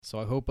So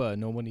I hope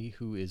nobody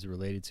who is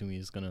related to me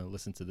is going to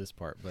listen to this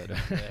part. But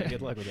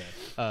Good luck with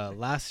that.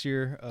 last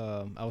year,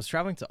 I was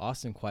traveling to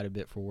Austin quite a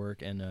bit for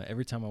work. And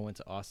every time I went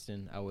to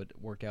Austin, I would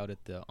work out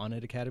at the On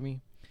It Academy.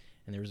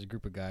 And there was a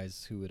group of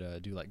guys who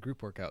would do like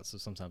group workouts. So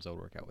sometimes I would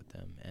work out with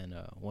them. And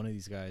one of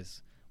these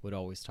guys would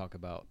always talk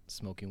about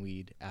smoking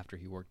weed after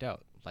he worked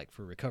out, like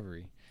for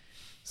recovery.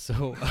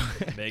 So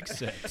Makes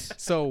sense.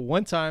 So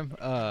one time,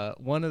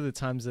 one of the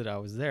times that I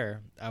was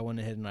there, I went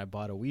ahead and I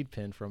bought a weed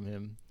pen from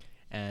him.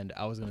 And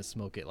I was going to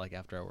smoke it like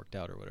after I worked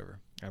out or whatever.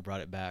 I brought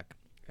it back.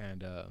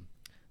 And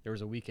there was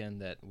a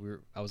weekend that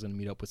I was going to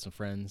meet up with some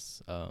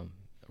friends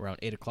around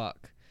 8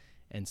 o'clock.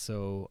 And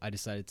so I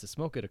decided to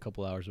smoke it a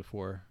couple hours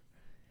before.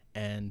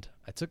 And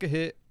I took a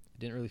hit.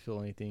 Didn't really feel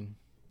anything.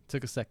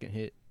 Took a second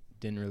hit.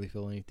 Didn't really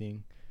feel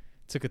anything.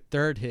 Took a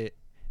third hit.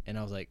 And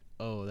I was like,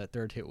 oh, that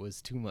third hit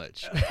was too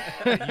much.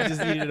 You just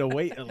needed to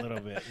wait a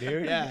little bit,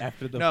 dude. Yeah.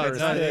 After the No,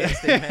 first it's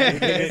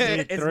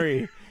hit. not.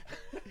 Three.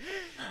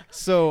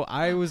 So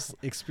I was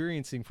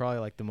experiencing probably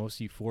like the most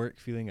euphoric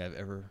feeling I've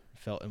ever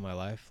felt in my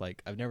life.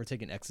 Like I've never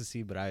taken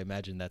ecstasy, but I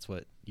imagine that's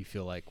what you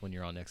feel like when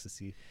you're on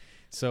ecstasy.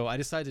 So I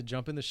decided to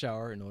jump in the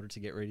shower in order to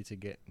get ready to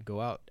go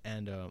out.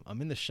 And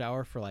I'm in the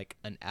shower for like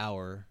an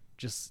hour,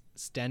 just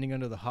standing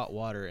under the hot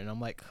water. And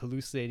I'm like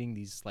hallucinating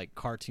these like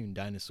cartoon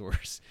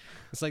dinosaurs.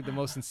 It's like the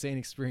most insane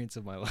experience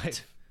of my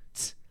life.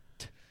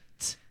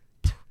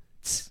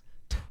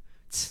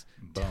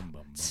 Bum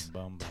bum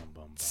bum bum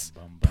bum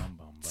bum bum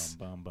bum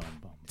bum bum bum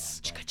bum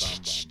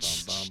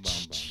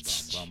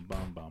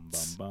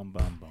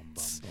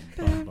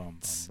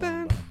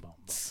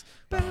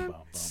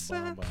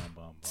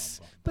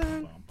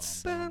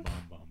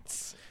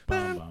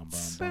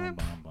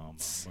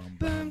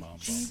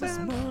She was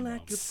more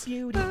like a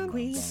beauty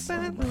queen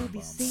from a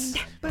movie scene.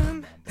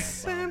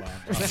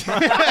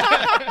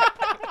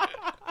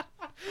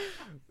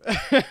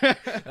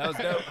 That was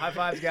dope. High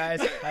fives,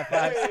 guys. High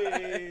fives.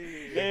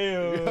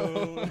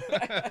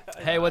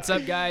 Hey, what's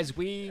up, guys?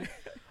 We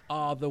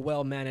are the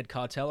Well-Mannered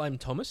Cartel. I'm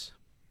Thomas.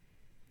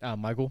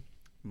 Michael.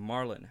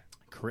 Marlon.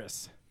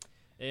 Chris.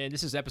 And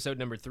this is episode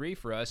number 3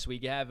 for us. We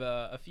have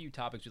a few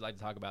topics we'd like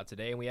to talk about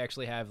today, and we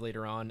actually have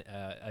later on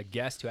a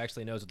guest who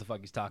actually knows what the fuck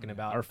he's talking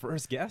about. Our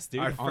first guest,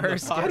 dude. Our on the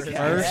first podcast. guest.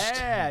 First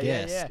Yeah.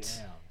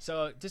 guest.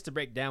 So just to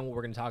break down what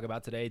we're going to talk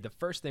about today, the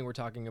first thing we're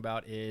talking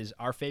about is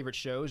our favorite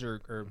shows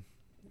or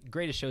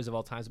greatest shows of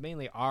all time,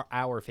 mainly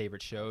our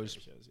favorite shows.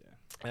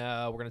 We're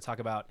going to talk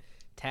about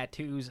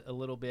tattoos a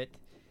little bit.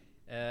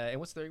 And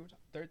what's the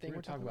third thing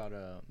We're talking about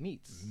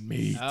meats.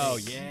 Meat. Oh,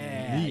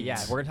 yeah. Meats. Yeah,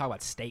 we're going to talk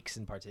about steaks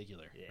in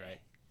particular, right?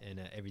 And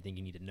everything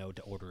you need to know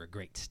to order a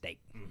great steak.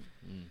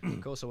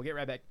 Cool. So we'll get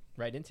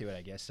right into it,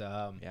 I guess.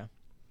 Yeah.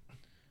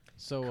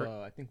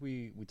 So I think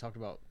we talked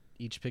about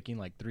each picking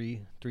like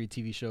three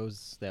TV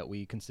shows that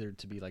we considered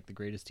to be like the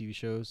greatest TV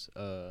shows.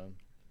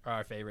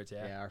 Our favorites,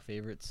 yeah. Yeah, our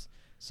favorites.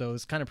 So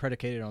it's kind of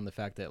predicated on the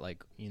fact that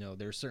like, you know,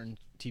 there are certain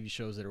TV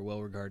shows that are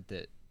well regarded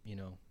that, you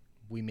know,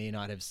 we may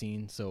not have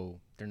seen, so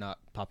they're not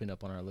popping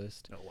up on our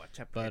list. No, watch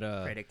out. But,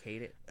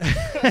 predicated.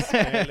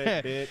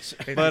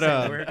 Bitch. But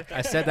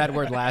I said that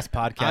word last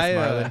podcast,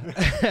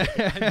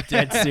 Marlon. I'm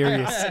dead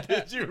serious.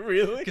 Did you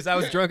really? Because I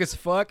was drunk as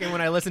fuck, and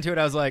when I listened to it,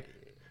 I was like,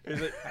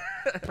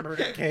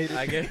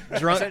 I get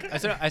drunk.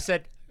 I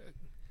said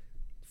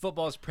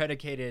football is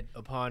predicated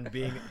upon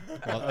being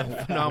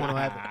a phenomenal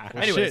athlete.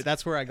 Well, Anyways, shit,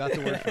 that's where I got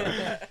the word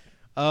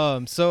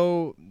from.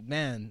 So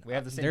man, we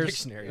have the same there's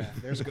dictionary. yeah,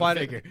 there's Go quite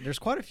figure. there's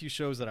quite a few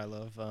shows that I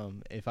love.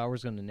 If I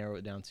was going to narrow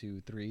it down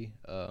to 3,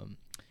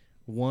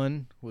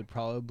 one would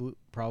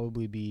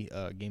probably be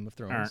Game of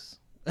Thrones.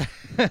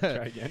 Try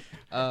again.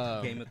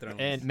 Game of Thrones.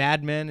 And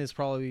Mad Men is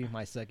probably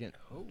my second,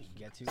 oh,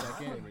 get to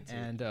second.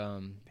 and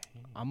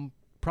I'm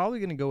probably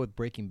going to go with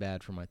Breaking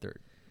Bad for my third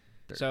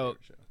So,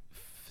 favorite show.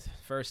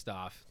 First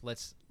off,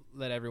 let's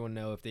let everyone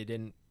know if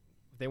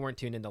they weren't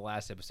tuned in the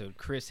last episode.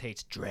 Chris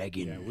hates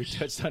dragons. Yeah, we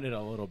touched on it a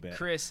little bit.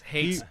 Chris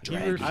hates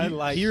dragons. I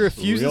like he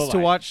refuses real to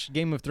life. watch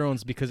Game of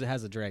Thrones because it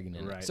has a dragon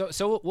in it. Right.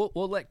 So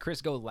we'll let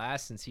Chris go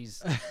last since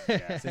he's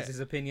Since his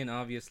opinion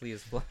obviously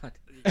is flawed.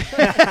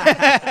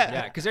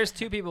 yeah. Because there's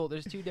two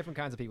different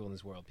kinds of people in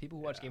this world. People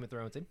who watch Game of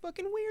Thrones and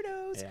fucking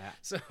weirdos. Yeah.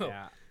 So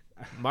Yeah.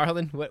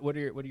 Marlon, what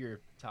are your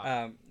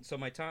top? So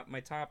my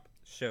top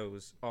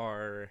shows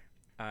are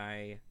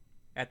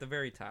at the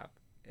very top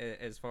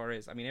as far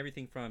as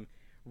everything from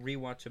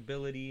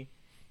rewatchability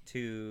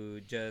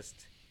to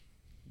just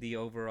the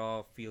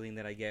overall feeling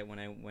that I get when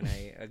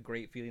I a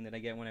great feeling that I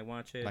get when I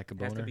watch it. Like a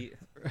Has to boner? be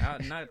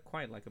not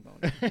quite like a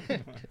boner,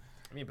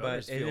 I mean,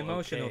 but an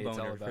emotional okay. It's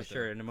all boner about for the-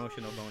 sure. An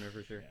emotional boner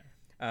for sure.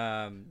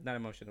 Not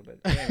emotional, but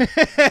anyway,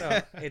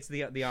 so it's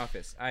the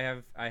Office. I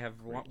have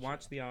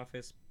watched The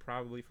Office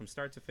probably from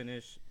start to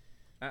finish.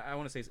 I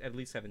want to say at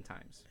least 7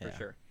 times for Yeah.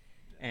 sure.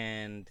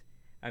 And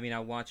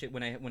I'll watch it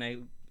when I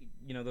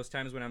those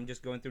times when I'm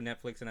just going through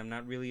Netflix and I'm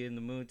not really in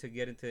the mood to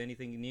get into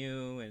anything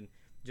new and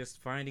just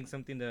finding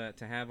something to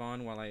have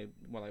on while I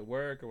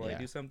work or while I Yeah.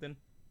 do something.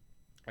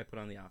 I put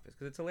on The Office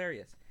because it's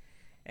hilarious.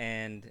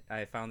 And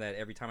I found that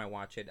every time I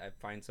watch it, I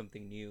find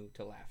something new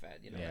to laugh at.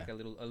 You know, Yeah. like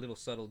a little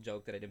subtle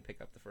joke that I didn't pick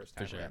up the first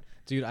time. For sure. around.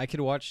 Dude, I could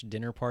watch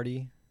Dinner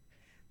Party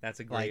That's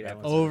a like great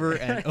episode. over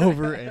and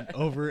over and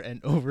over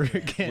and over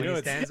again, When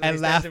he stands and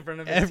laugh in front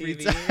of his every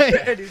TV,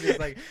 time. and he's just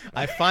like,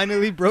 I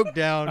finally broke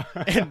down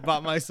and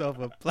bought myself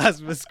a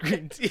plasma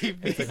screen TV.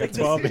 It's like a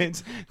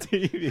 12-inch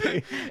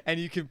TV. And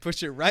you can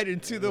push it right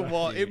into the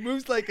wall. Right. It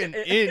moves like an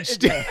inch,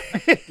 dude.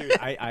 Dude,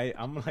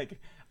 I'm like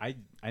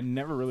I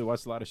never really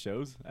watched a lot of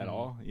shows at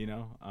all, you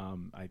know.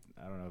 I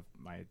don't know if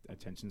my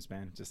attention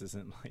span just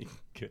isn't like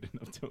good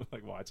enough to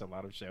like watch a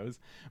lot of shows,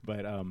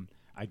 but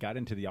I got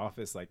into The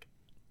Office like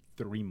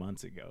 3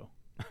 months ago.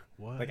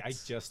 What? Like I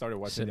just started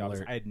watching The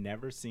Office. I had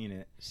never seen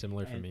it.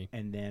 Similar for me.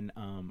 And then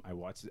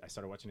I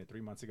started watching it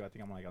 3 months ago. I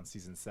think I'm like on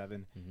season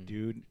 7. Mhm.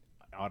 Dude,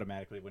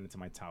 automatically went into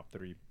my top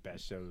 3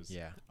 best shows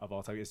Yeah. of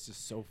all time. It's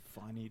just so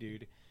funny,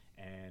 dude.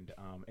 And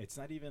it's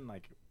not even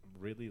like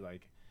really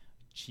like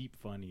cheap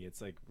funny. It's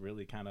like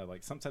really kind of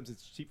like sometimes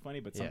it's cheap funny,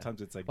 but Yeah. sometimes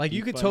it's like Like you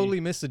deep could funny. totally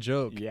miss a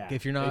joke Yeah,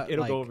 if you're not.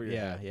 It'll like, go over your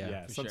yeah, head.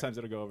 Yeah, for Sometimes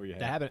it'll go over your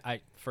head. That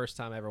happened. First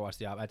time I ever watched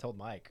The Office, I told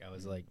Mike, I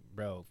was like,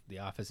 bro, The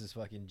Office is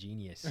fucking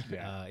genius.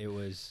 Yeah.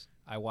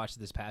 I watched it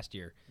this past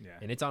year, Yeah.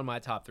 and it's on my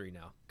top 3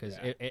 now because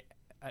Yeah.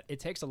 it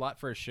takes a lot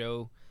for a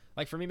show.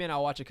 Like for me, man,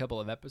 I'll watch a couple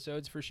of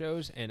episodes for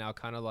shows, and I'll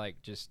kind of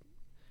like just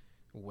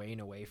wane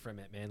away from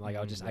it, man. Like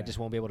I just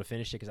won't be able to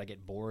finish it because I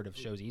get bored of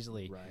shows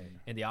easily. Right.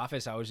 In The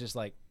Office, I was just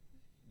like,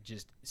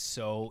 just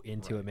so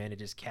into Right. it, man. It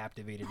just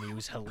captivated me. It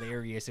was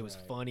hilarious. It was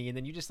Right. funny, and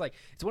then you just like,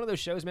 it's one of those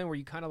shows, man, where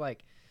you kind of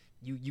like,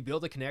 you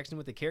build a connection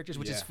with the characters,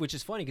 which Yeah.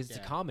 is funny because it's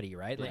a Yeah. comedy,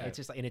 right? Like Right. it's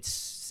just like, and it's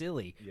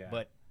silly, Yeah.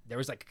 but there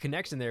was like a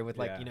connection there with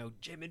like Yeah.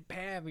 Jim and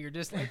Pam. You're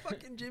just like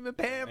fucking Jim and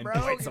Pam, And bro.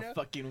 Dwight's you a know?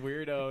 fucking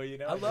weirdo, you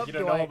know. I Like, love you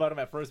don't Dwight. know about him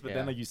at first, but Yeah.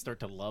 then like you start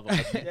to love him.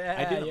 Like, Yeah,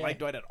 I didn't yeah. like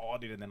Dwight at all,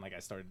 dude. And then like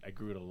I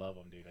grew to love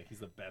him, dude. Like he's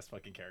the best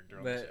fucking character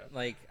on the show. but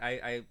like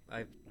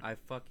I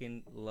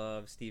fucking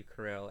love Steve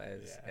Carell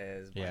as Yeah.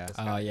 as Yeah. Michael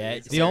Oh, Scott. yeah,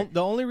 It's it's- like-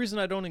 The only reason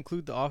I don't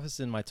include The Office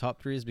in my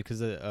top 3 is because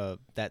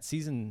that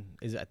season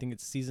is, I think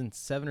it's season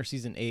 7 or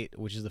season 8,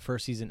 which is the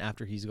first season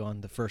after he's gone,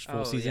 the first full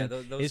Oh, yeah, season.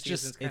 those It's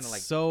seasons just kinda it's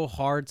like- so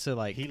hard to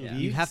like. He You have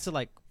leaves? to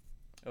like.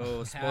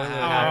 oh, spoiler!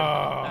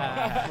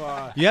 Ah.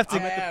 alert. You have to.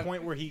 I'm at the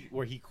point where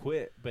he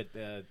quit, but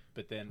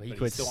he's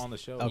quits. still on the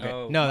show. Okay.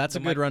 Oh, No, that's the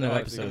a good run of the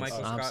episodes.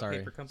 Michael I'm Scott sorry.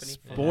 Paper Company.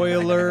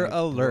 Spoiler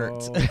alert.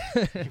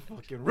 Bro, you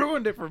fucking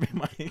ruined it for me,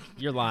 Mike.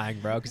 You're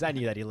lying, bro, because I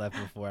knew that he left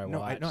before I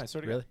watched. I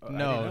sort of really.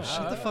 No,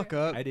 shut the fuck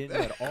up. I didn't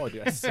know at all,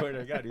 dude. I swear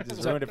to God, you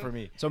just ruined it for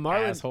me. So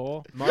Marlon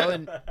Asshole.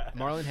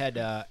 Marlon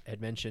had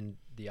mentioned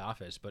The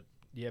Office, but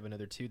do you have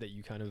another 2 that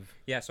you kind of?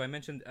 Yeah, so I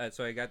mentioned.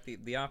 So I got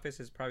the Office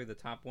is probably the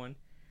top one.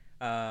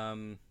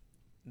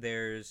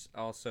 There's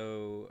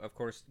also, of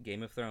course,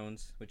 Game of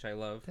Thrones, which I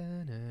love,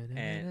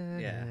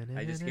 and yeah,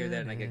 I just hear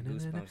that and I get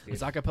goosebumps, dude.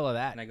 Let's acapella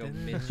that. And I go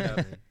bitch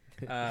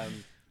up.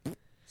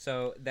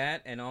 So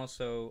that, and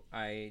also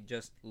I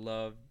just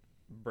love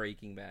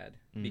Breaking Bad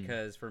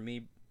because for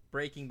me,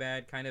 Breaking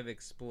Bad kind of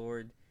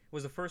explored,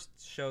 was the first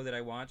show that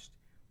I watched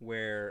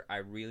where I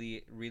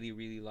really, really,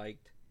 really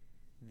liked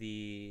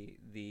the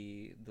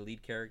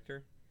lead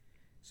character.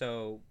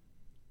 So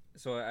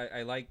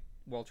I like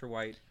Walter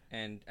White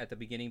and at the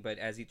beginning, but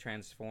as he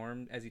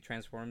transforms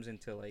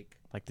into like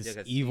Like this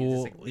he's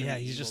evil. like Yeah,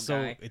 really he's just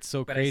evil so. guy. It's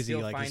so But I crazy.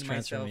 still Like his find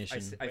myself-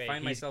 transformation. I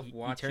find myself He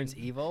watching. turns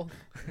evil.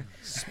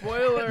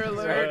 Spoiler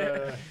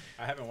alert.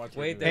 I haven't watched.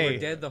 Wait, it. they Hey. were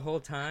dead the whole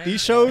time. These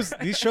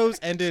shows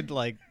ended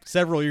like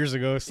several years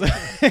ago. So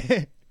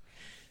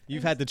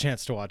you've had the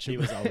chance to watch He it.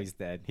 was always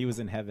dead. He was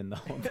in heaven the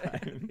whole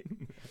time.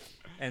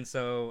 And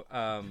so,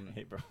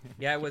 Hey, bro.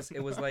 yeah, it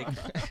was like,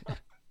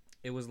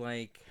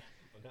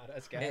 Not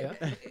us, guy. Huh?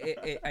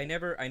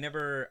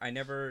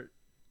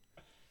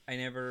 I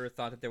never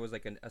thought that there was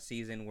like a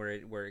season where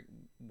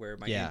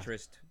my Yeah.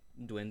 interest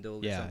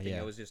dwindled or Yeah, something. yeah.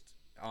 I was just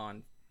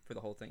on for the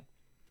whole thing.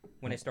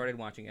 When I started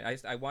watching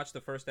it, I watched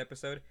the first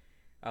episode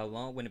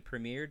when it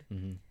premiered,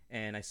 Mhm.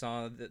 and I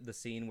saw the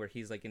scene where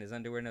he's like in his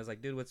underwear, and I was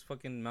like, dude, what's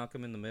fucking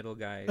Malcolm in the Middle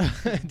guy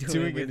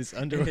Doing in his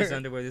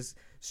underwear. This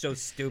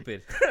show's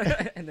stupid.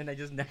 And then I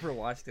just never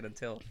watched it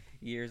until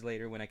years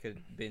later when I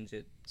could binge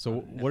it. So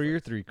on what are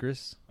your Netflix. 3,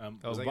 Chris? Oh,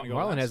 Was I gonna go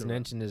Marlon last hasn't or what?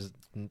 mentioned his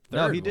third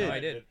No, he one. did. I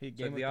did. He- So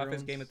Game of The Office,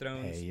 Thrones. Game of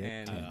Thrones, Hey,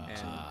 and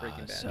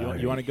Breaking Bad. sorry.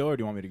 You want to go or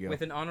do you want me to go?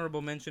 With an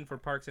honorable mention for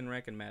Parks and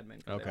Rec and Mad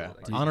Men. 'cause I Okay. really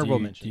like Do- it. Honorable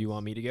do you, mentions. Do you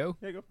want me to go?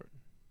 Yeah, go for it.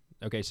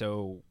 Okay,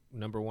 so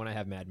number 1, I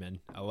have Mad Men.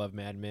 I love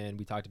Mad Men.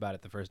 We talked about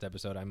it the first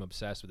episode. I'm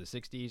obsessed with the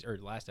 60s, or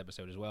last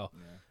episode as well. Yeah.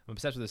 I'm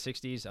obsessed with the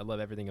 60s. I love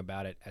everything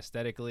about it.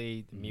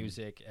 Aesthetically, the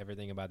music,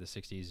 everything about the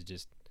 60s.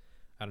 Just,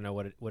 I don't know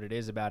what it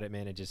is about it,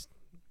 man.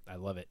 I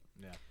love it.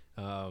 Yeah.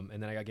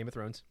 And then I got Game of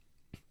Thrones.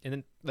 And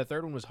then the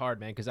third one was hard,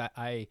 man, because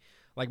I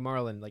like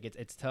Marlon, like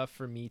it's tough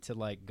for me to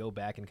like go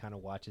back and kind of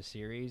watch a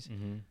series.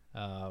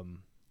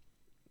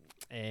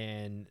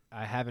 And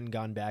I haven't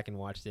gone back and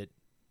watched it,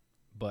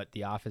 but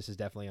The Office is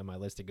definitely on my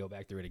list to go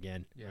back through it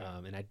again. Yeah.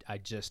 And I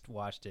just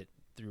watched it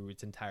through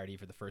its entirety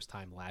for the first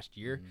time last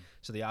year.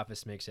 So The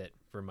Office makes it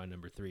for my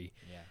number 3.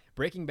 Yeah.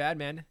 Breaking Bad,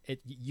 man,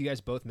 you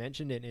guys both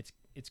mentioned it. And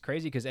it's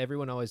crazy because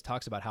everyone always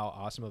talks about how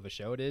awesome of a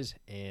show it is,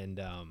 and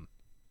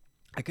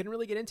I couldn't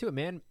really get into it,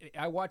 man.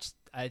 I watched,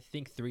 I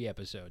think, 3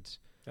 episodes.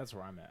 That's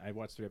where I'm at. I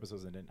watched 3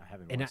 episodes and I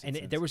haven't And, watched it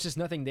since. there was just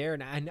nothing there.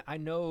 And I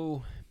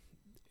know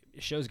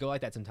shows go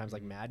like that sometimes.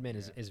 Like Mad Men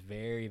is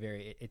very,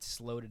 very, it's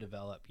slow to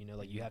develop. You know,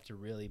 like you have to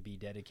really be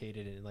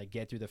dedicated and like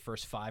get through the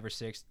first 5 or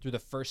 6 through the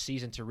first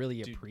season to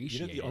really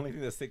appreciate the it. only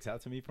thing that sticks out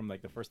to me from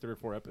like the first 3 or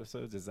 4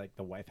 episodes is like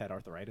the wife had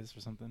arthritis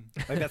or something.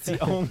 Like that's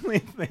the only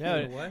thing.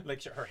 Yeah, what?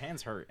 Like her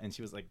hands hurt and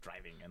she was like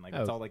driving and like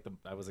that's all like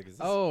I was like, is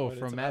this Oh, what it's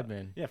from about? Mad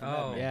Men. Yeah, from Oh.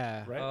 Mad Men.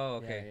 Yeah. Right. Oh,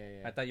 okay. Yeah,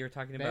 yeah, yeah. I thought you were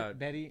talking about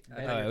Betty.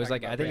 I thought Oh, you it were was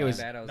talking like- I about think it was-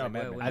 Breaking Bad. I was no, like, Mad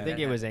what Men. was I think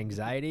that? it was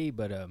anxiety,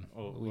 but Oh,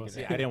 we well, can-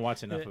 see, I didn't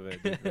watch enough of it.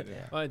 But,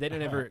 yeah. well, they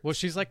didn't ever. Well,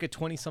 she's like a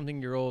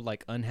 20-something-year-old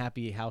like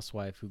unhappy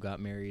housewife who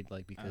got married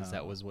like because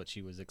that Oh. was what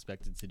she was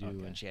expected to do,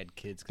 Okay. and she had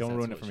kids. 'cause Don't that's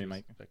ruin it what for she me, was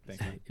Mike. expected Thank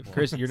to you. do.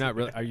 Chris, you're not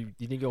really. Do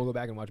you think you'll go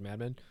back and watch Mad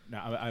Men? No,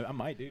 I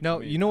might, dude. No, I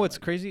mean, you know I what's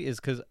might. crazy is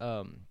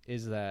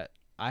is that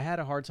I had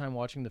a hard time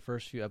watching the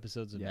first few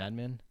episodes of Yeah. Mad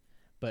Men,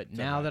 but So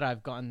now hard. that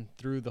I've gotten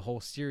through the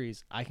whole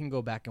series, I can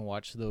go back and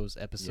watch those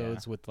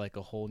episodes with like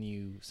a whole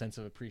new sense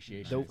of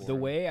appreciation. The for it.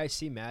 way I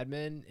see Mad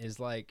Men is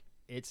like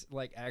it's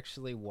like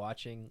actually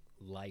watching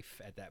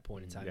life at that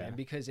point in time, Yeah. man,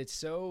 because it's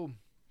so.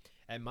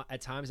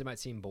 At times it might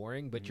seem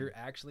boring, but you're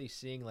actually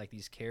seeing like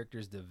these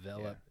characters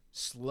develop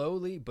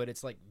slowly, but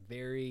it's like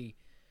very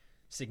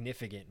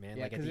significant, man.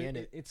 Yeah, like at 'cause the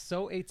end, it's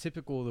so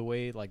atypical the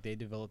way like they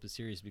develop the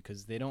series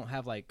because they don't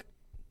have like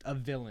a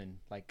villain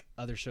like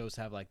other shows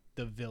have like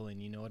the villain.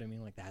 You know what I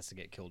mean? Like that has to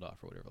get killed off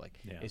or whatever. Like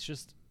Yeah. it's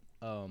just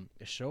a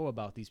show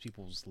about these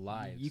people's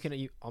lives.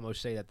 you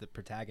almost say that the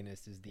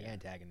protagonist is the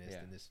antagonist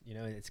Yeah. in this. You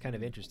know, and it's kind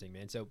of interesting,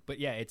 man. So, but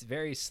yeah, it's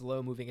very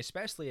slow moving,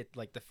 especially at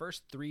like the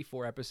first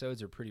 3-4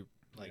 episodes are pretty.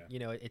 Like Yeah. you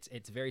know,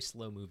 it's very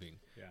slow moving.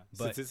 Yeah.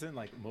 But- Since it's in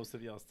like most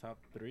of y'all's top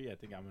 3, I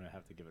think I'm gonna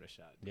have to give it a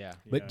shot. Yeah.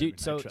 You But know what I dude, mean?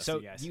 I so trust so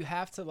you guys. you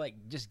have to like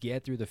just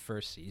get through the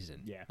first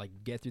season. Yeah.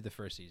 Like get through the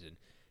first season,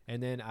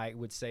 and then I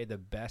would say the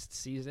best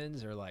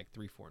seasons are like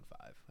 3, 4, and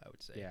 5. I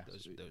would say Yeah.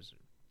 those are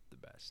the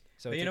best.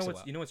 So But it you know takes a what's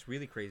while. you know what's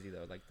really crazy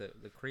though? Like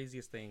the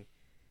craziest thing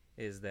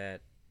is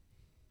that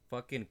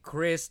fucking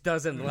Chris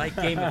doesn't like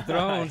Game of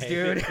Thrones, I hate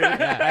dude. it.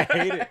 I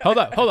hate it. Hold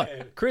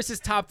up. Chris's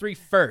top 3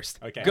 first.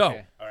 Okay. Go.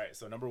 Okay. All right.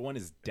 So number 1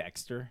 is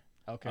Dexter.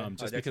 Okay.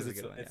 Just Dexter's because a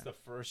it's good one, it's yeah. the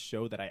first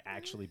show that I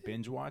actually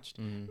binge watched.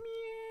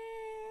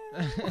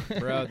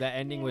 Bro, that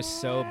ending was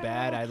so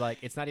bad.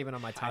 It's not even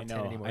on my top 10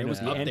 anymore. It was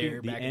The up ending,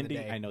 there the back ending,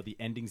 in the day. I know the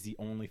ending's the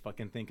only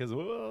fucking thing because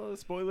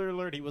spoiler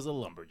alert, he was a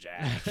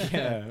lumberjack.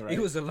 Yeah, right. He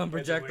was a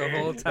lumberjack the It's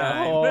whole weird.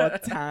 time. The whole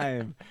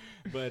time.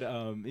 But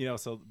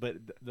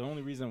the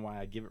only reason why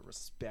I give it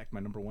respect,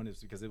 my number 1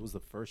 is because it was the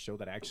first show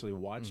that I actually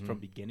watched from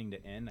beginning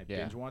to end. I Yeah.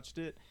 binge watched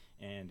it,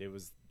 and it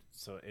was.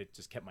 So it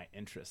just kept my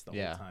interest the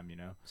Yeah. whole time, you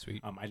know.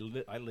 Sweet.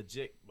 I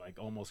legit like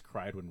almost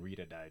cried when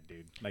Rita died,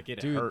 dude. Like it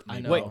Dude, hurt me. I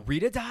know. bro. Wait,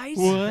 Rita dies?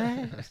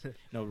 What?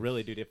 No,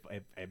 really, dude. It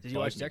Did you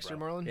watch bugged me, Dexter,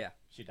 bro. Marlon? Yeah.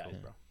 She died,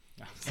 bro.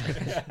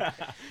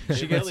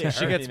 she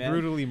gets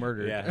brutally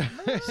murdered. Yeah.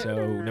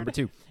 So number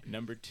 2.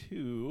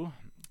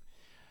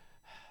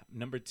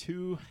 Number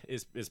two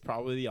is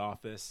probably The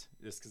Office,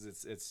 just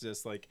because it's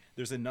just like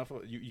there's enough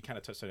of, you kind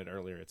of touched on it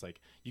earlier. It's like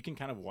you can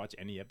kind of watch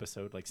any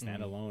episode like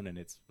standalone and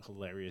it's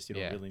hilarious. You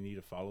don't Yeah. really need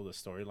to follow the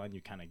storyline.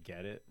 You kind of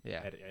get it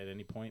Yeah. at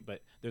any point,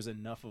 but there's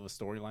enough of a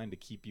storyline to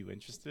keep you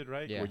interested,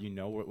 right? Yeah. Where you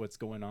know what's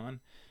going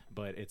on,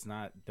 but it's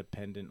not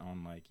dependent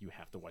on like you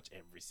have to watch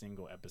every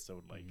single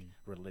episode like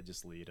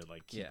religiously to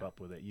like keep Yeah.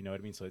 up with it. You know what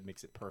I mean? So it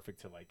makes it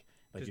perfect to like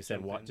Just you said,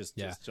 jump in. just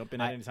Yeah. jump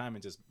in at any time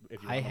and just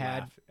if you I want to had-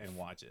 laugh and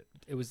watch it.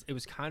 It was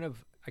kind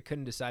of, I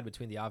couldn't decide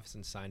between The Office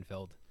and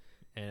Seinfeld.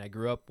 And I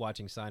grew up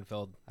watching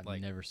Seinfeld. I've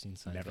like never seen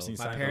Seinfeld. Never seen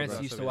My Seinfeld, parents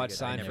bro. used to really watch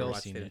good. I never Seinfeld.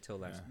 watched Seen it it. until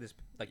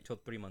Yeah. till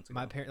 3 months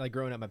ago. like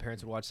growing up, my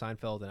parents would watch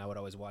Seinfeld, and I would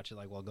always watch it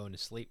like while going to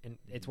sleep. And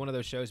it's one of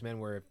those shows, man,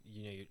 where if,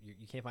 you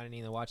can't find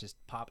anything to watch, just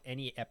pop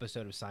any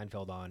episode of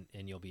Seinfeld on,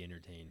 and you'll be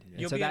entertained. And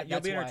You'll so be that's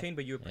why- entertained,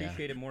 but you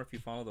appreciate it more if you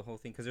follow the whole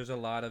thing because there's a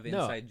lot of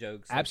No, inside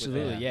jokes. like, with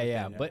Absolutely, that.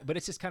 yeah. Yeah. But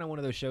it's just kind of one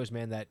of those shows,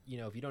 man, that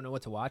if you don't know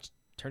what to watch,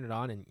 turn it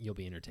on and you'll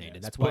be entertained. Yeah,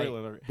 And that's spoiler why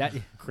alert. that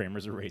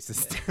Kramer's a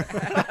racist.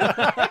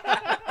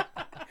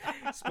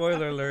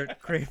 Spoiler alert: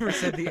 Kramer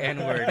said the N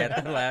word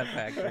at the Laugh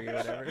Factory or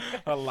whatever.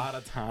 A lot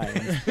of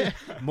times.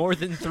 more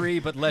than 3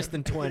 but less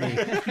than 20.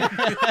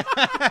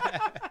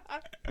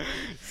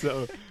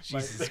 So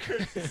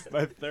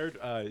my third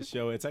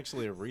show, it's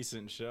actually a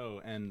recent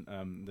show, and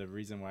the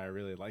reason why I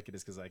really like it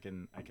is because I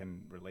can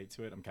relate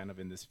to it. I'm kind of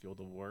in this field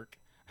of work,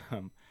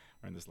 or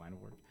in this line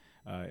of work.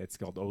 It's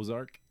called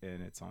Ozark,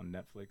 and it's on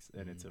Netflix,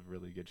 and it's a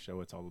really good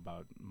show. It's all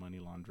about money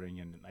laundering,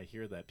 and I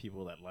hear that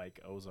people that like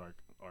Ozark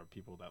are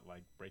people that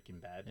like Breaking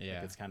Bad. Like,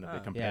 Yeah. it's kind of Ah.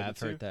 they compare Yeah, the I've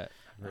two. heard that.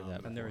 I've heard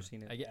that. I've never before.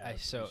 seen it. you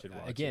should watch it,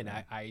 Again,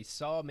 man. I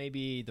saw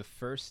maybe the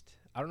first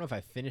I don't know if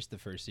I finished the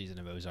first season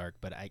of Ozark,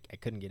 but I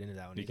couldn't get into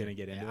that one. You either. couldn't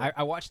get into Yeah, it?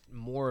 I watched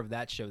more of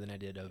that show than I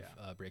did of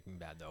Breaking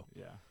Bad, though.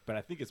 Yeah, but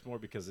I think it's more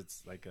because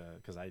it's like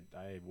because I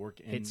work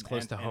in It's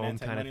close to home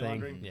kind of anti-money thing.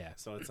 laundering, Yeah.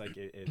 so it's like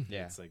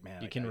Yeah. it's like man,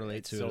 You like, can relate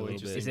it's to it a so little bit.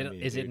 interesting to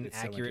me, Is it dude. an It's so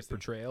accurate interesting.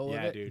 portrayal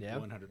Yeah, of it? dude, Yeah,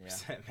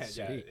 100%. Man. Yeah,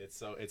 Sweet.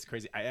 it's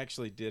crazy. I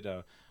actually did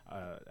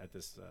at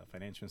this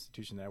financial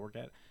institution that I work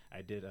at.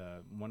 I did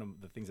one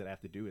of the things that I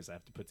have to do is I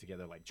have to put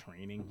together like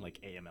training, like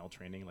AML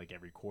training, like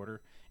every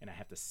quarter, and I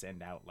have to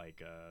send out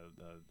like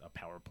a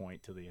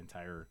PowerPoint to the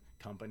entire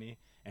company.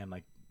 And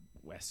like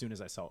as soon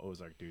as I saw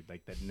Ozark, dude,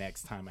 like the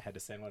next time I had to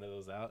send one of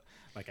those out,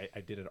 like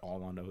I did it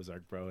all on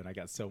Ozark, bro, and I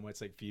got so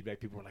much like feedback.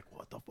 People were like,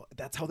 "What the fuck?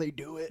 That's how they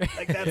do it?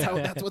 Like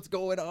that's what's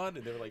going on?"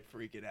 And they were like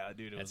freaking out,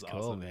 dude. It That's was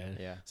cool, awesome, man.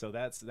 Yeah. So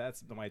that's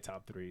my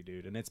top 3,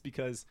 dude, and it's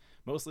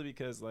mostly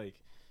because like.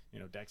 You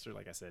know, Dexter,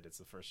 like I said, it's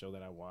the first show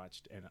that I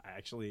watched. And I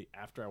actually,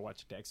 after I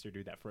watched Dexter,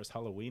 dude, that first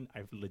Halloween,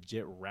 I've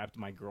legit wrapped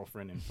my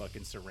girlfriend in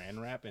fucking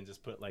saran wrap and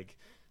just put, like,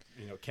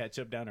 you know,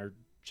 ketchup down her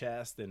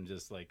chest and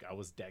just, like, I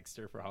was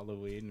Dexter for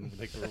Halloween. And,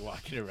 like, we were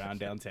walking around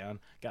downtown.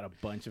 Got a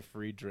bunch of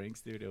free drinks,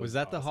 dude. It Was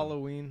that the awesome.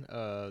 Halloween?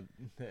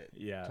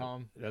 Yeah.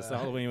 Tom. That's the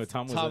Halloween with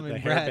Tom was Tom at the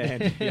and hair Brad.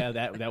 band. Yeah,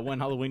 that one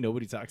Halloween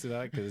nobody talks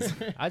about because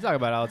I talk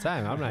about it all the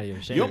time. I'm not even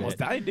ashamed you of almost it.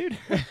 died, dude.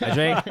 I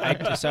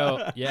drank.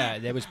 So yeah,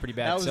 that was pretty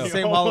bad. That was so, the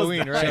same almost Halloween,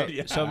 died. right?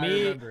 Yeah. So I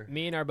me remember.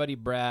 and our buddy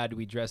Brad,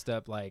 we dressed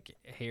up like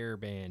hair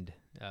band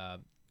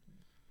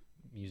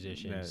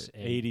musicians.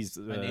 and 80s,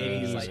 An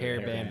 80s like hair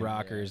hair band band,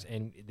 rockers,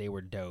 and they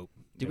were dope.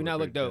 They Did we were not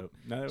look pretty dope?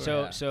 No, they were,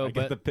 So- yeah. so, I got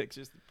but the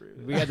pictures to prove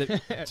it. We got the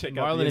Check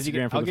out Marlon. the If you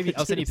Instagram could, for the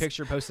I'll send you a pictures.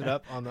 picture posted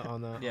up on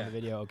the Yeah.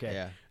 video. Okay.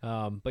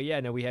 Yeah. But yeah,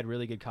 no, we had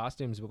really good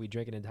costumes, but we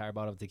drank an entire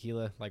bottle of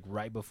tequila like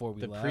right before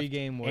we The left.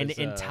 pregame was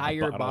an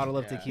entire bottle. bottle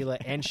of Yeah. tequila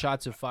and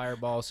shots of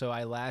Fireball. So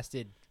I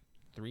lasted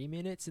 3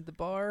 minutes at the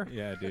bar.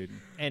 Yeah, dude.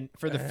 And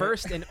for the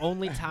first and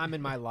only time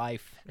in my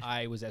life,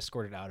 I was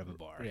escorted out of a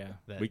bar. Yeah,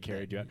 That- we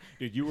carried you out.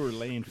 Dude, you were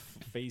laying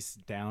face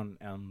down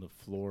on the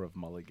floor of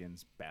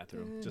Mulligan's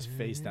bathroom. Just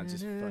face down,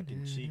 just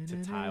fucking cheek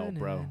to tile,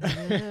 bro.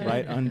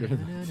 Right under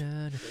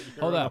the...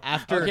 Hold up.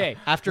 After Okay,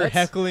 after let's-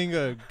 heckling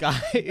a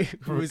guy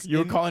who was You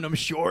were in- calling him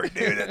short,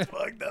 dude. That's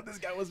fucked up. This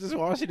guy was just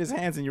washing his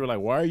hands, and you were like,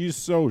 why are you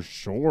so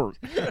short?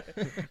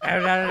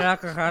 I'm not an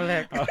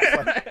alcoholic.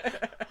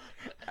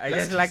 I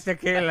just like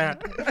tequila.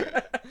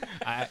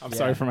 I'm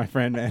sorry for my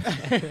friend, man.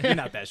 You're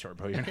not that short,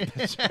 bro. You're not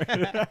that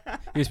short.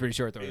 He was pretty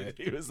short though, right?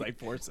 He was like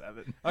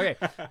 4'7". Okay,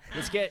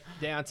 let's get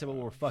down to what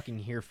we're fucking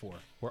here for.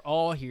 We're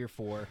all here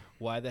for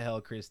why the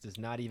hell Chris does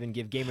not even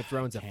give Game of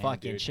Thrones a can't,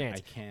 fucking dude. chance.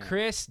 I can't.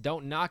 Chris,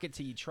 don't knock it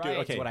till you try Dude, it.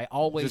 okay, It's what I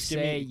always just give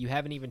say. me- You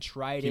haven't even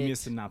tried Give me a it.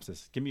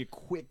 synopsis. Give me a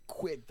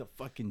quick, the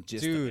fucking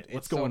gist Dude, of it.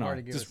 What's it's so going hard on?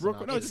 to give Just a real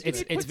quick. No, synopsis. just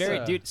give me a It's quick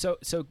very dude.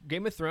 So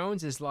Game of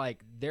Thrones is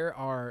like there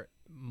are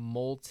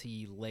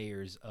multi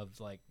layers of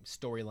like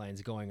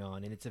storylines going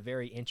on, and it's a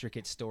very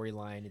intricate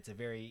storyline. It's a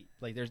very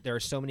like there are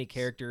so many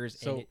characters.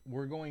 So and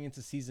we're going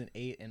into season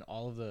 8, and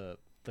all of the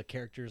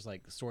characters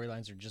like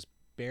storylines are just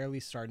barely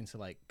starting to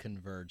like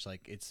converge.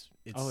 Like it's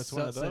Oh, it's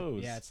one of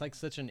those. Yeah, it's like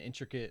such an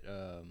intricate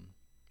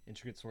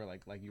story.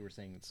 Like you were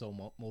saying, it's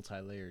so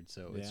multi-layered.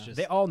 So it's Yeah. just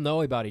they all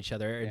know about each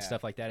other and Yeah.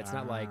 stuff like that. It's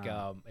not like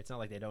Ah. it's not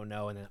like they don't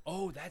know, and then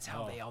that's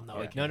how they all know.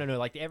 okay. Like no,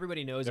 like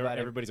everybody knows They're- about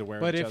it. everybody's aware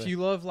But of each if other. you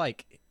love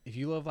like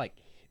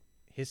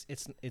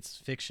it's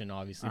fiction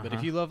obviously, but if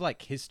Uh-huh. you love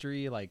like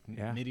history, like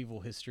Yeah.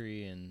 medieval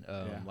history and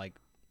Yeah. like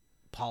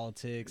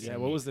politics. Yeah,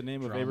 and what was the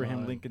name of drama Abraham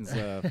and- Lincoln's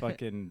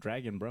fucking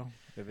dragon, bro?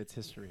 If it's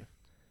history.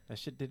 That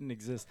shit didn't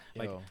exist.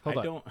 Like, Yo. Hold I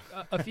on. don't...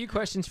 A few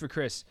questions for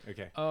Chris.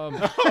 Okay. No, all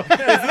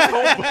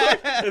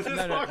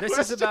this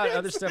is about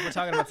other stuff we're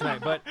talking about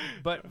tonight.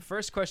 But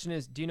first question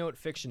is, do you know what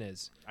fiction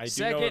is? I do know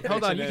Second, what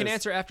hold on, fiction you can is.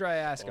 answer after I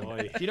ask him.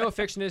 Oy. Do you know what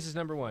fiction is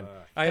number one.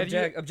 I Have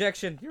you-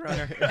 objection, Your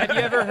Honor. Have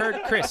you ever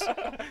heard, Chris,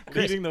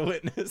 Reading the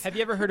witness. have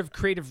you ever heard of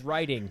creative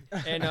writing?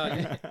 And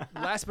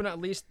last but not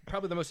least,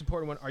 probably the most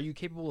important one, are you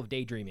capable of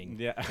daydreaming?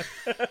 Yeah.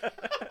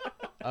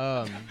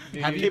 Have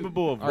I'm you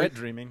capable of are- wet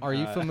dreaming. Are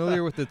you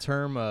familiar with the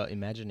term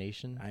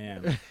imagination? I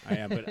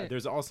am. But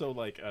there's also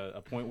like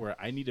a point where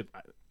I need to.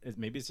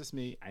 Maybe it's just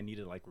me. I need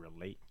to like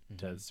relate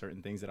to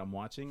certain things that I'm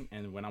watching,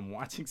 and when I'm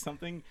watching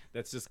something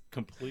that's just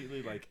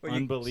completely like Well,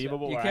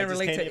 unbelievable, You or I can't just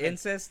relate to even-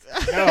 incest.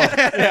 No,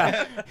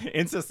 yeah,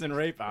 incest and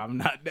rape. I'm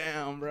not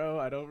down, bro.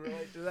 I don't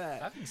relate to I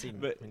that. haven't seen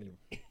But- many.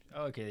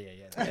 Oh, okay,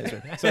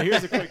 yeah. So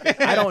here's a quick thing.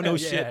 I don't know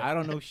shit. Yeah. I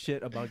don't know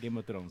shit about Game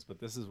of Thrones, but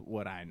this is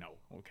what I know.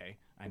 Okay,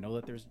 I know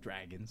that there's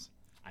dragons.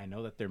 I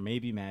know that there may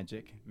be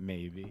magic.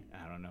 Maybe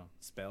I don't know.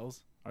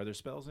 Spells? Are there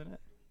spells in it?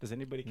 Does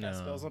anybody cast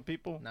No. spells on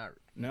people? Not.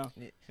 No.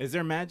 Yeah. Is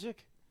there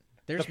magic?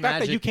 There's The fact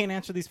magic. that you can't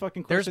answer these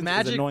fucking There's questions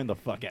magic- is annoying the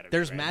fuck out of me.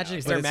 there's right magic, now.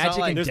 Is but there it's not magic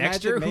like- in There's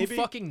Dexter? magic, Who maybe?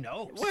 fucking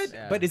knows? What?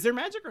 Yeah. But is there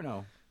magic or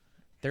no?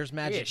 There's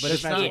magic, Ish. but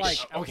it's There's not magic.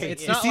 like Okay,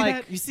 It's you not see like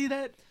that? You see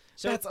that?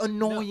 So- That's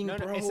annoying, no,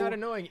 bro. It's not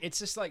annoying. It's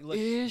just like, look,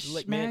 Ish,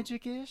 look, man,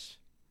 magic-ish.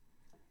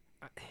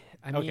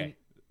 I mean,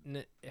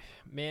 Okay.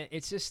 man,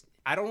 it's just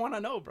I don't want to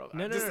know, bro.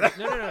 no. I'm just- Look,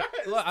 I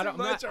It's don't. too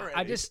much I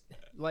already. just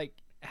like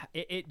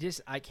it.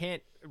 Just I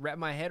can't wrap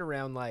my head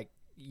around like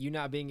you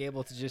not being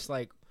able to just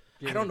like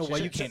I don't know why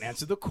you can't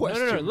answer the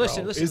question. No.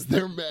 Listen. Is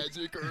there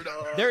magic or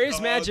not? There is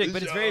on magic, the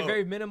but it's very, show?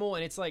 very minimal,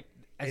 and it's like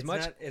as It's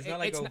much. not- it's not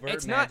like overt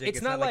it's magic. Not, it's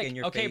It's not not, like, like in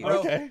your okay, face. bro.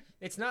 Okay.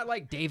 It's not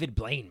like David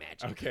Blaine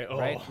magic. Okay,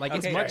 right? oh. Like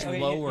Okay, it's much okay,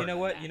 lower. You know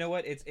what? than You know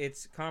what?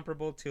 It's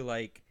comparable to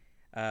like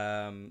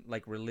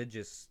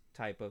religious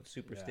type of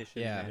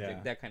superstition, Yeah. magic,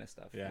 Yeah. that kind of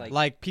stuff. Yeah.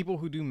 Like people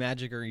who do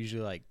magic are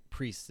usually like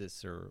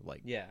priestess or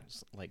like Yeah.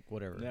 like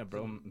whatever. Yeah,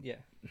 bro. Yeah.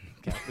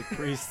 Catholic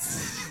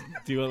priests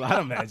do a lot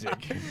of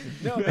magic.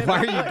 No, man, Why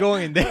are you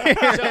going there?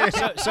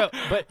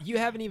 but you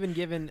haven't even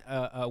given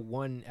a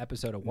one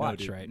episode of watch,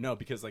 no, dude. right? No,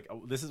 because like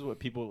this is what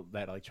people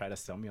that like try to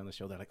sell me on the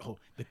show. They're like, oh,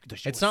 the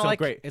show It's is not so like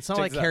great. it's not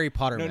Check like this out. Harry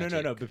Potter. No,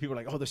 magic. no. But people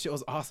are like, oh, the show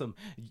is awesome.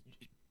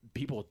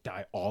 People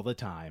die all the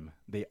time.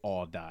 They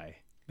all die.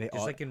 They Just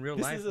all, like in real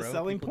this life, is a bro.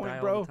 selling People die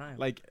point, all bro. the time.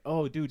 Like,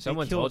 oh, dude,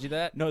 Someone they kill, told you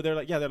that? No, they're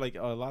like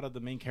a lot of the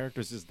main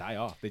characters just die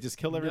off. They just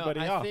kill everybody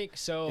no, I off. think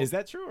so. Is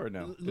that true or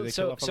no? Do they kill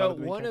So, off a lot of the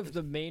main one of characters?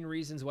 the main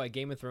reasons why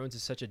Game of Thrones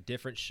is such a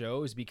different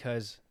show is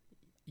because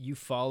you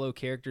follow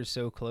characters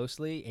so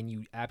closely and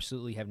you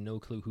absolutely have no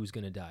clue who's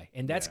gonna die,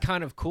 and that's Yeah.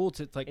 kind of cool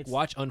to like It's-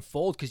 watch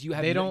unfold because you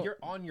have They don't- you're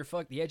on your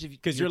the edge of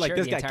because your you're like, chair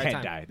this the guy entire can't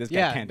time. die. This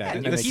Yeah. guy can't die. Yeah, And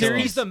the then they he's, kill him.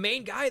 he's the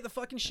main guy of the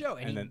fucking show,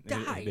 and, And he then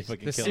they dies.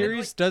 fucking The kill him.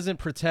 series doesn't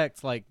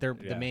protect like the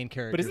Yeah. main But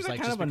characters. isn't that like,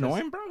 kind just of because-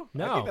 annoying, bro?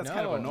 No. I think that's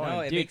kind of annoying. No,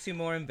 it Dude. makes you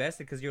more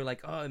invested because you're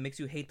like, oh, it makes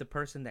you hate the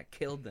person that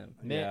killed them.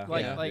 Man,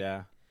 yeah, like-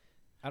 yeah.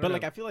 I don't But know.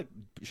 like, I feel like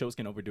shows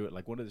can overdo it.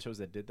 Like one of the shows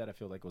that did that, I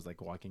feel like was like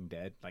Walking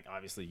Dead. Like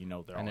obviously,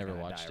 they're I all never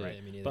gonna watched die, it. right?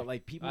 Yeah, me neither. But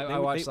like people, I they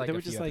were- watched, they, like, they a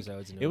were few just like,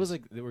 episodes and it was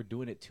like they were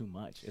doing it too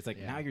much. It's like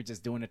Yeah. now you're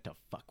just doing it to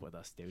fuck with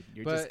us, dude.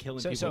 You're But- just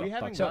killing so, people. so, to we fuck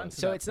haven't with gotten us. to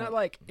so that it's not point.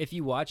 like if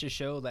you watch a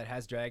show that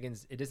has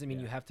dragons, it doesn't mean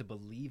Yeah. you have to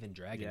believe in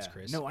dragons, Yeah.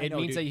 Chris. No, I it know,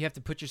 means dude. that you have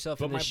to put yourself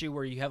But in the my- shoe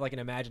where you have like an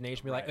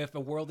imagination. Be like, Right. if a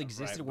world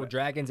existed Right, where but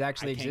dragons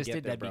actually I can't get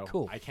existed, there, that'd bro. be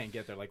cool. I can't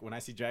get there. Like when I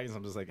see dragons,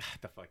 I'm just like,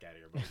 the fuck out of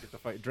here, bro. Get the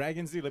fuck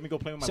dragons, dude. Let me go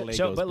play with my So- Legos,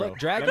 so- but bro.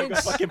 look, Let me go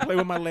dragons- fucking play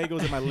with my Legos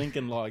and my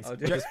Lincoln Logs. Oh,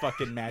 With dude. this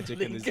fucking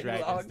magic and this Lincoln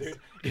dragons, Logs. dude.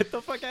 Get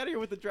the fuck out of here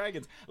with the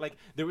dragons. Like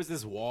there was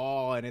this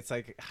wall and it's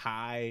like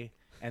high,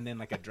 and then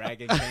like a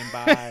dragon came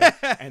by,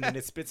 and then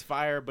it spits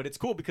fire, but it's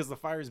cool because the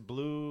fire is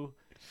blue.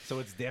 So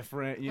it's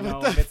different, you know.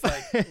 And it's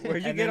like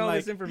Where'd you and get then, all like,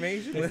 this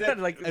information? is that-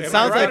 like, Am It I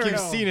sounds right like or you've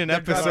no? seen an They're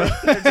episode.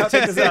 dropping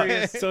Check this out.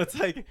 serious- So it's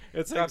like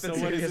so dropping what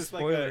is serious this like?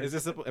 spoilers.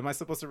 Is this am I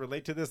supposed to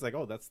relate to this? Like,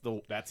 oh, that's the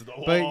wall.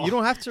 But you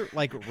don't have to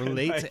like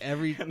relate Like- to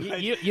every. and, You,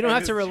 like, you don't and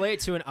have to it's- relate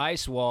to an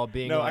ice wall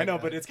being. No, like, I know,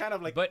 but it's kind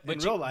of like But in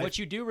what real you, life. what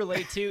you do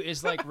relate to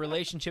is like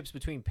relationships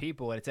between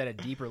people, and it's at a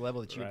deeper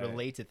level that you Right.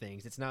 relate to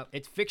things. It's not.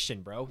 It's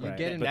fiction, bro. Right.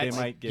 get But they that's-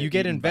 might get you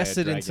get eaten by a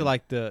invested into dragon.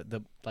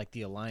 like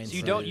the alliance. So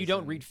you Right.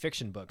 don't read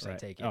fiction books. I Right.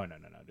 take it. Oh no,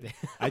 dude.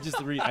 I just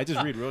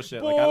read real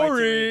shit. Like, I like to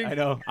read, Boring. I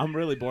know. I'm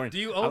really boring. Do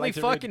you I only like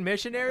to read- fucking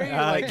missionary?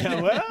 Like,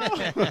 Like,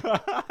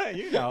 well,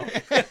 you know.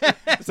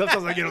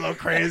 Sometimes I get a little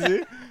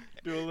crazy.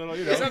 Do a little,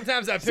 you know.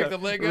 sometimes I pick the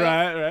leg up.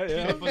 Right.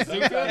 Yeah.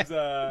 bazooka?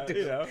 Sometimes,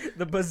 you know.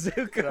 the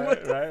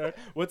bazooka. Right.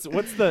 What's the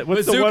one?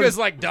 Bazooka's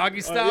like doggy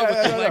Oh, style yeah, with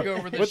yeah, the yeah. leg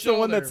over the What's shoulder. the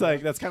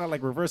one that's kind of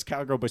like reverse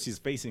cowgirl, but she's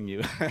facing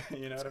you?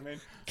 You know what I mean?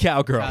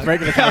 cowgirl?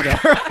 Regular cowgirl.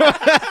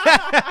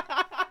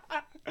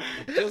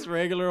 Just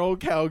regular old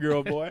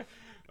cowgirl, boy.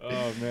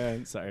 Oh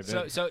man, sorry,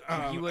 man. So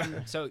you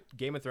wouldn't. So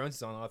Game of Thrones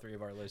is on all three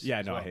of our lists. Yeah,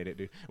 as no, well. I hate it,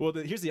 dude. Well,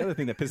 here's the other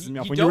thing that pisses me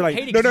off. You When you were don't like,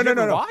 hate it no, 'cause you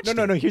never no.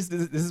 watched Here's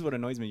this is what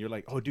annoys me. You're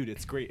like, oh, dude,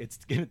 it's great. It's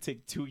gonna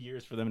take 2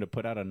 years for them to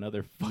put out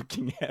another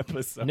fucking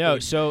episode. No,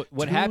 so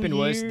what 2 happened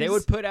was they years?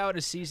 would put out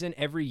a season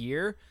every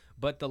year,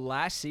 but the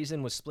last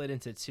season was split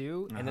into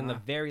two, and then the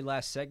Uh-huh. very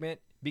last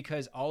segment,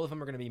 because all of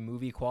them are going to be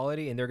movie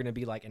quality and they're going to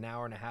be like an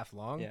hour and a half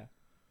long. Yeah.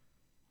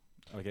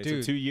 Okay,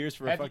 Dude, so 2 years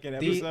for a Have- fucking the-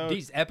 episode.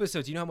 These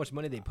episodes, you know how much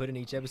money they put in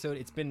each episode?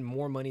 It's been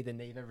more money than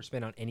they've ever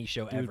spent on any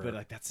show Dude, ever. but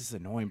like that's just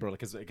annoying, bro.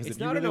 Because if you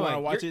not really want to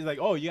annoying. watch it, You're- it's like,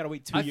 oh, you gotta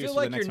wait 2 I years feel for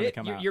like the next one to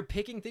come out. you're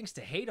picking things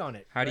to hate on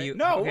it. How do right? you?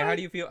 No, okay, how what?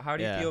 do you feel? How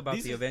do you Yeah. feel about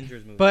These the are-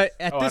 Avengers movie? But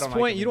at Oh, I this don't like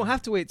point, them you don't either.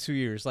 have to wait 2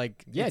 years.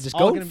 Like, Yeah, it's just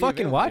all go gonna be fucking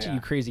available. watch it, Yeah.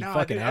 you crazy No,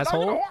 fucking dude, I'm not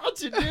asshole. gonna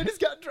watch it, dude. It's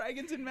got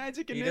dragons and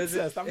magic and He doesn't-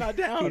 incest. I'm not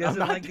down. he I'm doesn't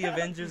not like the down.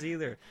 Avengers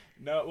either.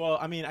 No, well,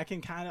 I mean, I can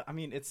kind of. I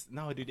mean, it's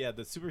no, dude. Yeah,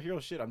 the superhero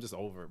shit. I'm just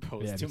over, bro.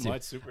 It's Yeah, too me too.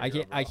 much superhero. I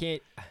can't. bro. I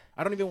can't.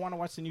 I don't even want to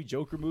watch the new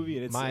Joker movie,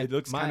 and My- it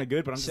looks my- kind of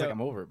good, but I'm just so, like, I'm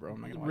over it, bro.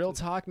 I'm not gonna watch Real it.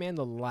 talk, man.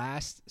 The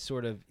last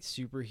sort of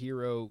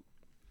superhero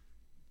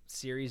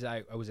series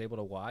I was able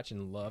to watch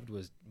and loved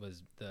was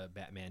the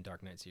Batman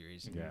Dark Knight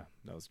series. Yeah,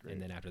 that was great.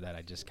 And then after that,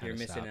 I just kind You're of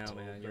missing stopped. out,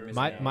 man. You're missing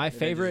My out. my The Avengers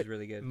favorite is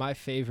really good. my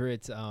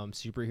favorite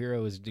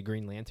superhero is the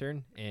Green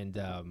Lantern, and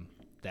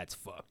that's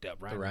fucked up.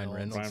 Ryan Ryan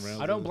Reynolds. Reynolds.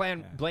 Ryan I don't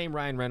Reynolds, blame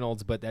Ryan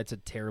Reynolds, but that's a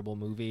terrible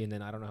movie. And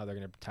then I don't know how they're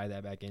gonna tie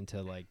that back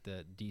into like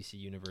the DC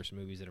Universe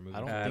movies that are moving. I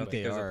don't I think don't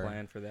think they there's are. a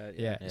plan for that.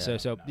 Yeah. Yeah. So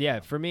No, yeah,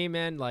 no. for me,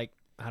 man, like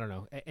I don't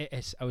know.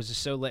 I was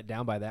just so let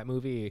down by that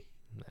movie.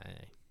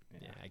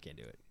 Yeah, I can't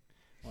do it.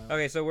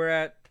 Okay, so we're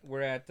at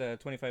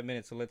 25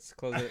 minutes, so let's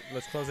close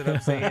it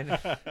up saying.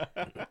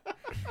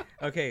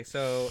 Okay,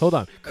 so Hold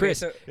on, okay, Chris.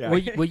 so- Yeah.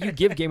 Will you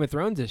give Game of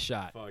Thrones a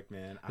shot? Fuck,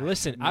 man.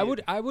 Listen, I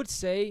would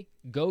say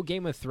go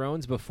Game of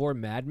Thrones before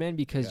Mad Men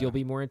because you'll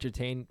be more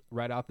entertained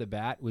right off the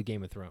bat with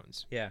Game of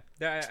Thrones. Yeah,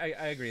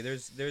 I agree.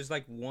 There's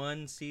like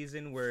one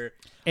season where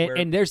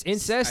And there's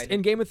incest I in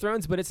didn't- Game of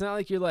Thrones, but it's not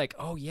like you're like,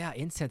 oh yeah,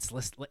 incest.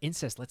 Let me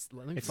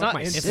It's fuck not.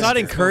 my It's sister. not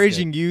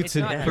encouraging you It's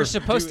to. not, Yeah. you're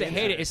supposed Do to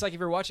hate it. incest. It's like if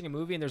you're watching a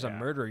movie and there's a Yeah.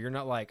 murder, you're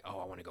not like, oh,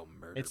 I want to go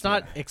murder. It's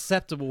not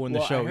acceptable in the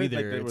Well, show I heard, either.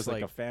 Like, there it's was like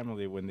like a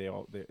family when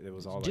it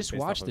was all like, Just based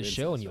watch off of the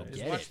show and incest, you'll right?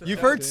 get watch it. the you've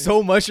show, heard dude.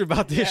 so much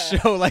about this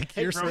show. Like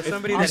you're bro, so,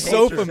 somebody you're that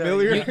so hates the show,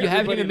 familiar. You haven't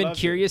Everybody even been loves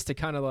it. curious to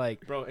kind of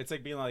like. Bro, it's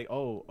like being like,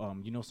 oh,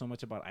 you know so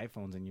much about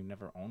iPhones and you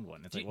never owned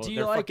one. It's Do- like, well, do you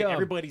they're like, fucking,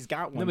 everybody's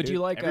got one. but do you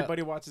dude. like,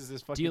 everybody watches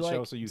this fucking you like-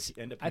 show, so you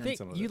end up. I hearing think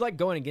some of you it. like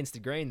going against the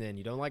grain. Then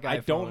you don't like. I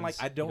don't iPhones. like.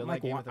 I You don't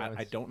like. Game of I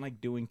Thrones. don't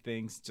like doing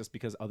things just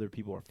because other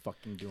people are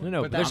fucking doing. No, it.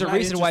 no. But But there's I'm a not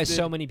reason why interested-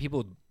 so many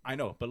people. I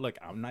know, but look,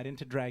 I'm not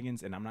into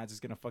dragons, and I'm not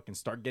just gonna fucking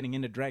start getting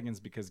into dragons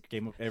because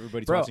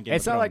everybody's Bro, watching Game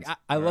it's of not Thrones. like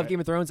I love alright? Game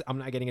of Thrones. I'm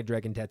not getting a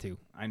dragon tattoo.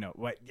 I know.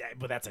 What? Yeah,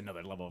 but that's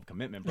another level of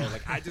commitment, bro.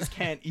 Like I just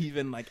can't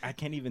even. Like I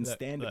can't even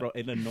stand it, bro.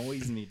 It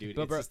annoys me, dude.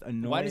 But, It's bro, just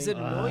annoying. why does it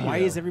annoy you, Why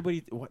though? is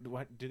everybody?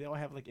 What? Do they all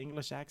have like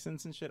English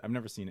accents and shit? I've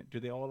never seen it. Do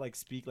they all like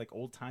speak like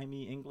old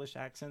timey English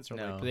accents or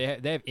No.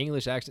 like? They have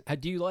English accent.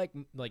 Do you like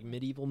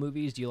medieval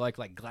movies? Do you like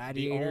The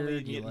Gladiator?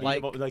 only Do you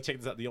medieval, like check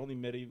this out. The only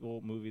medieval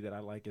movie that I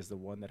like is the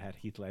one that had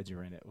Heath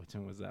Ledger in it. Which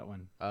one was that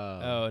one?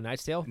 Oh,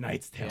 Knight's Tale.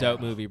 Knight's Tale.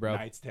 Dope movie, bro.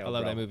 Knight's Tale. I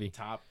love bro. that movie.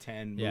 Top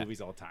 10 Yeah. movies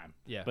all time.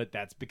 Yeah. But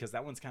that's because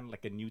that one's kind of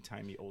like a new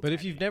timey old. But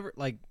if you've never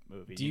like,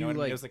 movie, do you know you what I mean?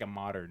 like- It was like a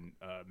modern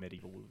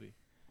medieval movie.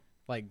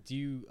 do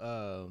you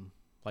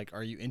like,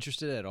 are you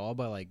interested at all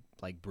by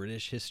like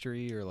British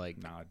history or like?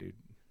 Nah, dude.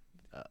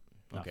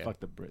 Nah, Okay. fuck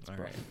the Brits, All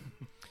bro. right.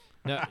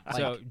 No,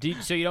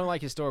 so you don't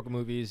like historical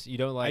movies. You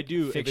don't like. I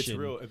do fiction.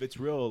 if it's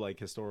real like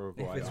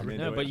historical. If it's I'm real.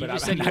 into No, it. but you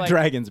just I'm said you not like-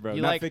 dragons, bro.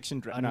 you Not like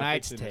fiction. A not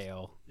Knight's fiction.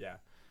 Tale. Yeah,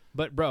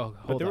 But bro,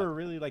 but hold they on. were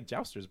really like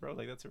jousters, bro.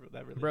 Like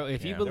that really. Bro,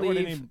 if you Yeah. There weren't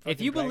any believe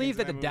fucking dragons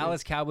that the in that Dallas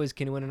movie. Cowboys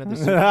can win another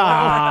Super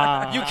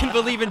Bowl, you can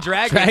believe in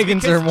dragons.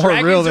 Dragons because are more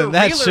dragons real are than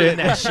that realer shit.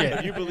 than that If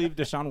shit. you believe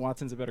Deshaun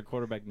Watson's a better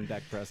quarterback than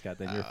Dak Prescott,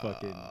 then you're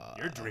fucking.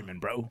 You're dreaming,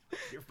 bro.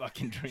 You're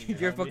fucking dreaming.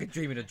 You're homie. fucking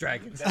dreaming of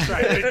dragons. That's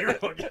right. You're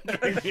fucking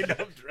dreaming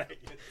of dragons.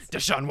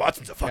 Deshaun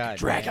Watson's a God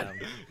damn.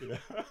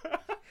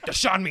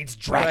 Deshaun means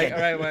all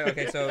right,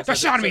 okay. So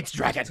Deshaun means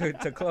dragon.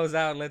 to close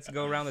out, let's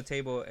go around the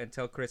table and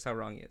tell Chris how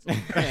wrong he is.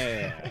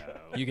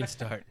 You can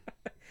start.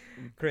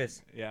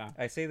 Chris, Yeah.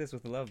 I say this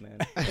with love, man.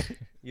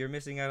 You're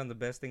missing out on the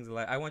best things in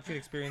life. I want you to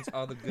experience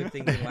all the good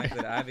things in life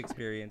that I've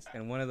experienced,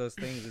 and one of those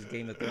things is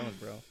Game of Thrones,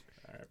 bro. All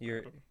right,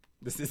 You're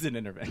This is an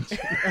intervention.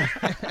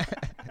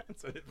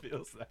 That's what it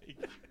feels like.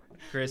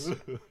 Chris,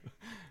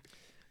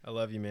 I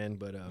love you, man,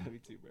 but Me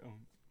too, bro.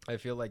 I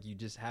feel like you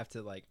just have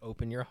to like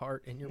open your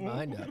heart and your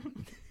mind up.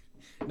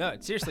 No,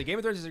 seriously, Game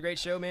of Thrones is a great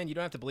show, man. You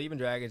don't have to believe in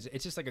dragons.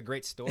 It's just like a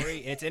great story.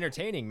 And it's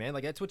entertaining, man.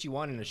 Like that's what you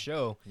want in a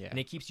show, Yeah. and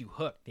it keeps you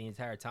hooked the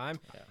entire time.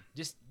 Yeah.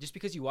 Just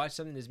because you watch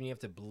something doesn't mean you have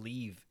to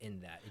believe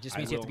in that. It just I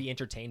means you have to will- be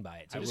entertained by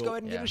it. So I just will- go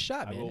ahead and give it a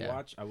shot, I man. will Yeah.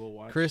 watch. I will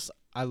watch. Chris,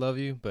 I love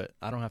you, but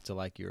I don't have to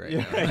like you right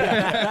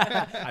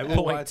now. I will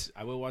Point. watch.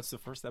 I will watch the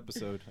first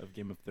episode of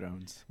Game of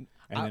Thrones,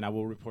 and then I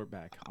will report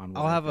back on.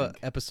 What I'll I have a think.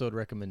 episode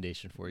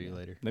recommendation for you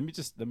later. Let me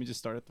just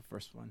start at the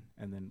first one,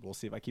 and then we'll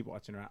see if I keep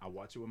watching her. I'll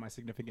watch it with my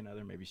significant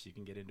other. Maybe she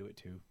can get into it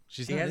too.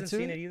 She's he not hasn't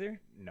into seen it either.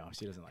 No,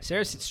 she doesn't like.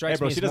 Sarah it. strikes Hey,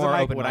 bro, me she as doesn't more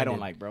like what I open-minded. don't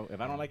like, bro. If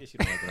I don't like it, she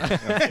don't like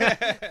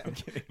it. I'm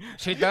kidding.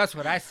 She does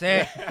what I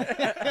say.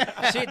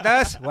 She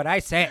does what I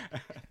say.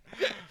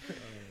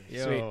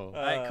 Sweet. All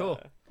right, cool.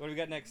 What do we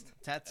got next?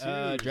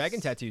 Tattoos. Dragon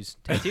tattoos.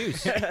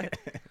 Tattoos.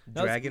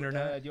 Dragon or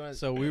not? Do you want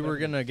So we were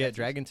gonna get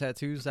dragon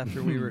tattoos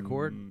after we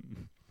record.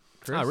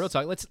 Chris? real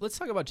talk. Let's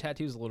talk about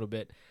tattoos a little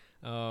bit.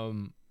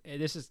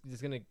 This is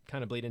going to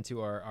kind of bleed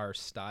into our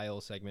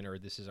style segment, or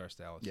this is our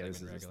style Yeah, segment.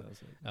 this is the regular.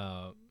 style.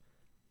 How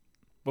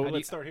But do you-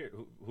 let's start here.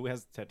 Who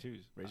has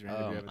tattoos? Raise your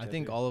hand if you have a I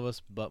think tattoo. all of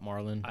us but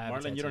Marlon. I have a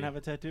Marlon, you don't tattoo. have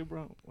a tattoo,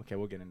 bro? Okay,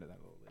 we'll get into that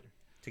a little later.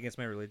 It's against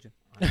my religion.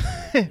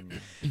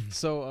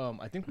 So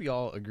I think we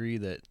all agree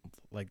that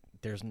like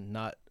there's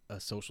not a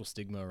social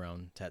stigma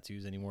around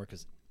tattoos anymore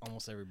because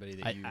almost everybody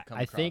that you come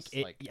I across, think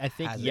like, I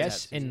think has a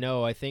yes tattoo. and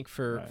no. I think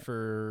Right.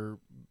 for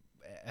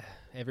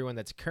everyone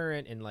that's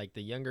current and like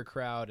the younger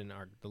crowd and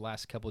the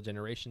last couple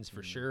generations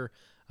for sure.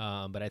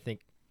 But I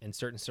think in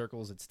certain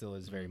circles it still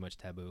is very much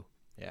taboo.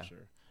 Yeah,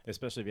 Sure.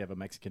 Especially if you have a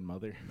Mexican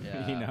mother,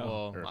 Yeah, you know,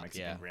 well, or a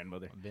Mexican yeah.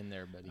 grandmother. I've been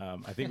there, buddy.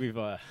 I think we've,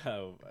 I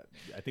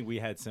think we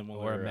had Or a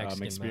similar Mexican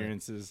mother.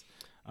 experiences.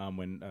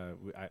 When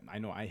I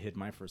know I hid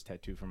my first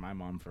tattoo from my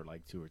mom for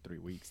like 2 or 3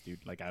 weeks,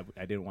 dude. Like I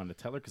didn't want to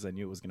tell her because I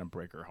knew it was gonna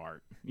break her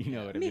heart. You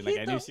know what I mean? Like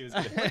I knew she was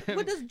gonna.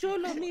 What does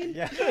Jolo mean?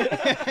 Yeah.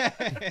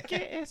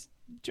 ¿Qué es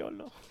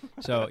Cholo?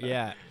 So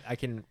yeah, I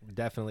can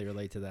definitely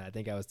relate to that. I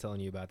think I was telling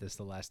you about this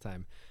the last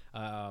time.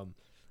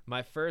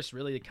 My first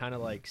really kind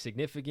of like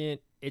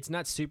significant. It's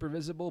not super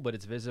visible, but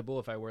it's visible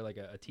if I wear like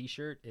a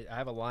t-shirt. I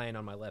have a lion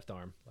on my left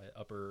arm, my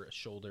upper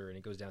shoulder, and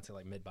it goes down to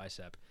like mid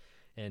bicep.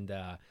 And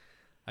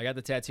I got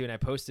the tattoo, and I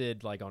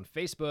posted like on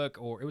Facebook,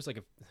 or it was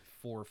like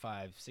 4 or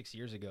 5, 6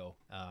 years ago.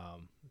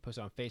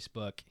 Posted on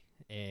Facebook,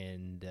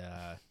 and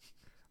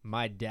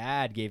My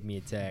dad gave me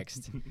a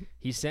text.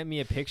 He sent me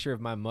a picture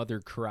of my mother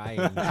crying,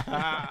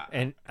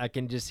 and I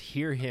can just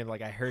hear him.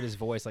 Like I heard his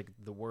voice, like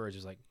the words,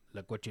 just like,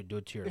 "Look what you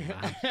did to your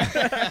mom."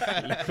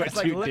 Look what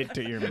like, you look- did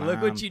to your mom.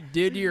 Look what you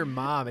did to your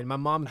mom. And my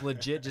mom's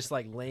legit just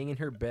like laying in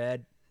her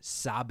bed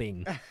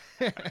sobbing.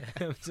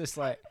 I'm just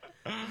like,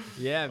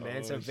 yeah,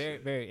 man. So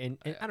very, and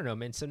I don't know,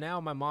 man. So now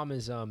my mom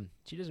is,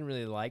 she doesn't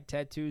really like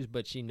tattoos,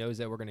 but she knows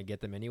that we're going to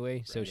get them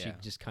anyway. So she Yeah.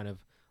 just kind of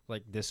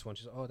like this one.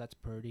 She's like, oh, that's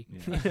pretty.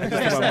 Yeah.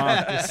 I told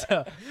my mom,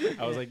 So-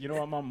 I was like, you know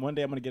what, Mom? One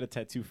day I'm gonna get a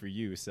tattoo for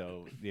you.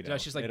 So you know, no,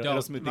 she's like, it'll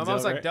don't. smooth My things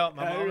mom's over. like, don't.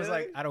 My Oh, mom was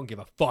really? like, I don't give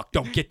a fuck.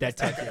 Don't get that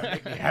tattoo.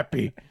 Make me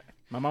happy.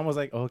 My mom was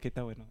like, oh, okay,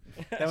 that way.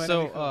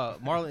 So,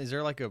 Marlon, is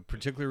there like a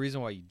particular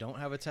reason why you don't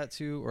have a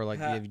tattoo, or like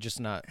have you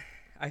just not?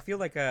 I feel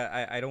like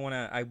I don't want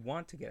to. I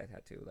want to get a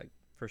tattoo, like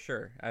for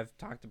sure. I've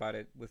talked about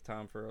it with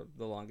Tom for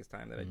the longest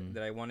time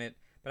that I want it,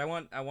 but I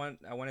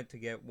wanted to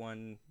get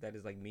one that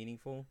is like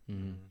meaningful,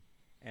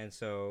 and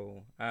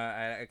so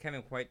I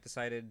haven't quite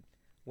decided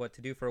what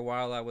to do. For a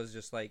while, I was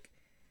just like,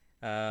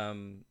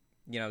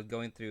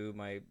 going through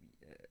my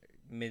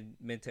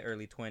mid to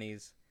early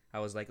 20s. I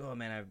was like, oh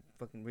man, I'm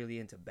fucking really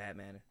into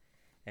Batman,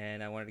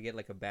 and I wanted to get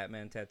like a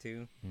Batman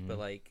tattoo,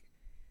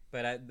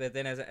 but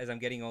then as I'm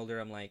getting older,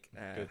 I'm like,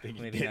 Good thing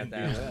you maybe not didn't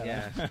that do one.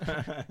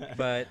 that. Yeah,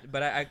 but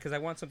because I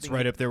want something. It's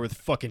right up there with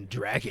fucking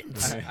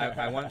dragons.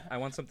 I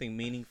want something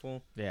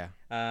meaningful. Yeah.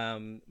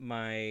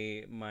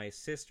 My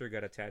sister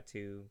got a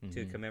tattoo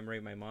to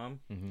commemorate my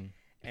mom,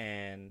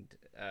 and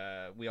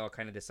we all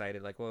kind of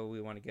decided like, well, we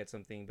want to get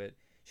something, but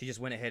she just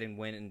went ahead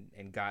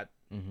and got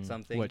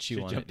something. What she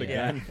wanted. jumped the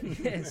Yeah.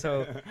 Yeah.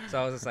 so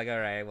I was just like, all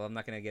right, well, I'm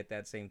not gonna get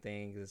that same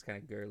thing because it's kind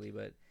of girly,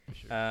 but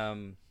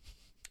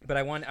but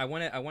I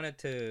wanted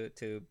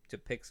to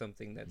pick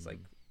something that's like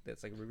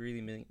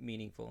really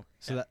meaningful.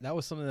 So that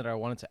was something that I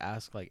wanted to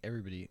ask like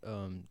everybody.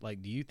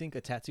 Like, do you think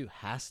a tattoo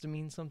has to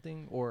mean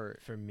something, or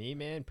For me,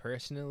 man,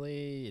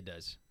 personally, it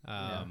does.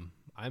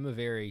 I'm a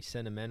very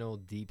sentimental,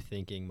 deep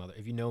thinking mother.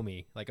 If you know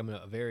me, like I'm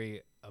a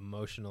very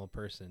emotional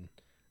person.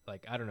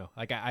 Like, I don't know.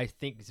 Like, I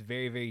think it's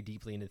very, very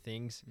deeply into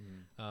things.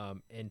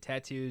 And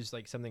tattoos,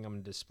 like something I'm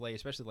going to display,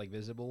 especially like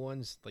visible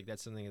ones, like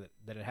that's something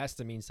that it has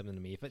to mean something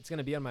to me. If it's going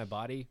to be on my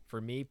body, for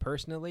me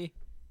personally,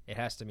 it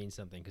has to mean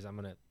something because I'm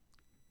going to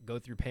go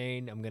through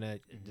pain. I'm going to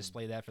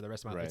display that for the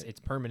rest of my life. Right. It's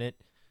permanent.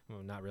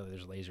 Well, not really.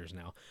 There's lasers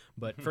now.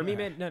 But for me,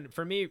 man, no,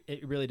 for me,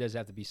 it really does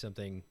have to be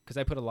something because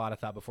I put a lot of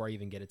thought before I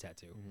even get a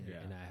tattoo. Yeah.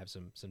 And I have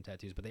some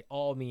tattoos, but they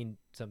all mean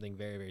something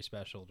very, very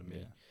special to me.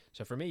 Yeah.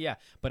 So for me, yeah.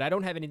 But I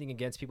don't have anything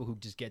against people who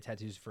just get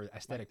tattoos for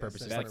aesthetic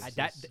purposes. that's- Like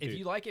that's- if dude.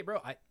 you like it, bro,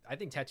 I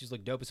think tattoos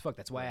look dope as fuck.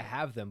 That's why I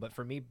have them. But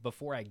for me,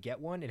 before I get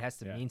one, it has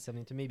to Yeah. mean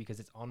something to me because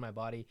it's on my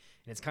body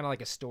and it's kind of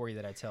like a story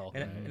that I tell.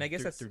 And I guess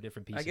through, that's through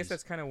different pieces. I guess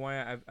that's kind of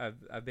why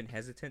I've been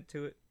hesitant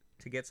to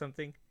get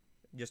something,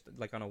 just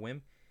like on a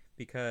whim,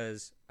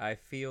 because I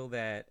feel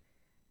that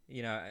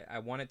I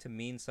want it to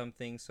mean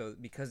something, so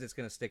because it's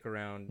gonna stick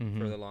around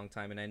for the long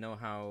time, and I know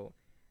how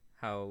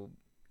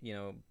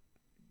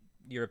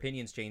your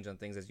opinions change on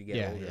things as you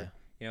get older.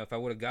 If I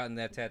would have gotten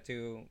that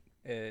tattoo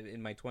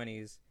in my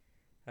 20s,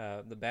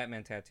 the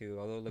Batman tattoo,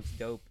 although it looks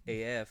dope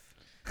AF,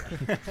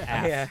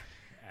 yeah.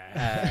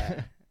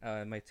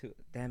 My two,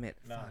 damn it,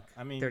 No, fuck.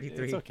 I mean,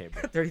 33. it's okay,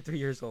 bro. 33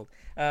 years old.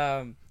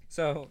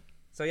 So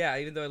yeah,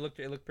 even though it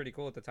looked pretty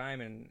cool at the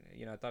time, and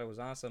I thought it was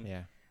awesome.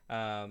 yeah.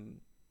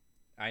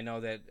 I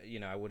know that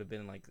I would have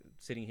been like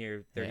sitting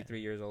here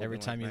 33 years old. Every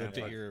and, time like, you man, looked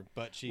at fuck. your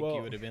butt cheek, Well,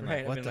 you would have been right, like,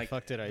 I've "What been the like,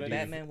 fuck did I do?"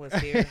 Batman was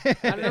here.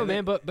 I don't know,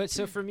 man, but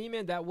so for me,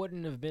 man, that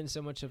wouldn't have been so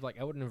much of like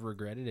I wouldn't have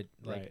regretted it,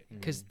 like Right.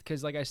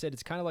 because like I said,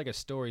 it's kind of like a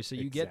story. So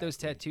you get those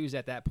Exactly. tattoos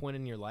at that point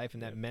in your life,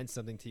 and that meant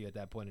something to you at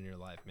that point in your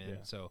life, man. Yeah.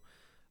 So,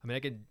 I mean, I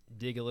could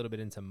dig a little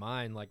bit into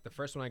mine. Like the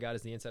first one I got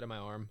is the inside of my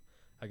arm.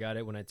 I got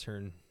it when I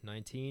turned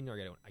 19, or I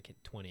got it when I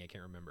can't 20. I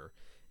can't remember.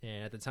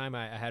 And at the time,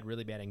 I had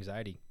really bad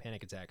anxiety,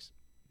 panic attacks,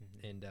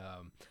 and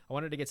I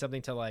wanted to get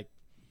something to like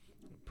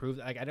prove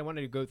like I didn't want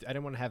to I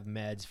didn't want to have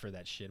meds for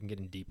that shit. I'm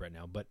getting deep right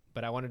now, but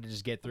I wanted to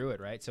just get through it,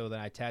 right? So then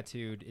I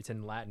tattooed. It's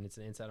in Latin. It's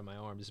the inside of my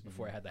arm. This is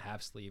before I had the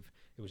half sleeve.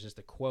 It was just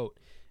a quote.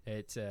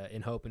 It's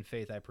in hope and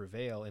faith I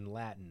prevail in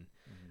Latin.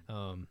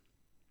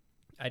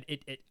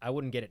 I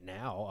wouldn't get it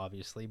now,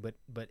 obviously, but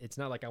it's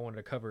not like I wanted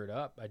to cover it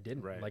up. I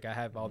didn't. Right. Like I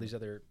have all this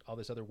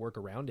other work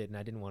around it, and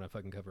I didn't want to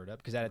fucking cover it up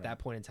because at that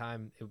point in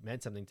time it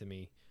meant something to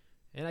me.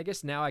 And I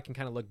guess now I can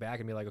kind of look back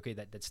and be like, okay,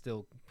 that's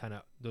still kind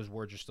of, those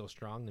words are still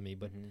strong to me,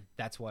 but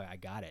that's why I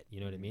got it.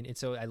 You know what I mean? And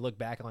so I look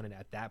back on it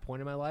at that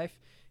point in my life,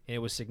 and it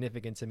was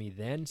significant to me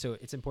then. So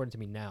it's important to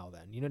me now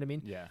then. You know what I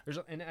mean? Yeah.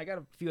 And I got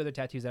a few other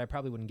tattoos that I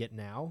probably wouldn't get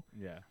now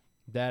Yeah.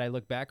 that I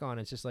look back on.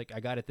 It's just like, I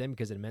got it then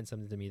because it meant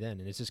something to me then.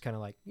 And it's just kind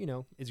of like,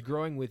 it's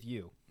growing with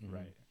you.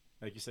 Right.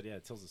 Like you said, yeah,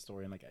 it tells a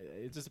story, and like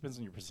it just depends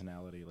on your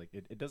personality. Like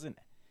it doesn't.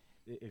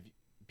 If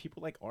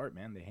people like art,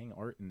 man, they hang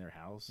art in their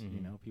house.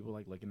 You know, people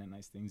like looking at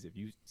nice things. If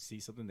you see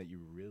something that you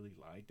really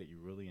like, that you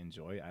really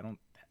enjoy, I don't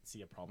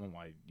see a problem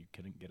why you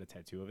couldn't get a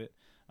tattoo of it.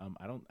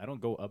 I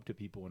don't go up to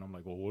people and I'm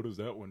like, well, what does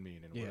that one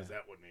mean? And what does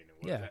that one mean? And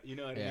what does that, you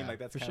know what I mean? Like,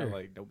 that's kind of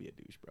like, don't be a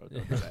douche, bro.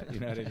 Don't do that. You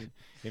know what I mean?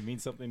 It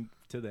means something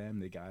to them.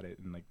 They got it.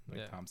 And like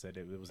Tom said,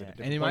 it was at a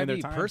different and it point might in their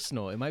be time.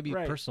 personal. It might be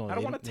personal. I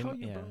don't want to tell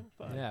you, bro.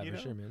 But, Yeah, you for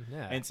know? sure, man.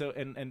 Yeah. And so,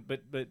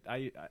 but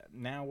I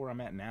now where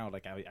I'm at now,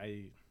 like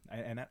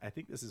I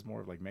think this is more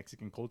of like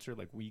Mexican culture.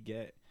 Like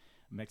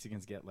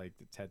Mexicans get like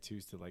the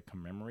tattoos to like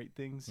commemorate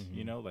things,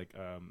 you know, like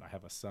I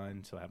have a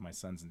son, so I have my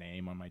son's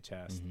name on my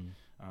chest.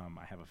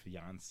 I have a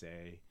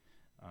fiance,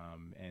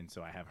 and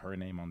so I have her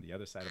name on the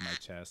other side of my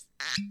chest.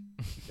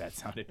 That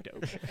sounded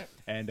dope.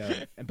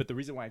 But the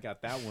reason why I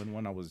got that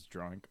one, I was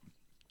drunk.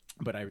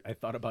 But I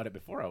thought about it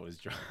before I was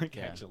drunk,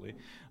 actually.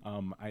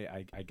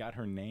 I got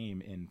her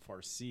name in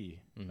Farsi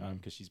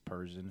because she's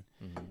Persian.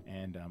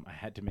 And I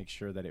had to make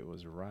sure that it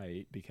was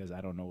right because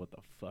I don't know what the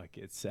fuck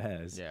it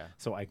says. Yeah.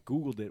 So I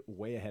Googled it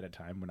way ahead of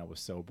time when I was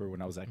sober,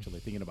 when I was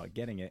actually thinking about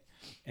getting it.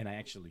 And I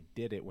actually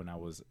did it when I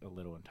was a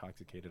little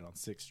intoxicated on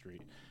 6th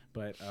Street.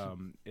 But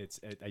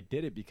I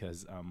did it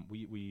because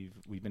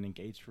we've been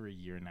engaged for a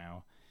year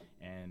now.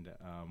 And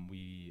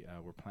we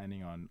were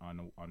planning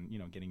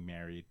on getting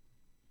married.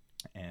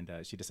 And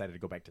she decided to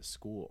go back to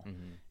school,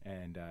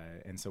 and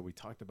so we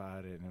talked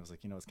about it, and it was like,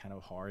 it's kind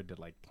of hard to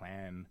like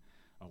plan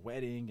a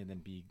wedding and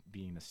then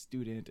being a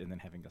student and then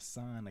having a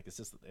son. Like, it's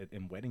just,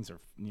 and weddings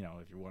are,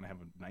 if you want to have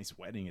a nice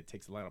wedding, it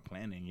takes a lot of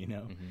planning,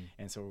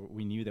 and so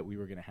we knew that we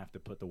were gonna have to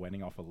put the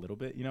wedding off a little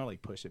bit,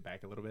 like push it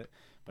back a little bit.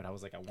 But I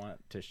was like, I want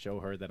to show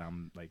her that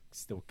I'm like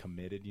still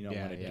committed, I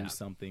want to do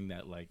something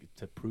that like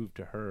to prove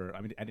to her.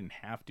 I mean, I didn't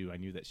have to. I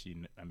knew that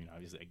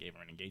obviously I gave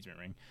her an engagement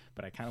ring,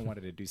 but I kind of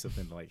wanted to do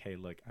something to like, hey,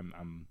 look,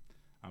 I'm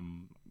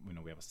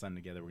we have a son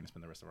together. We're gonna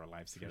spend the rest of our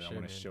lives together. I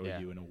want to show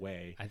you in a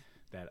way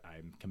that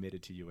I'm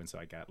committed to you, and so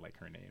I got like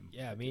her name.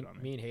 Yeah, me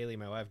and Haley,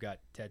 my wife, got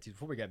tattoos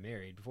before we got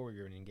married. Before we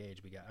were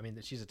engaged,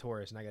 she's a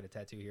Taurus, and I got a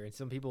tattoo here. And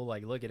some people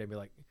like look at it and be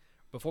like,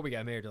 before we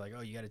got married, they're like,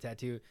 "Oh, you got a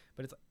tattoo?"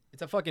 But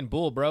it's a fucking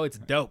bull, bro. It's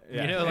dope.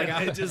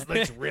 Like it just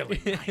looks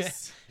really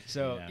nice.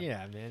 So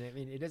yeah, man. I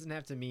mean, it doesn't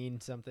have to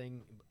mean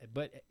something,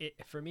 but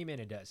for me,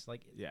 man, it does.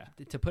 Like,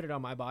 to put it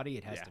on my body,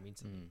 it has to mean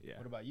something.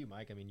 What about you,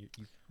 Mike? I mean,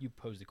 you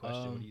posed the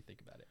question. What do you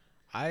think about it?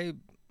 I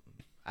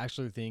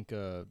actually think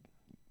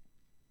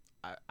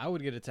I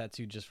would get a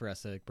tattoo just for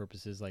aesthetic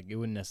purposes. Like, it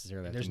wouldn't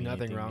necessarily have There's to mean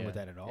nothing anything. wrong with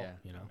that at all.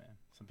 Yeah. Man.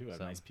 Some people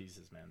have nice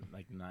pieces, man.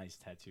 Like nice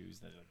tattoos.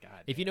 That are,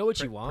 God. If you know what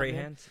you want, Pray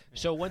man. hands.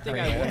 So one thing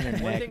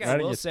I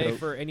will say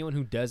for anyone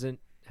who doesn't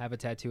have a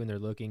tattoo and they're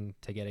looking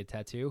to get a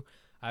tattoo,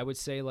 I would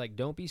say, like,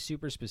 don't be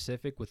super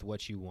specific with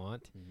what you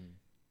want.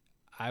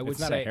 I would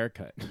it's not say a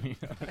haircut.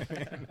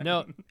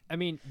 No, I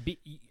mean,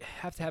 you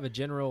have to have a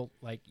general,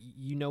 like,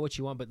 what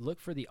you want, but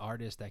look for the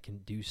artist that can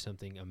do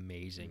something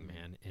amazing,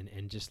 man,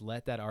 and just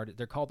let that artist.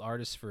 They're called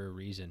artists for a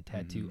reason,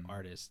 tattoo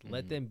artists.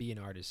 Let them be an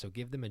artist. So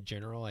give them a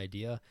general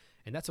idea,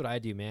 and that's what I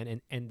do,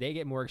 man. And they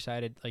get more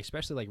excited, like,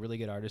 especially like really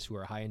good artists who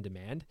are high in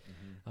demand.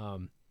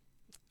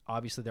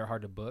 Obviously, they're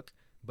hard to book,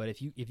 but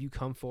if you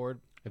come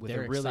forward. If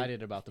they're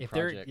excited about the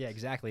project. Yeah,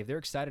 exactly. If they're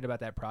excited about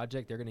that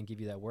project, they're going to give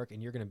you that work,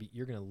 and you're going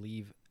to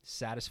leave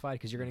satisfied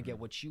because you're going to get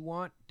what you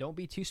want. Don't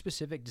be too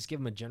specific. Just give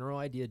them a general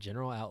idea,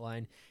 general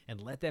outline,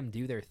 and let them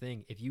do their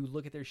thing. If you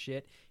look at their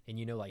shit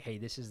and like, hey,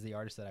 this is the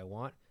artist that I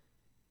want,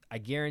 I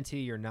guarantee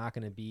you're not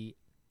going to be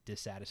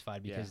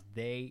dissatisfied because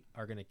they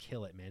are going to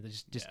kill it, man.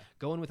 Just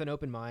go in with an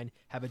open mind,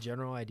 have a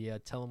general idea,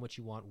 tell them what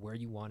you want, where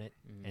you want it,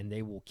 and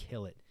they will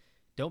kill it.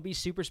 Don't be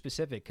super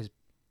specific because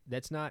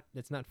that's not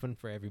fun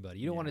for everybody.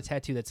 You don't want a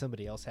tattoo that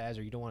somebody else has,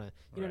 or you don't want to,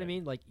 you know what I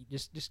mean? Like,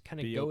 just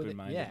kind of go with it.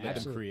 Yeah, let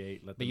absolutely. them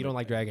create. But you don't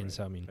like dragons,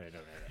 so I mean.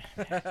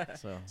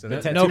 So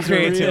no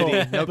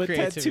creativity. No but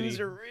creativity. tattoos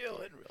are real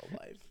in real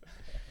life.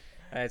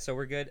 All right, so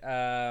we're good.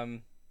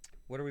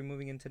 What are we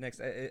moving into next?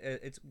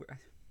 We're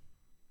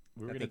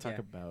going to talk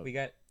about. We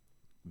got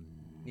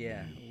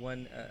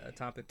a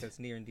topic that's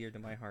near and dear to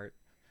my heart.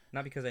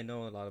 Not because I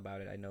know a lot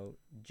about it. I know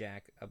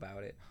Jack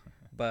about it,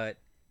 but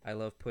I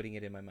love putting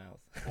it in my mouth.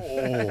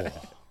 Oh,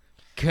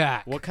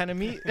 God! What kind of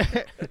meat?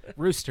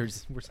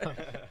 Roosters.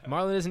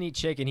 Marlon doesn't eat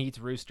chicken; he eats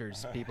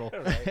roosters. People.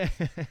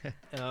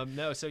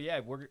 No, so yeah,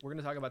 we're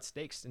gonna talk about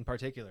steaks in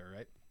particular,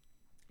 right?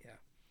 Yeah.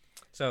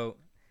 So,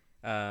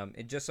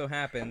 it just so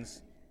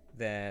happens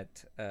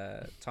that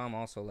Tom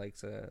also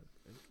likes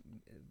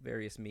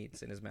various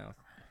meats in his mouth.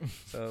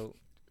 So,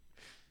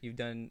 you've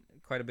done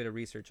quite a bit of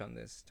research on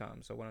this,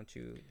 Tom. So why don't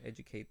you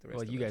educate the rest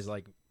of us? Well, you guys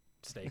like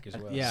steak as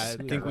well. Yeah,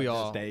 I think we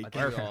all.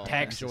 We're from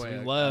Texas. We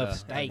love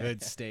steak.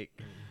 Good steak.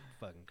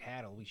 Fucking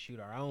cattle. We shoot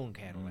our own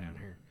cattle down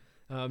here.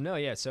 No,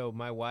 yeah. So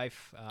my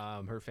wife,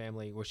 her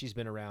family, well, she's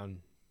been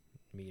around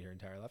meat her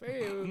entire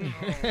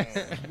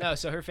life. No,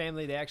 so her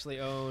family, they actually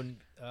own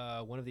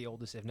one of the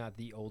oldest, if not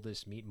the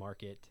oldest, meat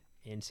market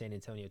in San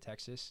Antonio,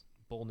 Texas.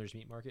 Boulner's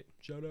Meat Market.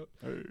 Shout out.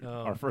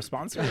 Our first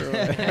sponsor.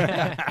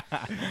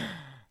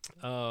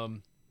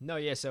 No,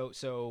 yeah.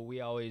 So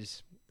we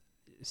always.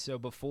 So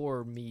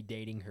before me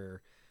dating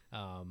her,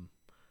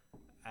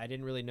 I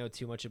didn't really know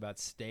too much about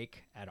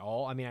steak at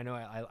all. I mean, I know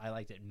I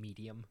liked it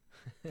medium.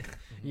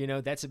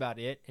 That's about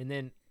it. And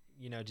then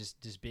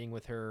just being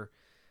with her,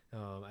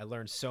 I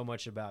learned so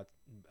much about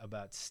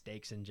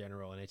steaks in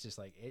general, and it's just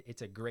like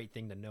it's a great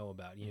thing to know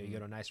about. You go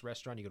to a nice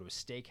restaurant, you go to a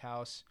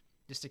steakhouse,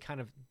 just to kind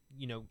of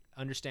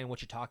understand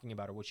what you're talking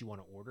about or what you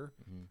want to order.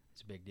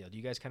 It's a big deal. Do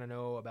you guys kind of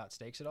know about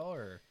steaks at all,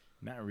 or?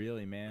 Not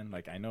really, man.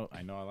 Like I know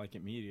I like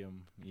it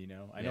medium.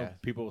 I know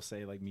people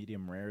say like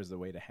medium rare is the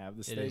way to have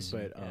the steak, is.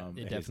 but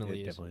It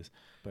definitely is.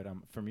 But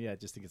for me, I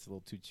just think it's a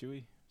little too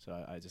chewy,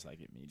 so I just like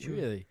it medium.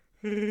 Really?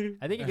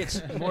 I think it gets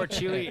more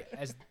chewy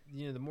as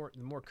the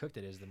more cooked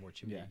it is, the more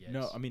chewy it gets.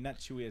 No, I mean not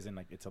chewy as in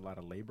like it's a lot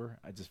of labor.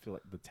 I just feel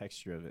like the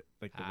texture of it,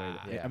 like the way.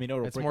 yeah. I mean,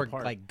 it'll It's break more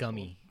apart. like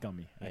gummy.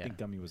 Gummy. I Yeah. think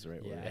gummy was the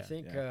right word. I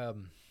think.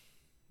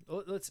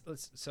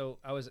 Let's. So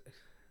I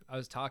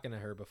was talking to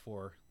her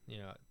before,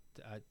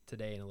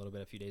 today and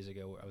a few days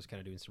ago. I was kind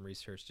of doing some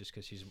research just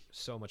because she's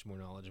so much more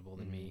knowledgeable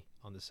than me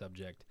on the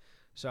subject.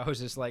 So I was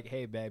just like,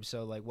 hey, babe.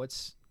 So like,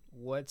 what's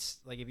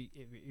like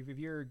if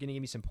you're gonna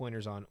give me some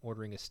pointers on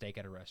ordering a steak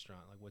at a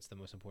restaurant, like what's the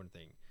most important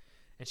thing?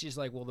 And she's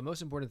like, well, the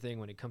most important thing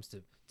when it comes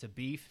to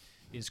beef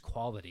is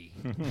quality.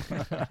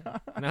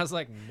 And I was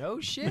like, no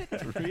shit,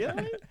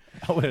 Really?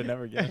 I would have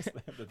never guessed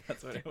that, but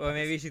that's what it was. Well,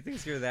 maybe she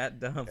thinks you're that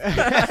dumb.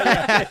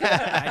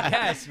 I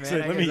guess, man. So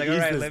let me like, ease all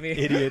right, this let me-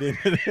 idiot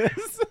into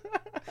this.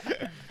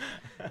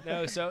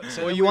 No, so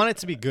Well, then you want it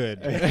to be good.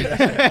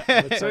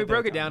 so we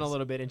broke it down a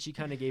little bit, and she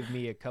kind of gave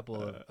me a couple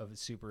of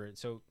super.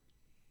 So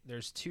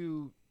there's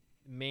two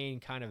main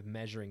kind of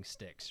measuring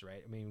sticks,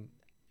 right? I mean,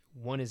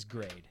 one is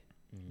grade.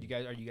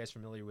 Are you guys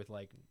familiar with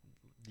like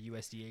the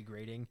USDA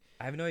grading?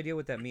 I have no idea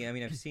what that means. I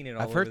mean, I've seen it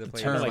all I've over heard the the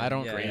place. term, Like I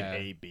don't- Yeah, grade yeah.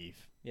 A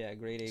beef. yeah,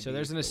 grade A. So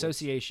there's an beef.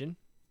 association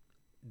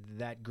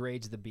that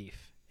grades the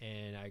beef,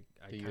 and I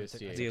The kinda USDA.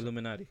 took- The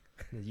Illuminati.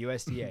 the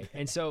USDA,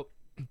 and so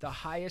the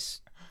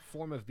highest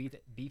form of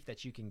beef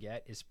that you can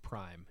get is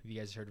prime. Have you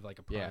guys heard of like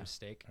a prime Yeah.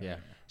 steak? Yeah.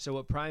 So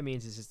what prime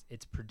means is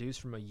it's produced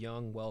from a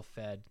young,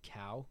 well-fed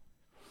cow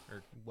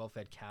or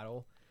well-fed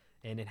cattle,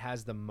 and it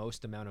has the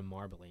most amount of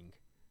marbling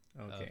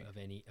Okay. of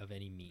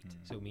any meat.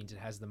 So it means it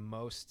has the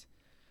most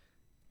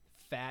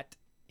fat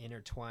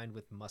intertwined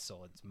with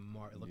muscle. It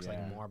looks Yeah.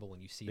 like marble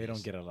when you see They this.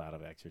 don't get a lot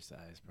of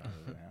exercise,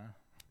 probably. Huh?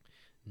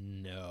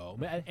 No,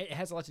 but it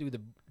has a lot to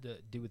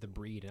do with the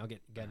breed, and I'll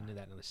get into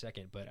that in a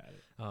second. But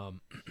Got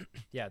it.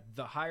 yeah,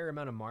 the higher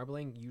amount of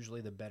marbling,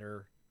 usually the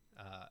better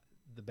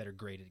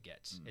grade it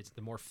gets. It's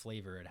the more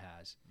flavor it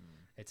has.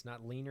 It's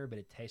not leaner, but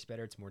it tastes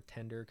better. It's more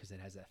tender because it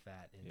has that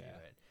fat into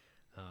it.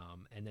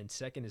 And then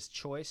second is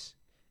choice.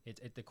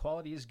 The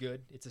quality is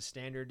good. It's a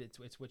standard.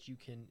 It's what you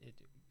can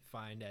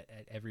find at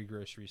every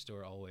grocery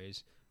store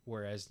always.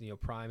 Whereas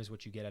prime is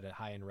what you get at a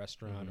high-end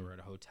restaurant or at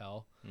a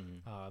hotel.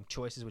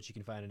 Choice is what you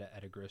can find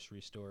at a grocery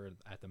store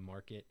at the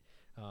market.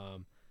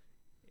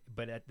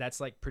 But that's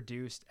like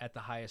produced at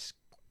the highest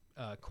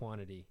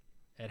quantity.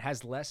 It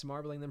has less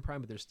marbling than prime,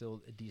 but there's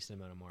still a decent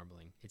amount of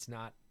marbling. It's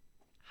not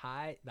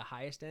the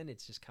highest end.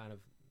 It's just kind of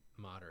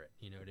moderate.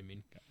 You know what I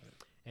mean?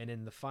 And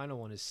then the final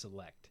one is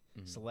select.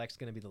 Select's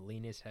going to be the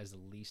leanest, has the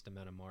least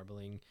amount of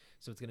marbling,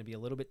 so it's going to be a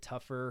little bit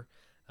tougher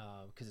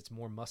because it's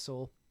more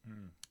muscle.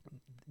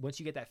 Once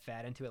you get that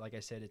fat into it, like I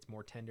said, it's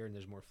more tender and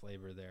there's more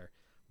flavor there.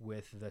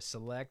 With the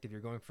select, if you're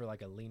going for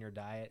like a leaner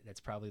diet, that's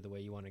probably the way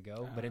you want to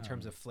go. But in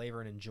terms of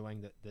flavor and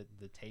enjoying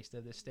the taste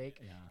of the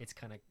steak, it's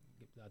kind of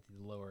at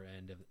the lower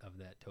end of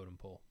that totem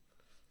pole.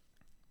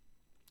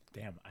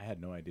 Damn, I had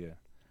no idea.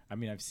 I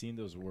mean, I've seen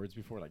those words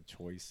before, like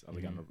choice,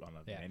 like on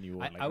a menu.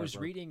 Or I was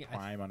reading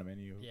prime on a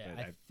menu. Yeah,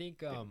 but I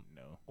think no.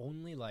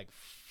 only like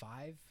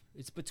 5.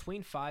 It's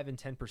between 5 and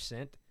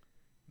 10%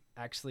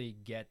 actually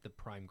get the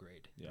prime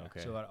grade. Yeah.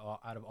 Okay. So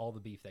out of all the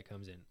beef that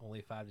comes in,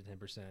 only 5 to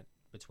 10%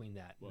 between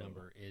that Whoa.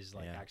 number is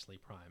like actually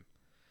prime.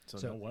 So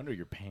no wonder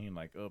you're paying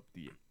like up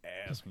the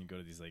ass when you go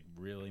to these like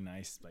really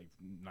nice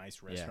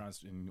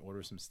restaurants and you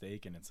order some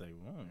steak and it's like,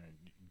 well,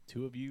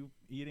 2 of you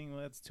eating,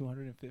 well, that's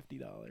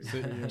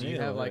 $250. Do you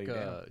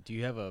have do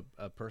you have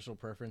a personal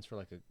preference for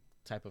like a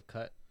type of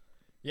cut?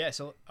 Yeah,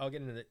 so I'll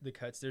get into the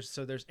cuts.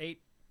 There's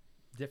 8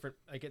 different.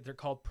 They're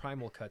called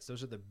primal cuts.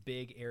 Those are the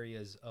big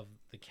areas of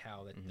the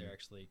cow that they're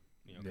actually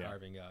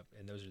carving up,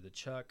 and those are the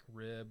chuck,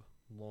 rib,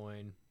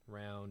 loin,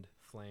 round,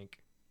 flank,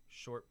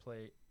 short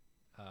plate,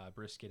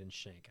 brisket, and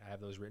shank. I have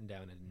those written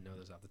down. I didn't know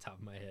those off the top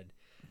of my head.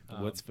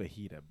 What's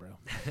fajita, bro?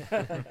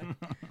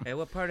 Hey,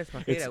 what part is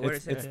fajita? Where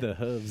is it? It's the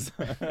hooves.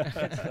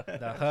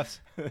 The hoofs.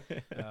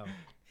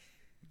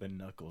 The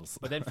knuckles.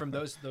 But then from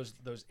those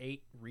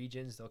 8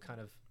 regions, they'll kind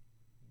of,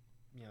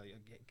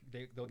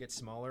 they'll get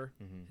smaller,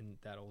 and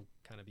that'll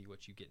kind of be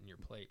what you get in your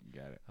plate.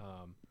 Got it.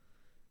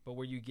 But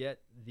where you get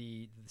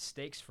the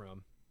steaks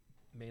from,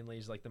 mainly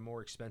is like the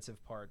more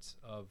expensive parts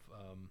of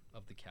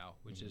the cow,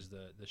 which is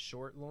the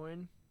short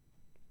loin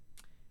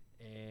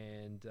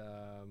and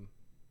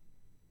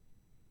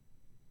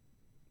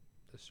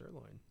the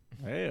sirloin.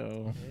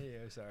 Hey-o.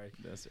 Sorry.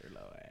 The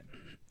sirloin.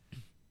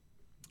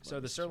 So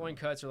the sirloin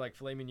cuts are like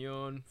filet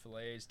mignon,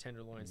 fillets,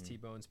 tenderloins,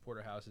 T-bones,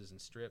 porterhouses, and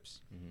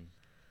strips.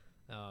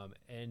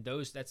 And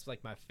that's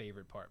like my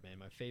favorite part, man.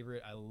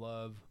 I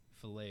love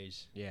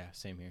fillets. Yeah,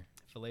 same here.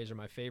 Fillets are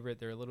my favorite.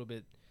 They're a little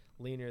bit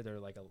leaner. They're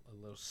like a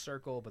little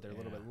circle, but they're a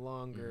little Yeah. bit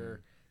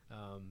longer.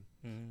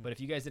 Mhm. But if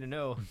you guys didn't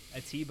know,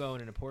 a T-bone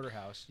and a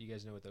porterhouse, you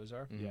guys know what those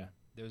are? Mhm. Yeah.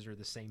 Those are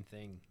the same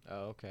thing,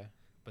 Oh, okay.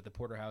 but the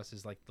porterhouse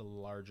is like the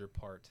larger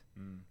part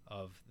Mm.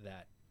 of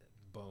that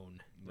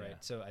bone, right? Yeah.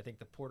 So I think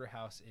the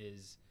porterhouse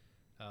is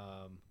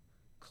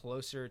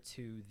closer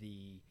to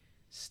the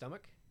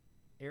stomach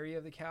area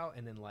of the cow,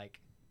 and then like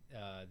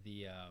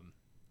the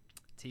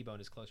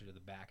T-bone is closer to the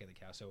back of the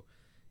cow. So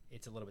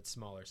it's a little bit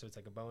smaller. So it's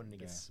like a bone and it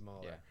gets Yeah.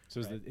 smaller. Yeah.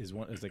 So Right. is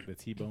like the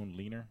T-bone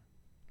leaner,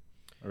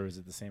 or is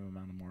it the same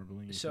amount of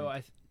marbling? you So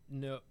think?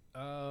 no, I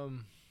don't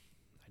know.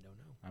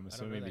 I'm I don't know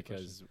assuming that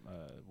because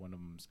one of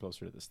them's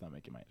closer to the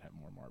stomach, it might have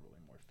more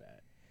marbling, more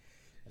fat,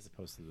 as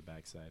opposed to the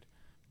backside.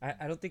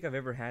 I don't think I've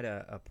ever had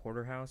a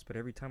porterhouse, but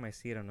every time I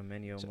see it on the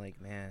menu, I'm like,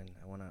 man,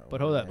 I want to.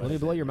 But hold up, let me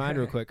blow your mind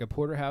real quick. A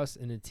porterhouse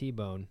and a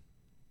T-bone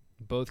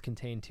both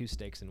contain 2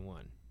 steaks in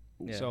one.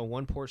 Yeah. So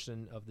one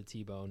portion of the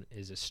T-bone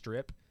is a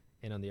strip,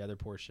 and on the other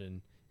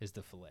portion is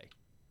the fillet.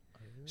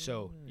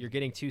 So you're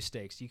getting 2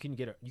 steaks. You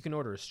can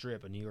order a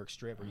strip, a New York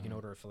strip, or you can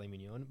order a filet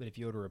mignon. But if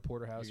you order a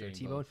porterhouse You're or a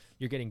getting T-bone, both.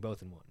 you're getting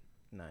both in one.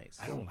 Nice.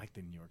 I don't like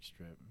the New York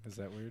strip. Is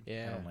that weird? I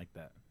Yeah. don't like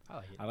that. I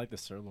like it. I like the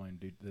sirloin,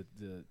 dude.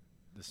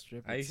 The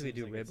strip. I it usually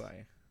seems do like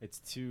ribeye. It's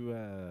too.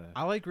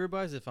 I like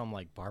ribeyes if I'm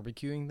like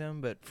barbecuing them,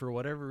 but for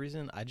whatever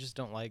reason, I just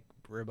don't like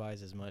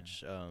ribeyes as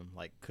much.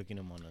 Like cooking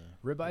them on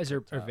a. Ribeyes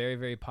are cooktop. very,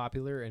 very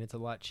popular, and it's a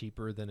lot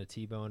cheaper than a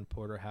T-bone,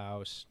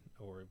 porterhouse,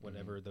 or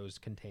whatever those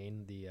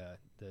contain, the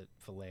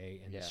fillet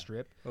and Yeah. the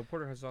strip. Well,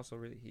 porterhouse is also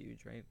really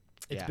huge, right?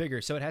 It's Yeah.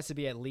 bigger, so it has to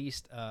be at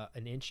least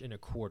 1.25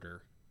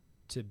 inches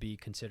to be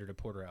considered a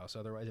porterhouse.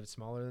 Otherwise, if it's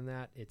smaller than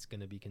that, it's going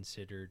to be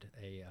considered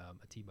a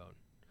T-bone.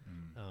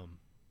 Mm.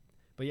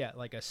 But yeah,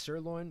 like a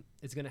sirloin,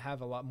 it's going to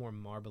have a lot more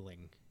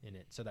marbling in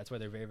it, so that's why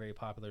they're very, very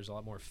popular. There's a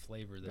lot more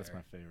flavor there. That's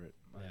my favorite.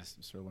 Yeah.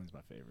 Sirloin's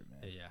my favorite,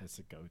 man. Yeah. It's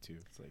a go-to.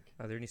 It's like,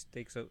 Are there any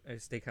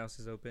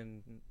steakhouses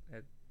open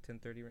at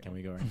 10:30 right can now?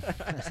 we go?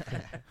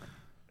 Right?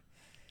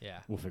 Yeah.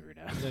 We'll figure it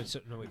out.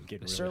 No, wait. I'm getting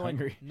The really sirloin.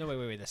 hungry. No,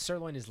 wait. The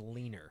sirloin is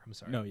leaner. I'm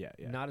sorry. No, yeah.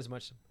 Not as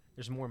much.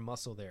 There's more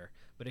muscle there,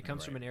 but it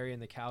comes from Right. an area in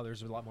the cow.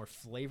 There's a lot more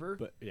flavor.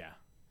 But yeah.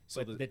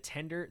 So But the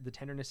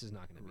tenderness is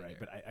not going to be right,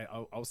 there.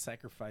 but I'll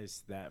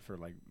sacrifice that for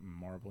like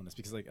marbleness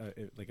because like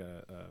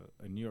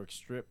a New York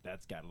strip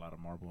that's got a lot of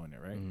marble in it,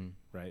 right? Mhm.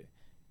 Right?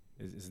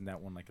 Isn't that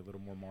one like a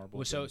little more marble?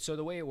 Well, than- so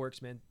the way it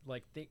works, man,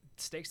 like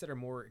steaks that are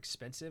more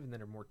expensive and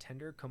that are more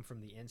tender come from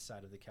the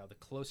inside of the cow. The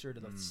closer to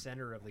the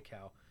center of the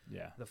cow,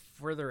 yeah, the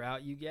further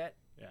out you get,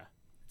 yeah,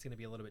 it's going to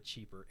be a little bit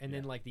cheaper. And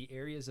then Yeah. like the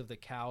areas of the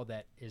cow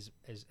that is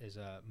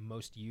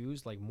most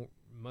used, like more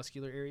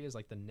muscular areas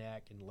like the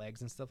neck and legs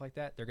and stuff like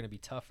that, they're going to be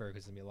tougher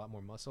because there's going to be a lot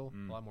more muscle,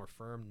 a lot more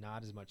firm,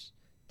 not as much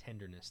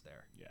tenderness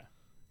there. yeah.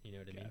 You know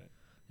what I Got mean? it.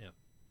 Yeah.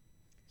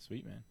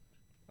 Sweet, man.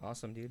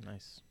 Awesome, dude.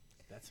 Nice.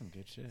 That's some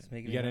good shit. It's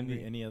making You me got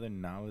hungry. any other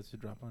knowledge to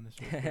drop on this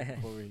real quick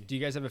before we? Do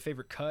you guys have a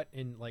favorite cut?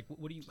 And like,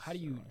 how do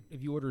you, Sirloin.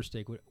 if you order a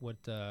steak, what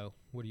are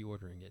you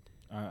ordering it?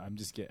 I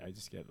just get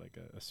like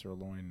a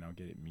sirloin and I'll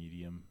get it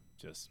medium,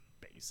 just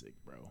basic,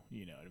 bro.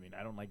 You know what I mean?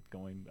 I don't like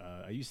going.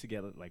 I used to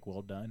get it like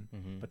well done,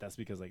 Mhm. but that's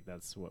because like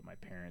that's what my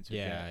parents would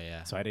Yeah, get.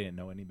 yeah. So I didn't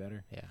know any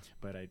better. Yeah.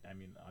 But I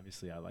mean,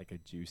 obviously, I like a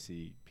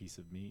juicy piece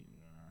of meat.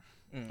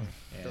 Mm.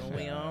 And, Don't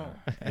we all?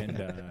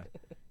 and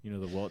you know,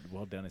 the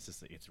well done is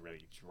just like, it's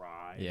really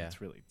dry. And Yeah.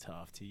 it's really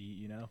tough to eat.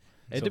 You know,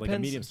 It so like a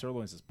depends- medium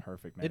sirloin is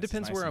perfect, man. It It's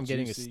depends nice where and I'm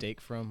getting a juicy.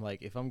 steak from.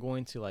 Like if I'm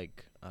going to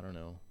like I don't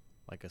know,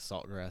 like a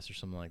Saltgrass or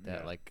something like that,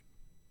 Yeah. like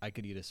I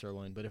could eat a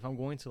sirloin. But if I'm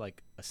going to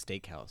like a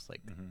steakhouse,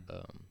 like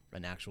Mhm.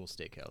 an actual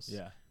steakhouse,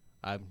 Yeah,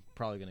 I'm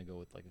probably gonna go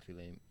with like a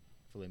filet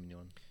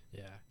mignon.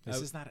 Yeah. this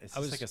is not. It's I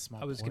was just like a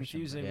small. I was portion,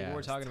 confusing. bro. Yeah, we were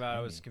it's talking about.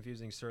 I was tiny.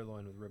 confusing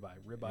sirloin with ribeye.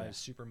 Ribeye Yeah. is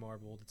super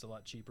marbled. It's a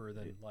lot cheaper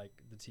than like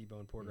the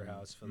T-bone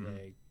porterhouse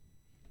fillet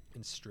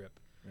and strip.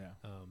 Yeah.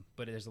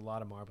 But there's a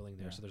lot of marbling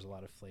there, Yeah. so there's a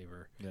lot of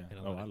flavor. Yeah. And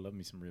a Oh, lot I of- love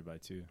me some ribeye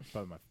too.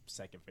 Probably my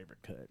second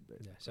favorite cut.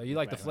 But Yeah. So you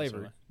like the Ribeye on flavor?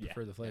 sirloin. Yeah.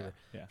 Prefer the flavor?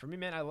 Yeah. For me,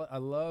 man, I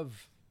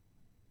love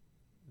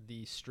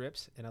the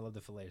strips and I love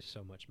the fillets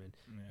so much, man.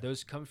 Yeah.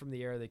 Those come from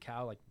the area of the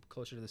cow, like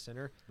closer to the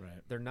center. Right.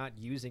 They're not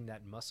using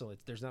that muscle.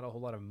 There's not a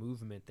whole lot of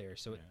movement there,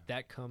 so Yeah.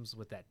 that comes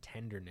with that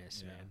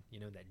tenderness, Yeah. man. You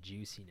know, that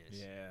juiciness.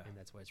 Yeah. And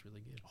that's why it's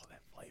really good. Oh,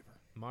 that flavor.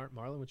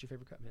 Marlon, what's your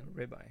favorite cut, man?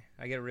 Ribeye.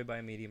 I get a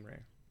ribeye medium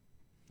rare.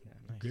 Yeah,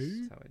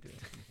 Nice. that's how I do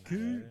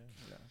it.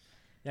 Yeah.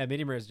 Yeah,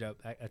 medium rare is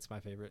dope. That's my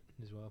favorite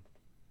as well.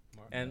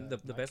 And the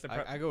best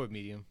I go with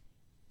medium.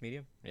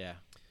 medium. Yeah.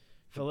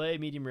 Filet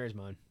medium rare is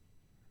mine.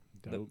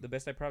 Dope. The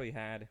best I probably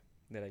had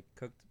that I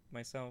cooked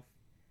myself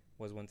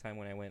was one time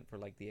when I went for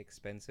like the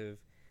expensive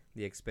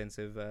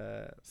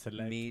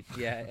Select. meat.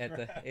 Yeah, at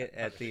the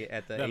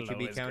The HEB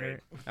lowest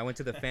counter. grade. I went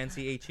to the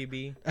fancy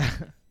HEB,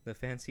 the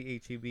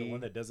fancy HEB. The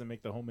one that doesn't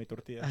make the homemade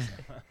tortillas.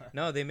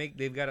 No,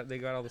 they've got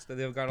all the stuff.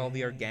 They've got all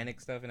the organic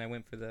stuff, and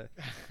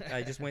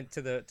I just went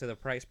to the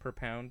price per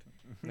pound,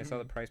 and I saw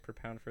the price per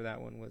pound for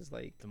that one was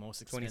like The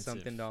most expensive.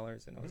 $20-something, and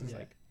I was just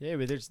like, Yeah,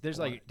 but there's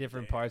I like want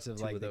different parts of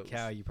two like of the those.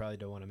 cow. You probably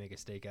don't want to make a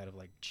steak out of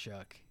like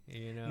chuck.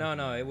 You know.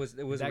 no, it was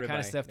that a kind of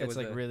ribeye. stuff It that's was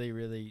like a-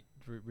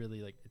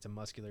 really like it's a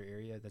muscular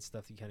area. That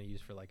stuff you kind of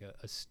use for like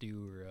a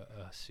stew or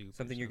a soup. or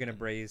something you're gonna something.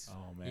 braise,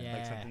 Oh man. Yeah.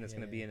 like something that's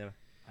gonna be in a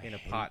I in a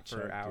hate pot for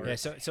chuck, dude. hours. Yeah,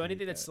 so I hate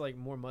anything that's that. like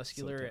more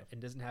muscular tough.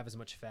 and doesn't have as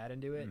much fat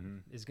into it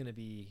is Mhm.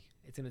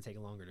 gonna take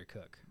longer to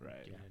cook. Right.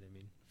 You know what I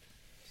mean?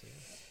 So,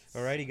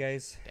 yeah. Alrighty,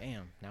 guys.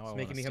 Damn. Now I It's want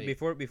making me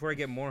steak. before I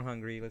get more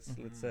hungry. Let's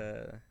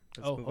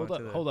Oh, move hold on up,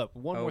 to the, hold up.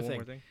 One oh, more one thing.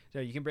 more thing. So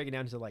you can break it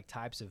down into like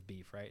types of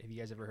beef, right? Have you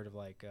guys ever heard of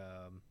like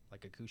a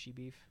Kushi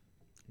beef?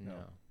 No.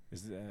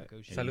 Is that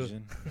Kosher. Salud.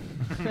 Asian?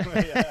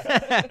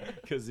 Yeah.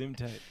 Kazim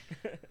type.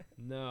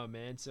 No,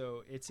 man.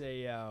 So it's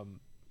a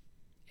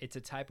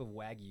type of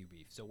Wagyu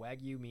beef. So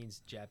Wagyu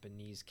means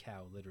Japanese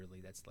cow,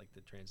 literally. That's like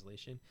the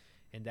translation,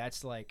 and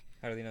that's like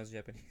How do they know it's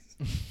Japanese?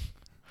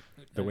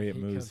 The way it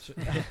he moves.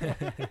 comes-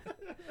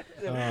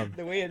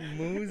 The way it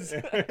moves.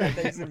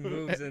 There's some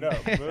moves in No,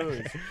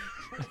 moves.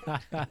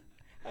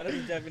 How does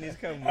a Japanese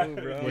cow move,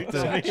 bro? With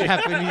the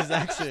Japanese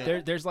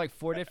accent. There's like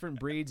 4 different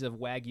breeds of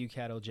Wagyu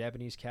cattle,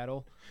 Japanese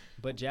cattle,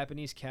 but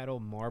Japanese cattle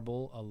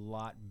marble a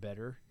lot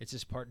better. It's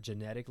just part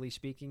genetically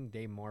speaking,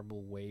 they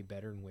marble way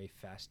better and way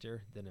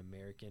faster than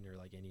American or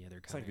like any other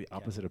It's kind like of the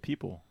opposite of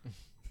people.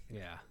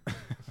 Yeah.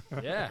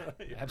 Yeah,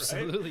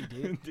 absolutely,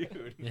 dude.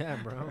 Dude. Yeah,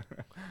 bro.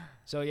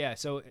 So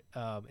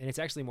and it's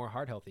actually more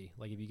heart healthy.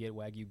 Like if you get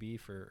Wagyu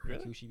beef or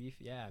Really? Kushi beef,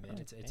 yeah, man,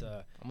 it's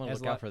a I'm gonna has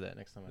look a out lot- for that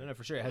next time. no,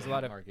 for sure. It has a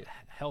lot of Market.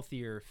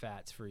 healthier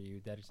fats for you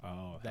that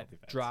Oh, that healthy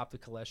fats. drop the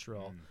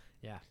cholesterol. Mm.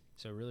 Yeah,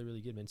 so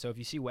really good, man. So if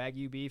you see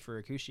Wagyu beef or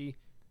a Kushi,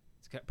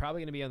 it's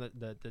probably going to be on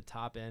the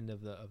top end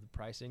of the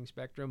pricing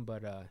spectrum,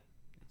 but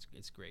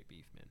it's great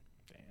beef, man.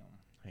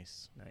 Damn.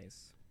 Nice.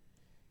 Nice.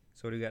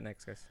 So what do we got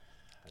next, guys?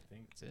 I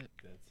think That's it.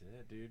 That's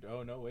it, dude.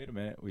 Oh no, wait a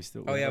minute. We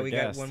still. Oh have yeah, our we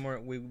guest. got one more.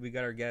 We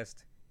got our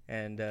guest,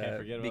 and Can't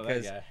forget about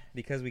because that guy.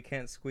 because we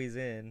can't squeeze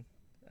in,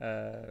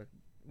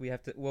 we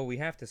have to. Well, we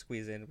have to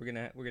squeeze in. We're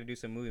gonna do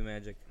some movie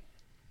magic.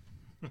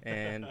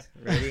 And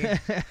ready?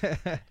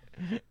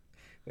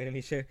 Wait, let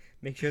me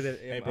make sure that.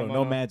 Hey, I'm bro, on no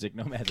all- magic,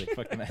 no magic.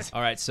 Fuck the magic.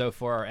 All right, so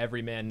for our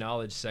everyman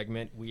knowledge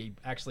segment, we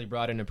actually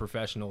brought in a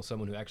professional,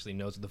 someone who actually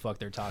knows what the fuck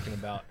they're talking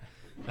about,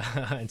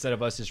 instead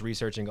of us just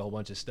researching a whole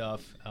bunch of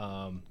stuff.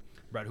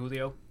 Brought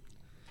Julio.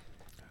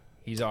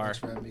 He's our Thanks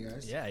for having me,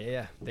 guys.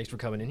 yeah. Thanks for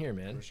coming in here,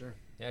 man. For sure.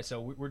 Yeah,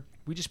 so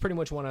we just pretty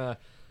much want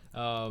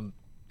to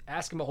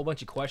ask him a whole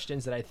bunch of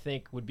questions that I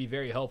think would be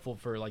very helpful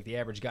for like the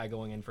average guy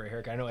going in for a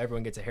haircut. I know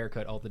everyone gets a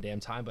haircut all the damn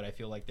time, but I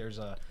feel like there's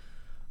a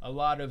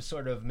lot of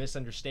sort of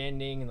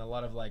misunderstanding and a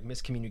lot of like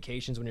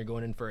miscommunications when you're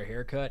going in for a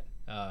haircut.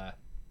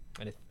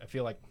 And I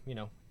feel like, you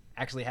know,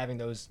 actually having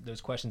those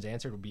questions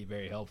answered would be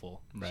very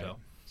helpful. Right.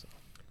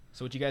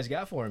 So what you guys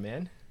got for him,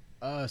 man?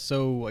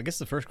 So I guess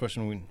the first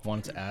question we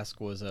wanted to ask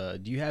was,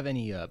 do you have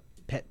any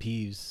pet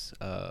peeves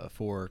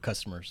for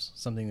customers?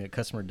 Something that a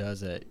customer does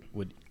that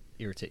would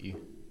irritate you?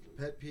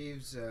 Pet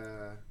peeves,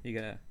 You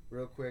gotta.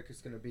 real quick,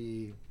 it's going to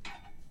be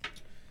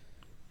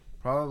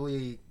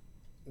probably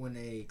when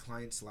a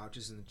client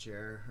slouches in the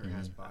chair or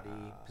has body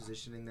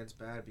positioning that's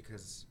bad,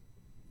 because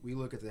we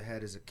look at the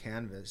head as a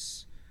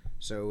canvas.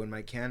 So when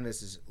my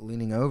canvas is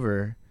leaning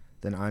over,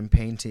 then I'm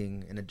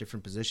painting in a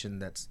different position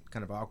that's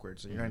kind of awkward.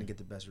 So you're trying to get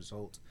the best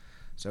result.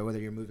 So whether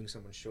you're moving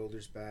someone's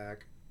shoulders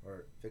back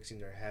or fixing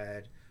their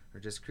head or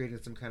just creating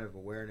some kind of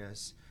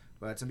awareness,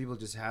 but some people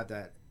just have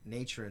that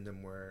nature in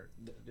them where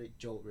they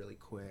jolt really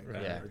quick,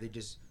 Right. Yeah. or they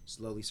just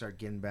slowly start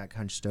getting back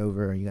hunched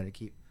over, and you got to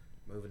keep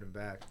moving them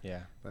back.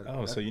 Yeah. But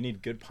Oh, so you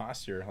need good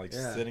posture, like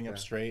Yeah, sitting up yeah.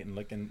 straight and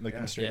looking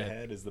Yeah. straight Yeah.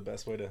 ahead is the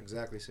best way to.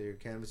 exactly. So your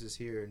canvas is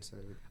here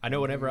instead of. I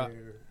know whenever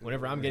here.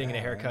 I'm getting a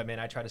Yeah, haircut, right. man,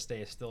 I try to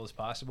stay as still as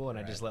possible, and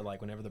I just Right. let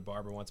like whenever the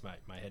barber wants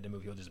my head to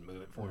move, he'll just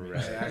move it for me. Right.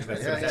 Exactly.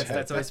 That's-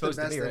 that's what it's supposed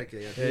the to be, best right?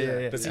 etiquette.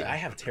 Yeah. But see, I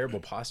have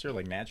terrible posture.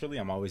 Like naturally,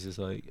 I'm always just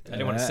like. I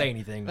didn't want to say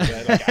anything.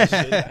 Yeah,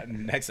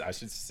 like, I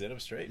should sit up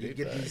straight, You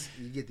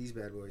dude. get these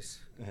bad boys.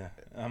 Yeah,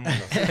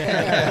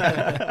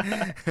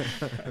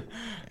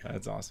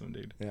 that's awesome,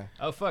 dude. Yeah.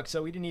 Oh fuck!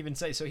 So we didn't even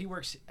say. So he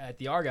works at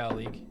the Argyle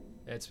League.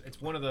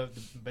 It's one of the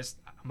best,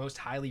 most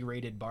highly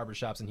rated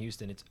barbershops in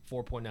Houston. It's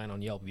 4.9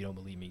 on Yelp. If you don't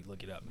believe me,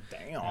 look it up.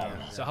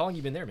 Damn. So how long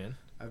you been there, man?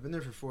 I've been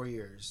there for 4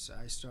 years.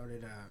 I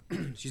started,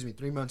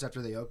 3 months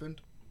after they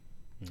opened.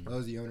 I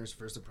was the owner's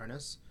first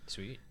apprentice,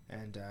 Sweet.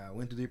 and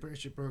went through the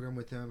apprenticeship program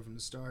with him from the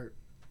start.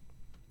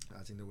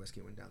 I think the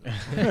whiskey went down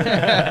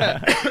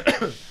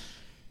there.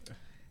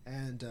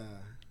 And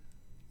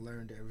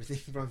learned everything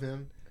from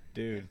him.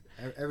 Dude.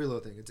 Every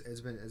little thing.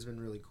 It's been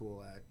really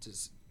cool.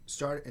 Just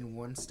start in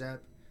one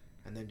step,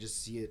 and then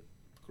just see it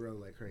grow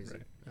like crazy.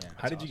 Right. Yeah.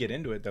 How did you get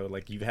into it though?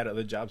 Like you've had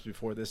other jobs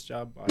before this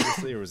job,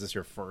 obviously, or was this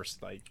your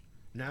first like?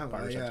 No,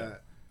 Barbershop job.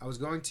 I was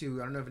going to.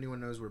 I don't know if anyone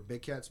knows where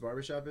Big Cat's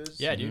barbershop is.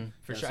 Yeah, dude,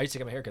 for Yes. sure. I used to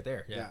get my haircut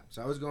there. Yeah. Yeah.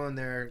 So I was going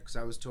there because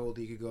I was told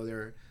that you could go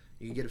there,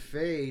 You can get a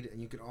fade,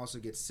 and you can also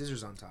get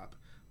scissors on top.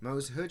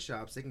 Most hood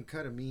shops, they can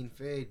cut a mean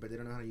fade, but they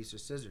don't know how to use their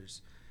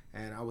scissors.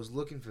 And I was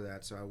looking for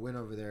that, so I went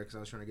over there because I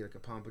was trying to get like a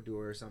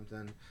pompadour or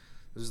something.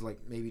 This was like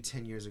maybe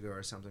 10 years ago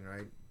or something,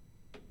 right?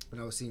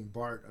 And I was seeing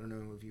Bart. I don't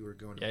know if you were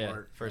going to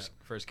Bart. First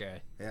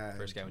guy. Yeah.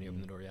 First guy when you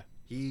opened the door, yeah.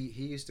 He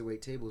used to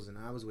wait tables, and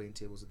I was waiting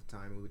tables at the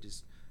time. We would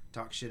just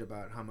talk shit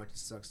about how much it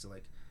sucks to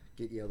like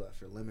get yelled at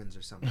for lemons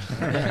or something.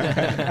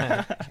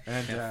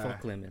 And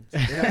Fuck lemons.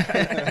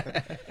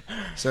 yeah.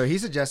 So he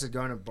suggested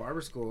going to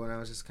barber school, and I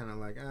was just kind of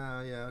like,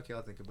 oh yeah, okay,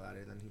 I'll think about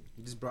it. And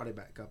he just brought it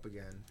back up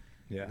again.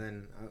 Yeah. And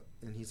then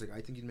and he's like,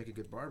 I think you'd make a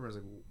good barber. I was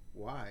like,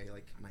 why?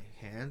 Like my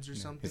hands or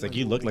something? He's like,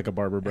 you look like a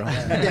barber, bro.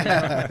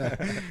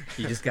 Yeah.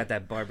 You just got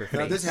that barber face.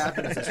 No, this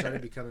happened as I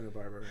started becoming a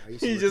barber. I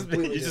used to You look just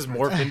completely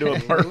morphed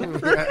different.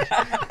 into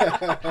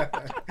a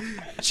barber.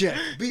 Check.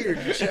 Beard,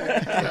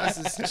 check.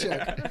 Glasses,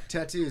 check.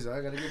 Tattoos.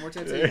 I gotta get more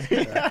tattoos.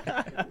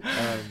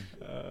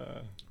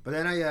 But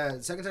then the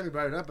second time he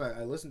brought it up,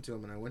 I listened to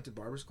him, and I went to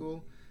barber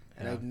school.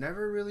 And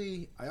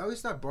I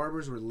always thought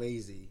barbers were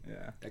lazy.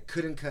 Yeah. That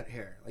couldn't cut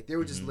hair. Like, they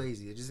were just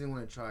lazy. They just didn't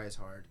want to try as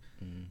hard.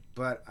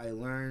 But I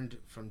learned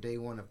from day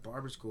one of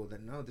barber school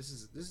that, no, this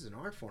is an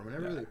art form. I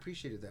never really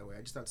appreciated it that way.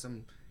 I just thought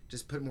some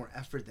just put more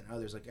effort than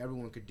others. Like,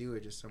 everyone could do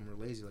it, just some were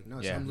lazy. Like,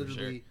 no, some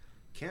literally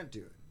can't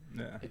do it.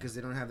 Yeah. Because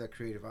they don't have that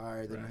creative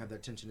eye. They don't have that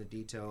attention to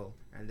detail.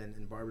 And then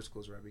in barber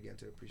schools where I began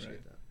to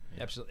appreciate that.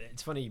 Yeah, absolutely.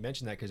 It's funny you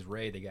mentioned that because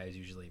Ray, the guy who's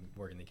usually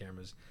working the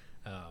cameras,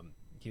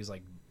 he was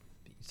like,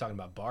 he's talking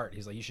about Bart.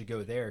 He's like, you should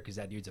go there because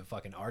that dude's a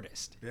fucking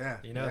artist. Yeah.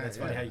 You know, yeah, that's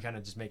funny how you kind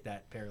of just make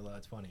that parallel.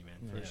 It's funny,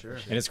 man. For sure.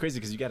 And it's crazy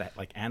because you gotta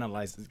like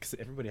analyze because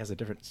everybody has a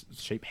different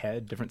shape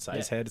head, different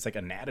size head. It's like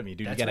anatomy,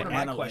 dude. That's you gotta one of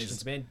my analyze.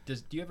 questions, man. Do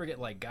you ever get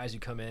like guys who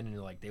come in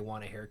and like they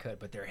want a haircut,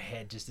 but their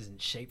head just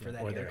isn't shaped for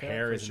that or their haircut?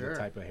 hair isn't sure. the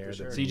type of hair. For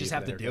sure. that So you just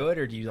have to do it,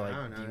 or do you like?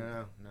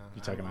 No.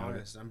 You talking I'm about it?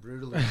 honest. I'm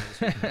brutally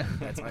honest. With you.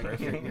 That's like,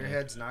 perfect. your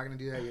head's not gonna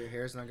do that. Your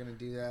hair's not gonna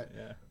do that.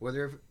 Yeah.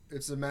 Whether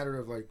it's a matter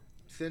of like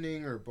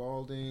thinning or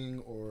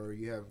balding, or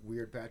you have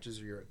weird patches,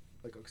 or you're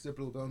like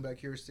occipital bone back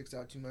here sticks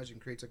out too much and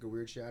creates like a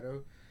weird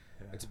shadow.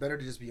 Yeah. It's better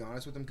to just be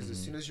honest with them because as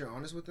soon as you're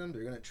honest with them,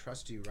 they're gonna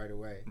trust you right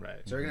away. Right.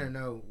 So they're gonna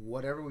know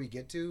whatever we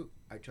get to,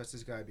 I trust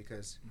this guy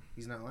because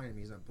he's not lying to me.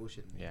 He's not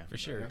bullshitting me. Yeah, For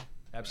sure. You know?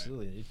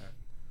 Absolutely. Right.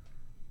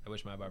 I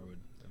wish my barber would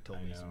have told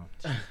me.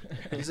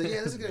 He's like,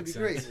 yeah, this is gonna be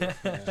great.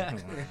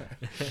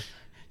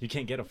 You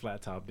can't get a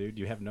flat top, dude.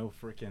 You have no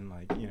freaking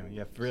you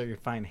have really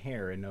fine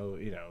hair and no,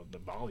 the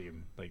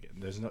volume. Like,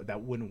 there's no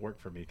that wouldn't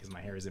work for me because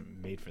my hair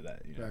isn't made for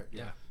that. Right.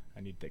 Yeah. I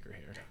need thicker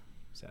hair,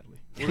 sadly.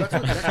 Well,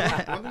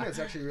 that's one thing that's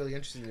actually really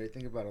interesting that I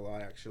think about a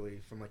lot,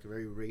 actually, from like a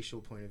very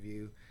racial point of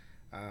view,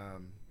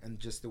 and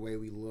just the way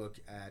we look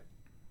at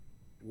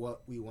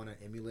what we want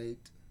to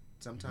emulate.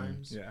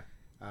 Sometimes, Yeah.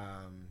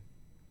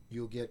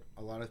 You'll get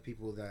a lot of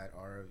people that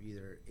are of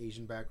either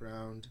Asian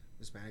background,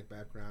 Hispanic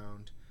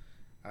background,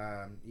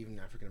 even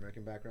African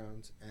American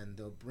backgrounds, and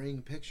they'll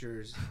bring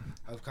pictures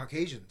of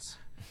Caucasians,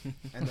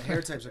 and the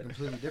hair types are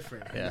completely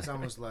different. And it's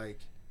almost like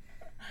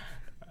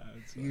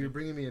you're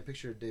bringing me a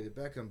picture of David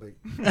Beckham, but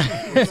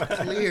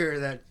it's clear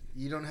that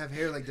you don't have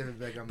hair like David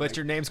Beckham. But like,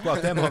 your name's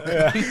Cuauhtemoc.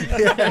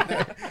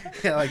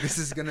 yeah, like this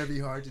is gonna be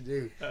hard to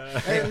do,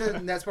 and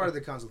then that's part of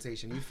the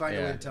consultation. You find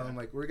a way to tell them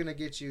like we're gonna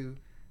get you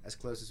as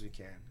close as we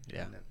can.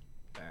 Yeah. And then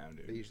Damn,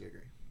 dude. they usually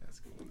agree. That's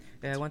cool.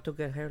 Yeah, I want to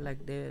get hair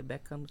like the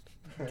Beckham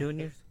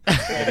Juniors.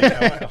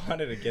 I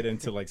wanted to get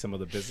into like some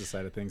of the business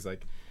side of things.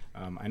 Like,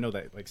 I know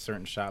that like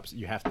certain shops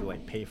you have to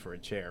like pay for a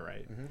chair,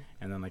 right?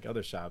 And then like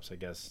other shops, I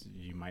guess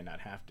you might not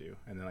have to.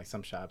 And then like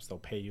some shops they'll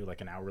pay you like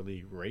an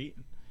hourly rate,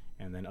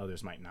 and then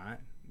others might not.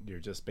 You're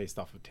just based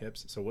off of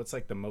tips. So what's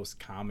like the most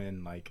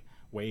common like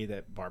way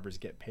that barbers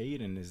get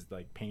paid, and is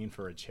like paying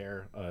for a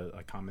chair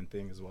a common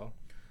thing as well?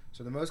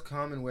 So the most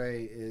common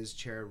way is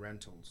chair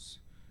rentals,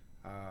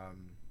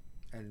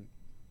 and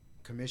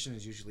commission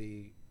is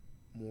usually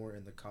more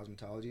in the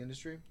cosmetology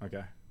industry.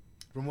 Okay.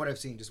 From what I've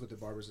seen, just with the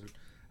barbers that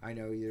I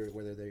know, either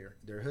whether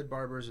they're hood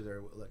barbers or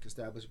they're like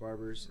established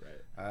barbers.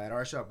 Right. At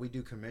our shop, we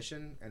do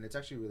commission, and it's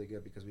actually really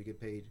good because we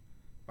get paid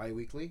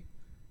bi-weekly,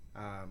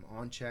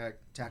 on check.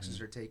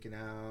 Taxes are taken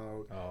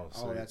out,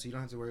 all of that. So you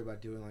don't have to worry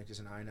about doing like just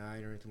an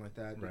I-9 or anything like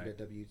that. You get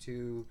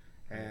W-2,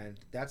 and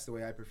that's the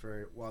way I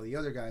prefer it. While the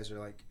other guys are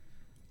like,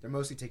 they're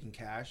mostly taking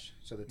cash,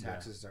 so the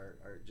taxes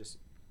are just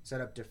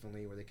set up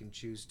differently where they can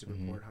choose to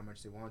report how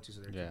much they want to, so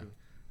they're keeping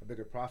a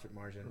bigger profit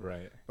margin.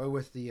 Right. But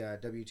with the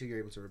W-2, you're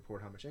able to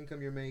report how much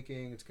income you're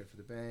making. It's good for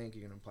the bank.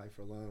 You can apply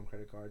for a loan,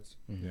 credit cards,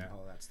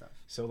 all that stuff.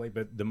 So like,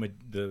 but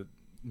the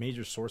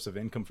major source of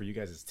income for you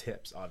guys is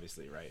tips,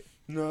 obviously, right?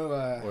 No,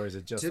 Or is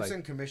it just tips like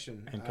and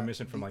commission? and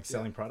commission from like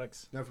selling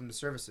products? No, from the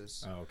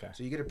services. Oh, okay.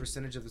 So you get a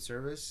percentage of the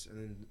service, and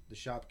then the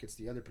shop gets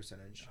the other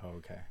percentage. Oh,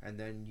 okay. And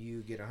then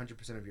you get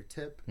 100% of your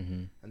tip,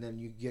 and then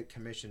you get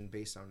commission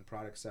based on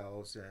product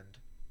sales and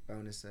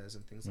bonuses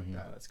and things like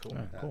that. Oh, that's cool.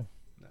 Cool.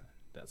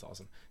 That's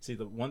awesome. See,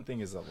 the one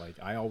thing is that like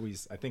I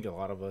think a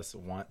lot of us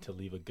want to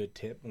leave a good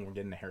tip when we're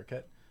getting a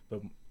haircut,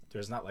 but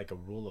there's not like a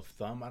rule of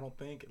thumb, I don't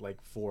think,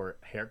 like for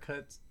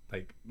haircuts.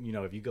 Like, you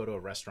know, if you go to a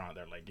restaurant,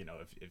 they're like, you know,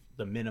 if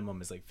the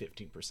minimum is like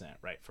 15%,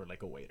 right, for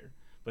like a waiter.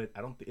 But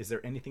I don't. Is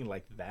there anything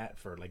like that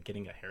for like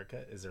getting a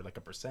haircut? Is there like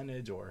a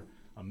percentage or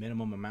a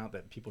minimum amount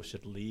that people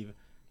should leave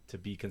to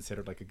be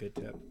considered like a good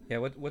tip? Yeah,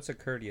 what's a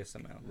courteous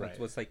amount? Right.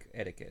 What's like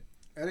etiquette?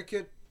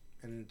 Etiquette,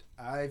 and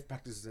I've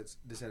practiced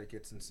this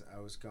etiquette since I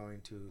was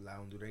going to La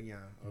Hondureña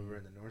over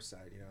in the north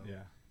side. You know,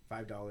 Yeah.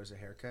 $5 a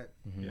haircut.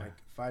 Yeah.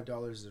 Like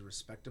 $5 is a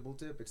respectable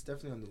tip. It's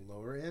definitely on the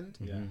lower end.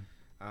 Yeah.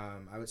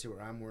 I would say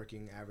where I'm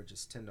working, average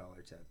is $10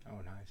 tip. Oh,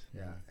 nice.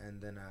 Yeah,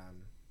 and then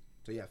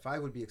so yeah,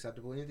 5 would be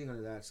acceptable. Anything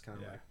under that is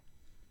kind of like,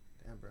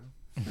 damn, bro.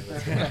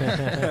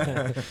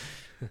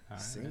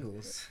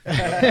 Singles. 4?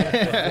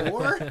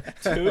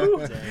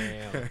 2?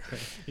 Damn.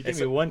 You give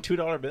me one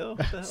 $2 bill? What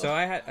the hell? So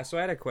I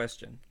had a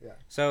question. Yeah.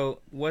 So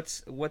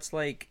what's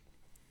like?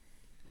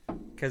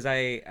 Because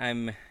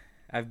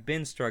I've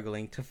been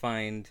struggling to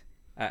find.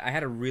 I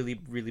had a really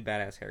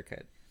badass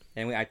haircut,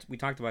 and we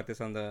talked about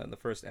this on the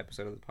first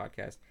episode of the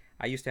podcast.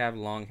 I used to have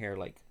long hair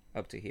like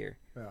up to here,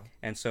 Yeah.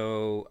 and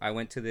so I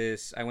went to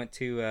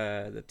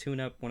the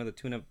tune-up, one of the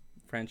tune-up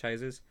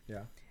franchises.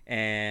 Yeah.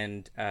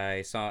 And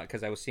I saw,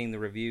 because I was seeing the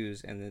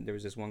reviews, and then there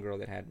was this one girl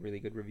that had really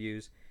good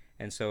reviews,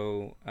 and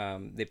so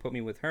they put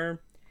me with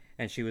her,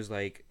 and she was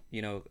like,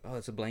 you know, oh,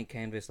 it's a blank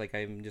canvas. Like,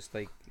 I'm just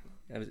like,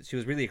 she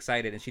was really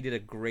excited, and she did a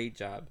great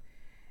job,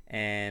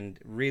 and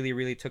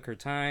really took her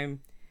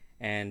time,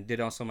 and did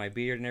also my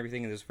beard and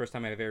everything. And this is the first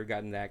time I've ever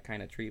gotten that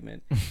kind of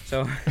treatment.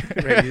 So,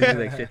 right, this is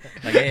like shit,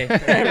 like, hey,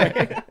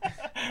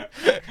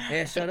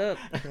 hey, shut up.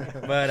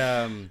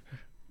 But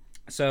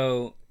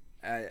so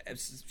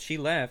she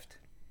left.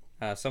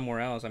 Somewhere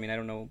else. I mean, I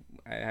don't know.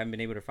 I haven't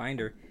been able to find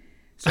her.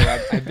 So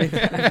I've been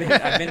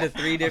to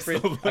 3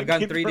 different. I've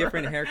gotten 3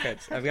 different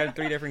haircuts. I've gotten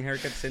 3 different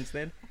haircuts since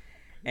then,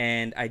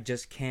 and I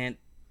just can't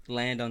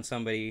land on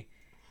somebody.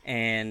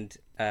 And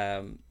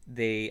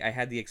I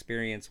had the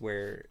experience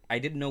where I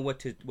didn't know what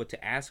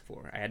to ask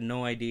for. I had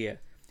no idea.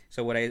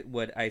 So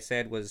what I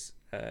said was,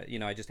 you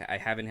know, I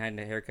haven't had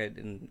a haircut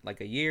in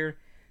like a year.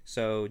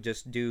 So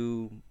just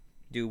do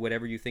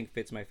whatever you think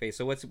fits my face.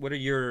 So what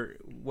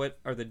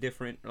are the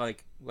different,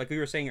 like we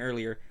were saying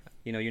earlier,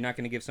 you know, you're not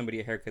going to give somebody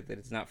a haircut that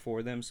it's not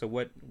for them. So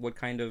what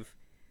kind of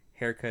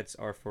haircuts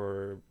are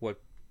for what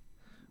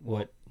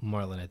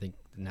Marlon, I think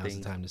now's things?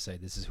 the time to say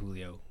this is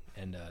Julio,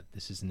 and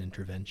this is an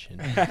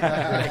intervention.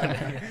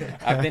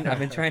 I've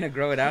been trying to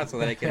grow it out so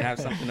that I can have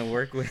something to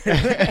work with.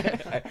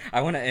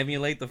 I want to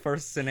emulate the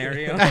first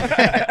scenario.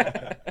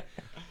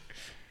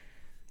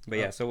 But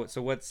yeah, so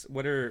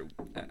what are,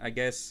 I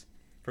guess,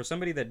 for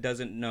somebody that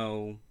doesn't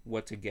know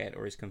what to get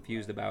or is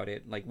confused about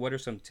it, like, what are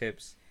some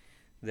tips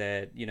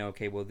that, you know,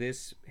 okay, well,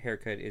 this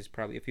haircut is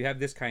probably, if you have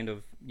this kind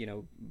of, you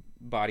know,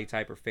 body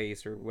type or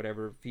face or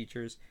whatever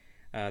features,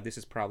 this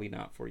is probably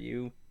not for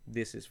you.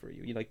 This is for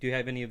you. You, like, do you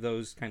have any of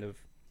those kind of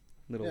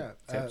little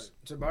tips?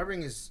 So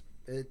barbering it's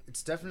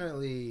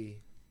definitely,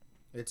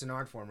 it's an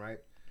art form, right?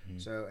 Mm-hmm.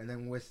 So, and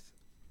then with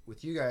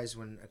you guys,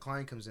 when a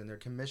client comes in, they're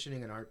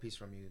commissioning an art piece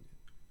from you.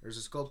 There's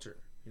a sculpture.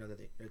 You know, that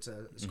it's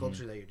a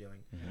sculpture that you're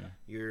doing. Yeah.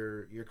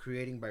 You're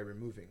creating by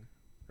removing,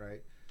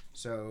 right?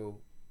 So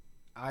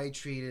I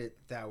treat it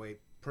that way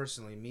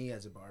personally, me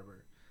as a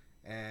barber.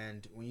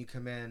 And when you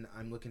come in,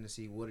 I'm looking to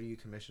see, what are you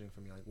commissioning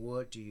from me? Like,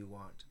 what do you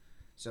want?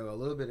 So a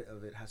little bit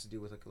of it has to do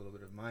with like a little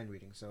bit of mind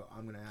reading. So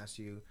I'm going to ask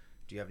you,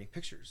 do you have any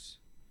pictures?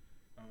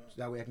 So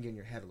that way I can get in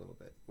your head a little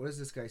bit. What is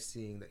this guy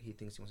seeing that he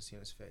thinks he wants to see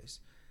on his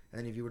face?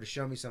 And then if you were to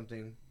show me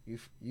something,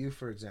 you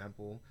for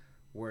example,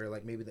 where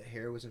like maybe the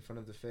hair was in front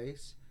of the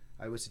face,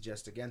 I would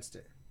suggest against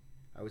it.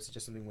 I would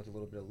suggest something with a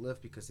little bit of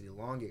lift because it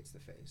elongates the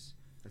face.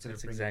 Instead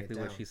That's of exactly it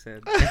down. what she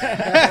said.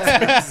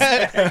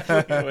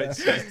 What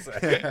she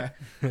said.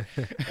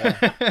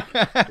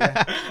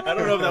 I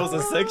don't know if that was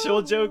a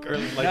sexual joke or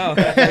like. No,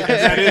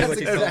 that is what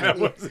she told me. that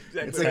was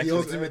exactly It's what like she the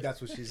said. ultimate,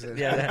 that's what she said.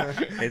 Yeah,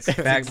 it's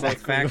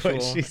both factual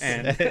what she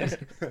and.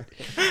 said.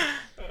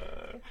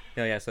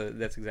 No, yeah. So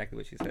that's exactly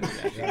what she said.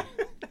 Yeah.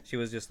 She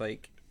was just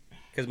like,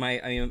 because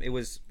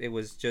it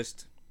was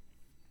just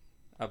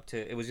up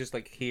to, it was just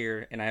like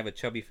here, and I have a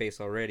chubby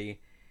face already,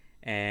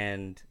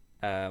 and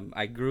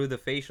I grew the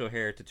facial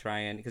hair to try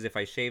and, because if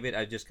I shave it,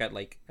 I just like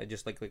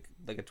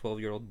a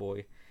 12-year-old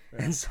boy.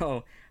 Right. And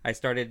so I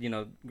started, you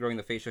know, growing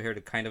the facial hair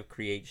to kind of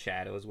create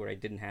shadows where I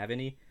didn't have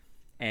any,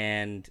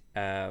 and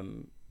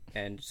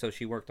so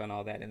she worked on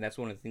all that, and that's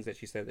one of the things that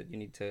she said that you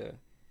need to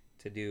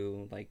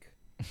do, like,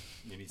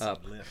 You need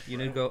up. some lift. You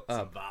need to go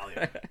Some up.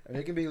 volume. And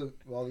it can be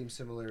volume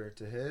similar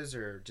to his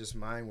or just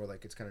mine where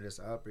like it's kind of just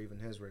up, or even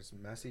his where it's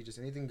messy. Just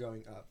anything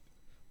going up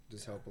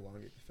just help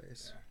elongate the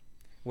face.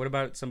 What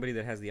about somebody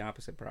that has the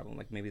opposite problem?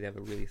 Like maybe they have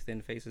a really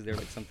thin face. Is there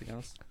like something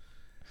else?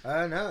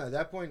 No, at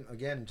that point,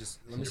 again, just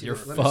let me see You're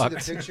the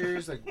fucked.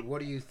 pictures. Like,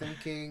 what are you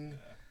thinking?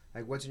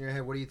 Like, what's in your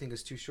head? What do you think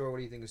is too short? What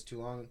do you think is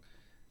too long?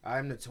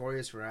 I'm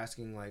notorious for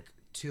asking like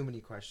too many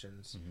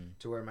questions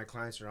to where my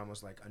clients are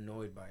almost like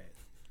annoyed by it.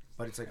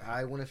 But it's like,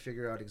 I want to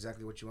figure out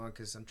exactly what you want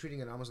because I'm treating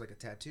it almost like a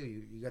tattoo.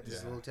 You got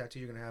this little tattoo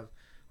you're going to have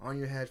on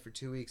your head for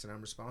 2 weeks and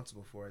I'm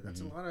responsible for it.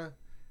 That's Mm-hmm.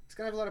 it's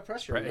gonna have a lot of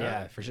pressure. Right, you know?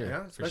 yeah, for sure, You know?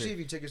 for Especially sure. if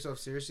you take yourself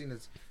seriously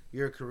and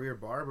you're a career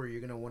barber,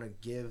 you're gonna want to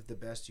give the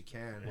best you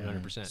can.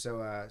 100%.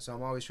 So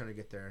I'm always trying to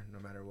get there no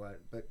matter what.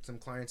 But some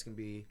clients can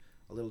be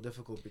a little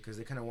difficult because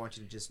they kind of want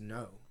you to just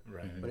know.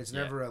 Right. But it's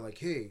Yeah. never like,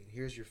 hey,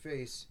 here's your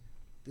face.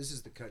 This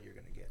is the cut you're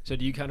gonna get. So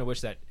do you kind of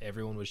wish that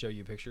everyone would show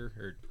you a picture,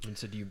 or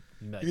so do you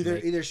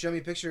Either show me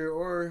a picture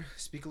or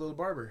speak a little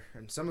barber.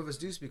 And some of us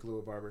do speak a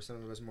little barber.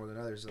 Some of us more than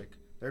others. Like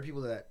there are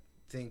people that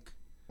think,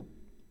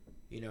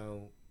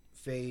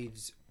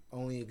 fades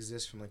only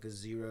exist from like a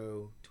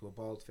 0 to a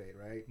bald fade,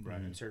 right?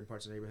 Right. In certain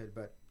parts of the neighborhood,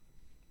 but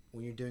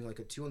when you're doing like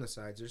a 2 on the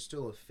sides, there's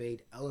still a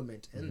fade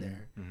element in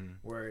there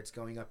where it's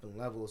going up in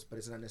levels, but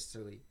it's not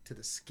necessarily to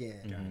the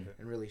skin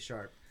and really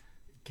sharp.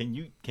 Can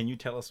you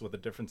tell us what the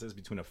difference is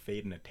between a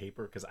fade and a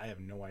taper? Because I have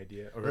no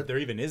idea, or if there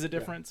even is a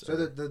difference. So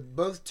the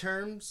both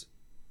terms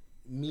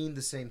mean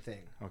the same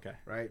thing, Okay.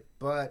 right?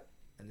 But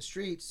in the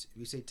streets, if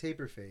you say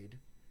taper fade,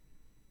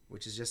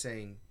 which is just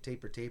saying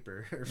taper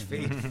or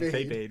fade.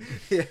 Fade.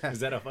 Yeah. Is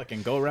that a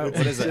fucking go route?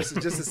 What is that?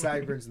 Just the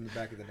sideburns in the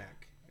back of the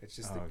neck. It's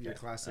just your okay.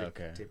 classic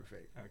Okay. taper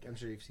fade. Okay. I'm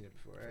sure you've seen it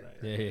before, right?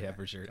 Right. Yeah,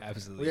 for sure,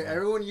 absolutely. Well, yeah,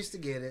 everyone used to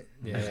get it.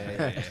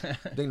 Yeah.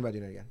 Thinking about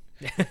doing it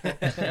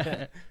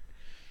again.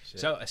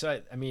 So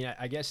I mean,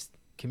 I guess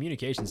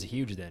communication's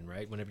huge then,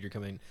 right? Whenever you're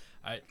coming,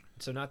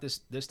 so not this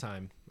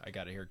time I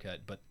got a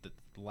haircut, but the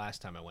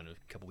last time I went a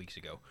couple weeks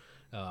ago,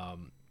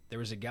 there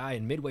was a guy,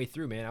 and midway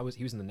through, man,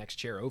 he was in the next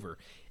chair over,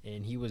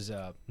 and he was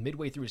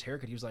midway through his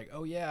haircut, he was like,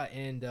 "Oh yeah,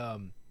 and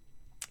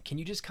can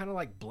you just kind of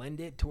like blend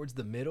it towards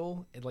the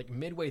middle?" And like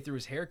midway through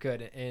his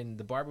haircut, and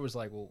the barber was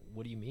like, "Well,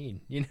 what do you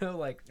mean?"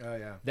 Like Oh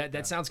yeah.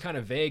 that sounds kind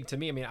of vague to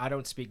me. I mean, I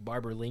don't speak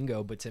barber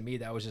lingo, but to me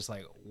that was just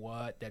like,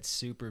 what? That's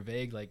super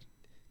vague. Like,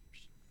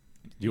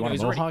 Do you want a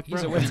he's already- mohawk,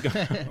 he's bro? already- Let's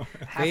go.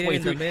 halfway in the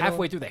through middle,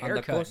 halfway through the on the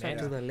haircut, coast man. and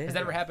to the Has left.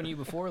 that ever happened to you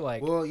before?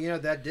 Like, Well,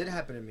 that did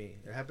happen to me.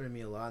 It happened to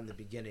me a lot in the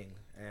beginning,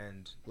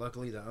 and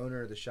luckily the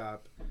owner of the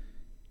shop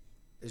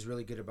is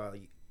really good about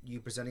you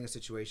presenting a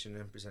situation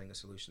and presenting a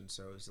solution.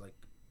 So it's like,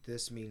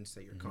 this means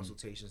that your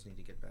consultations need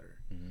to get better.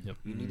 Yep.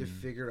 You need to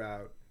figure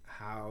out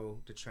how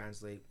to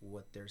translate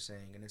what they're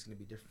saying, and it's going to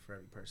be different for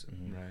every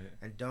person. Right.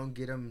 And don't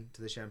get them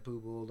to the shampoo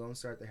bowl. Don't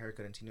start the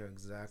haircut until you know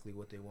exactly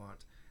what they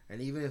want.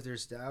 And even if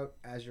there's doubt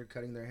as you're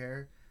cutting their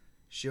hair,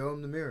 show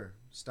them the mirror.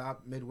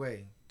 Stop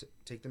midway.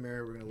 Take the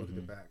mirror. We're going to look at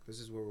the back. This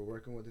is what we're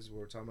working with. This is what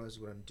we're talking about. This is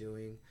what I'm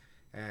doing.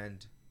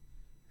 And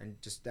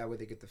just that way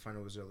they get the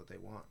final result that they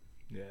want.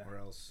 Yeah. Or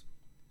else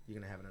you're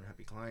going to have an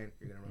unhappy client.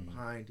 You're going to run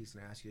behind. He's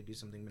going to ask you to do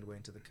something midway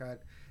into the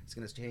cut. It's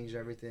going to change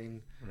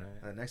everything.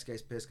 Right. The next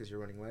guy's pissed because you're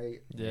running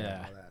late.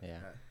 Yeah. All that. Yeah.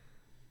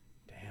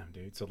 Damn,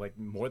 dude. So like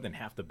more than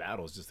half the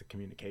battle is just the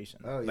communication.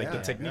 Oh, Like the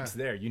yeah, technique's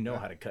yeah. there. You know Yeah.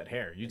 how to cut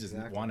hair. You just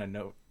Exactly. want to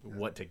know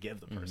what to give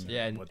the person.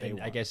 yeah, what they and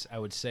want. I guess I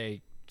would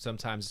say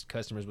sometimes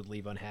customers would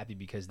leave unhappy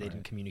because they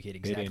didn't communicate They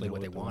didn't exactly know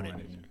what they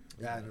wanted.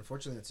 Yeah, and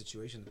unfortunately, in that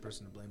situation, the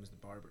person to blame is the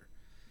barber,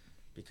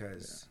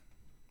 because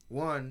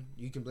one,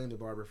 you can blame the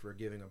barber for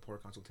giving a poor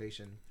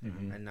consultation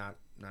and not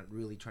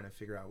really trying to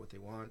figure out what they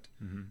want,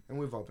 and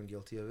we've all been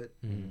guilty of it.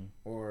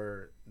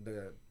 Or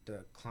the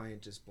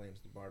client just blames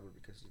the barber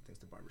because he thinks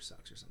the barber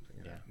sucks or something.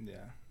 You know,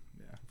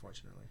 Yeah.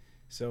 unfortunately.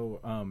 So,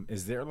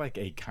 is there like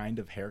a kind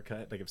of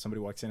haircut? Like if somebody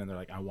walks in and they're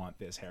like, "I want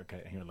this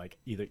haircut," and you're like,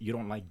 either you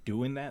don't like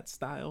doing that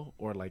style,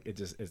 or like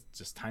it's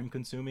just time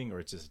consuming, or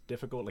it's just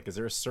difficult. Like, is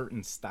there a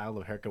certain style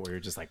of haircut where you're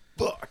just like,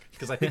 "Fuck"?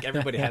 Because I think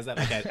everybody has that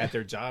like at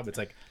their job. It's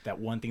like that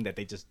one thing that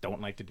they just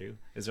don't like to do.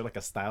 Is there like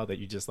a style that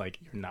you just like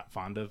you're not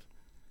fond of?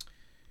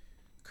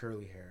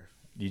 Curly hair.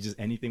 You just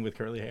anything with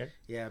curly hair?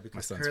 Yeah, My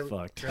because son's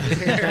fucked. curly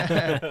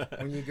hair,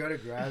 when you go to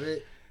grab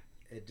it,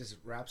 it just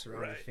wraps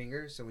around your Right.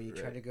 finger. So when you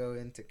try Right. to go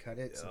in to cut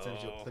it,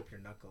 sometimes you'll clip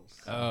your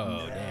knuckles.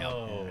 Oh,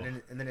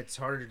 damn. And then it's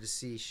harder to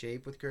see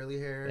shape with curly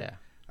hair. Yeah.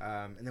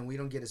 And then we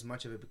don't get as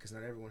much of it because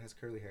not everyone has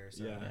curly hair.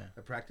 So Yeah.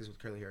 the practice with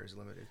curly hair is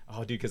limited. Oh,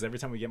 dude, because every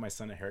time we get my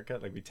son a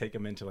haircut, like we take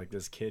him into like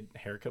this kid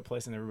haircut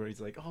place, and everybody's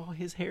like, "Oh,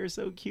 his hair is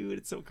so cute,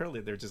 it's so curly."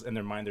 They're just in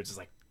their mind, they're just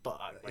like, "Fuck,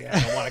 like, I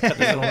don't want to cut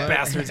this little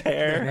bastard's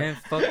hair." Man,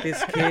 fuck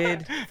this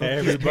kid. Fuck his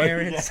Everybody-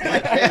 parents.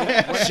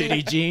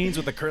 Shitty jeans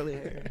with the curly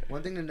hair.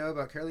 One thing to know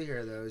about curly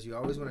hair, though, is you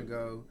always want to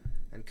go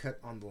and cut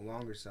on the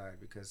longer side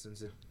because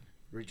since it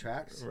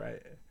retracts,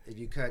 Right. if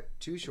you cut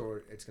too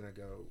short, it's gonna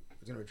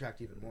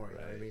retract even more. You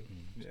know what I Right.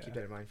 mean? Just keep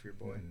that in mind for your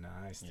boy.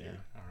 Nice, dude. Yeah.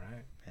 All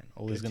right. Man,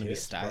 always Good gonna be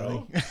tips,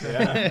 styling. bro.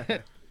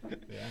 Yeah.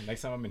 Yeah.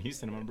 Next time I'm in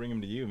Houston, I'm gonna bring him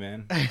to you,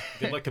 man.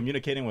 Good luck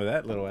communicating with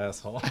that little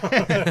asshole.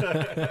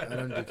 I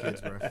don't do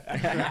kids, bro.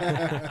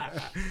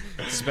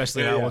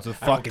 Especially Yeah, not ones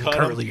with I don't fucking cut 'em,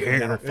 curly and I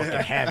hair. don't fucking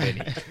have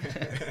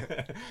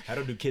any. I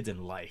don't do kids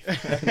in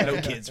life. No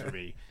kids for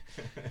me.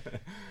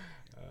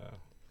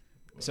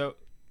 So,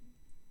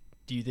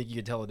 do you think you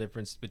could tell the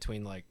difference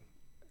between like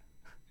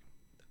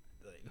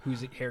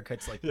whose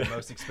haircut's like the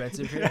most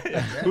expensive here?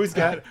 who's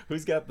got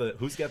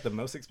the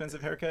most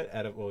expensive haircut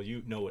out of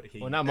you know what he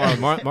Well, not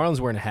Marlon.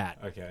 Marlon's wearing a hat.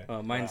 Okay.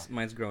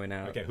 Mine's growing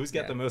out. Okay, who's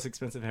got Yeah. the most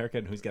expensive haircut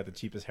and who's got the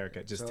cheapest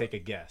haircut? Just So- take a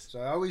guess. So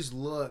I always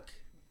look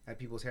at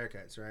people's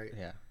haircuts, right?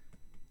 Yeah.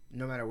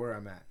 no matter where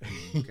I'm at.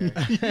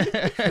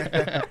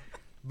 Okay?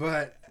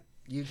 But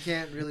you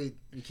can't really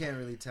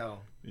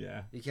tell.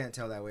 Yeah. You can't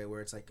tell that way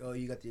where it's like, oh,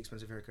 you got the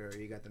expensive haircut or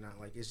you got the not.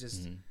 Like, it's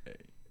just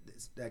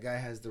that guy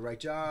has the right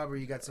job, or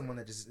you got someone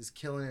that just is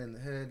killing it in the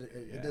hood.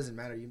 It doesn't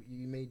matter.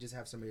 You may just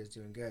have somebody that's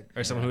doing good,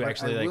 or someone who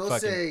actually I like will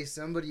fucking. say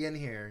somebody in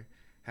here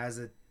has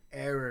an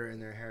error in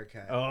their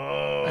haircut.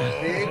 Oh,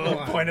 big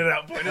one. Point it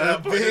out. Point it A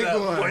out. Point it big out.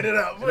 one. Point it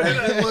out. And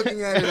I've been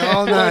looking at it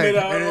all night, it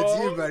out. and it's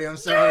you, buddy. I'm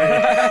sorry.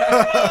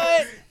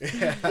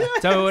 Yeah.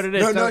 Tell me what it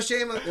is. No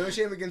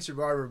shame against your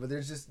barber, but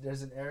there's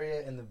an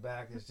area in the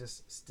back that's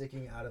just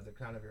sticking out of the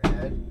crown of your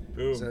head.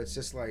 Boom. So it's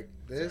just like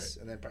this,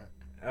 and then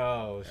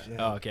Oh shit.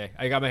 Oh, okay.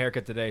 I got my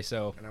haircut today,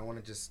 so and I want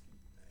to just.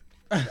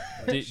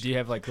 do you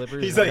have like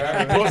clippers? He's like,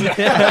 Man, that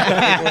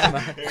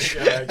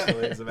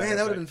would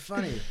have been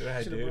funny.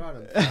 Yeah, Should dude. have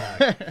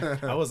brought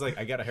him. I was like,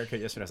 I got a haircut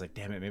yesterday. I was like,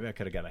 damn it, maybe I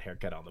could have got a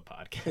haircut on the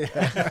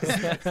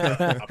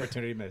podcast.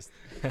 Opportunity missed.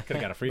 Could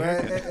have got a free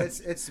But haircut.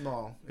 it's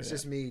small. It's Yeah.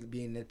 just me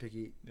being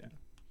nitpicky. Yeah.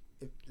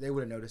 They would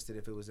have noticed it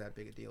if it was that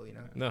big a deal, you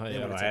know. No, They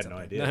yeah. would've I said had no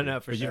something. idea. No,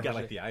 for but sure, you've got for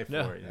like the eye for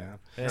No. it, you know.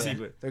 Yeah. See,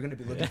 but They're gonna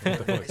be looking for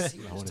the voice.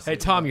 it. I wanna see Hey it.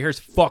 Tom, your hair's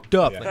fucked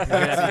up. Yeah. Like, you're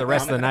gonna have the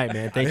rest of the night,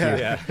 man. Thank you.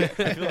 Yeah. I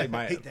feel like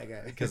I hate that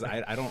guy. because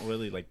I don't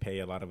really like pay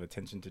a lot of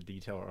attention to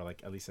detail, or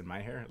like at least in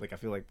my hair. Like I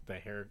feel like the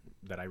haircut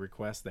that I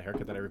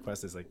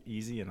request is like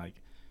easy and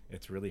like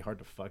it's really hard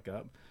to fuck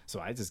up.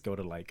 So I just go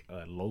to like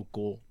a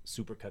local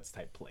Supercuts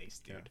type place,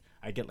 dude.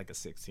 Yeah. I get like a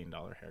 $16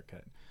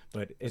 haircut,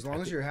 but As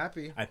long as you're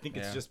happy. I think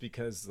it's Yeah. just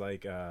because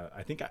like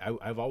I think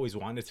I've always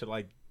wanted to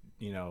like,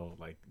 you know,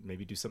 like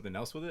maybe do something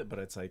else with it, but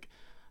it's like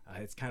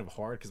it's kind of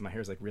hard because my hair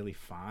is like really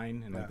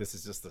fine, and like Yeah. this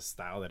is just the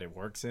style that it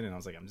works in, and I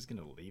was like, I'm just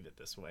gonna leave it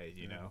this way,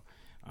 you know.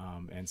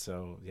 And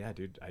so yeah,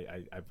 dude,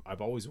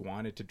 I've always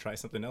wanted to try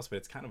something else, but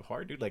it's kind of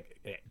hard, dude. Like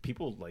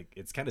people like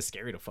it's kind of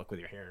scary to fuck with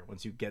your hair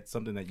once you get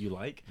something that you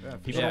like.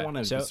 People Yeah. don't want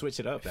to So, switch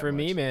it up. That For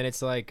me, much. man,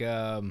 it's like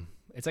a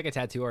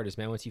tattoo artist,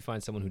 man. Once you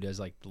find someone who does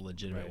like the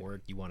legitimate Right.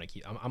 work, you want to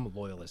keep. I'm a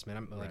loyalist, man.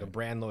 I'm like a Right.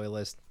 brand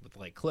loyalist with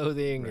like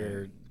clothing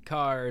or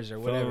cars or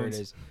whatever Phones.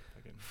 it is.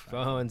 Fucking-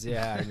 Phones,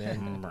 yeah,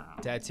 man.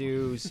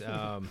 Tattoos,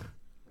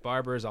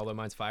 barbers. Although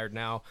mine's fired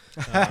now.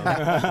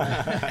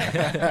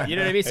 You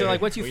know what I mean? So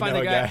like, once you We find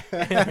know the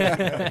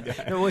a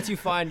guy, no, once you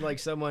find like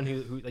someone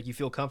who like you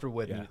feel comfortable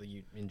with, Yeah. and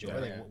you enjoy, Yeah.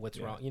 like Yeah. what's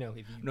Yeah. wung You know, if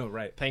you No,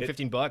 right. paying It-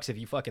 $15 if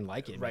you fucking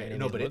like it, Right. man,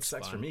 No, and but it looks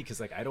sucks for fun. me because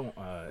like I don't.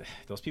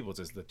 Those people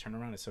just the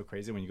turnaround is so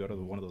crazy when you go to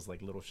one of those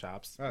like little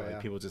shops. Oh, like, yeah.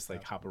 people just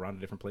like hop around to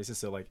different places.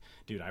 So like,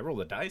 dude, I roll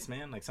the dice,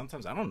 man. Like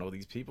sometimes I don't know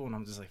these people, and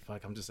I'm just like,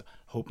 fuck. I'm just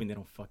hoping they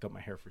don't fuck up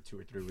my hair for 2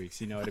 or 3 weeks.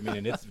 You know what I mean?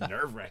 And it's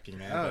nerve wracking,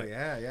 man. Oh but-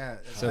 yeah.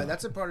 So-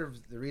 That's a part of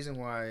the reason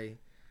why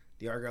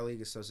the Argyle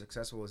League is so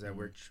successful is that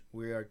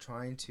we are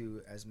trying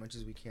to, as much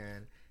as we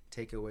can,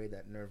 take away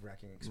that nerve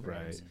wracking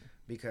experience. Right.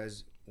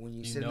 Because when you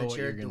You sit know in the what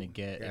chair, you're gonna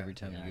get every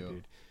time Yeah, you go.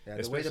 dude. the way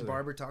the Especially-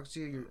 barber talks to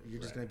you, you're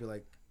just Right. gonna be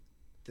like,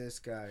 this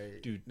guy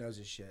Dude, knows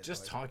his shit.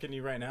 Just Like, talking to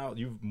you right now,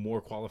 you're more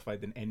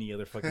qualified than any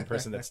other fucking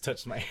person that's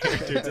touched my hair,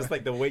 dude. Just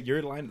like the way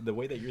the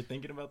way that you're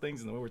thinking about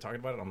things and the way we're talking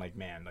about it, I'm like,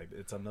 man, like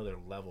it's another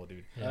level,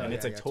 dude. Yeah. And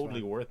it's Yeah, like it's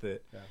totally fun. worth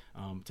it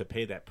Yeah. to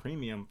pay that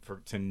premium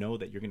to know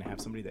that you're gonna have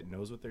somebody that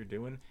knows what they're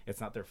doing.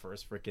 It's not their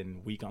first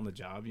freaking week on the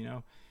job, you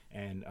know.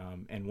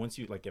 And once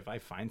you like, if I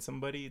find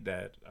somebody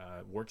that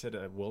works at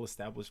a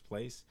well-established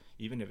place,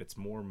 even if it's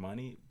more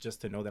money, just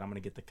to know that I'm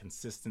gonna get the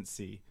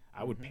consistency,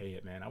 I would pay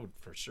it, man. I would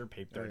for sure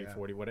pay 30, yeah.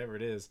 40, whatever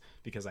it is,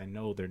 because I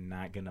know they're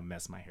not gonna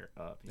mess my hair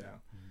up. You Yeah.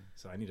 know?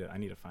 So I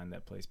need to find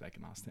that place back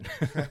in Austin.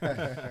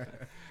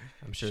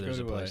 I'm sure Just there's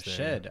a go to place there.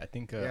 Shed. I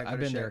think Yeah, go I've to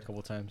been there a Shed.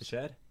 couple times.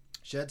 Shed?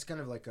 Shed's kind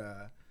of like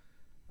a,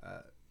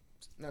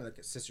 not like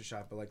a sister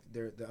shop, but like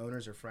the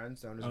owners are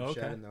friends. The owners Oh, of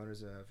okay. Shed and the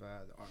owners of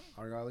the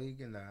Argyle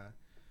League, and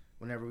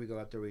whenever we go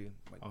up there, we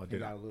like Oh, hang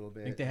dude, out a little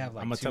bit. I think they have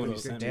like I'ma two. tell 'em you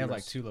sent They me. have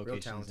like 2 Real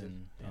locations talented.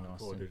 in Oh, Austin.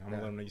 cool, dude. I'm gonna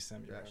Yeah. let them know you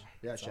sent me. Yeah, bro.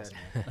 yeah, That's Shed.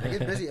 awesome. I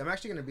get busy. I'm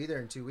actually gonna be there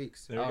in 2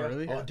 weeks. There we Oh, go.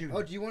 really? Oh, dude.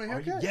 Oh, do you want a Are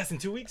you- haircut? Yes, in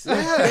 2 weeks.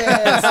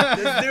 Yes.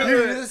 Let's do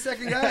You're it. the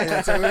second guy.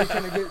 That's how we're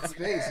trying to get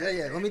space.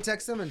 Yeah. Let me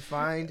text them and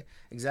find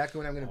exactly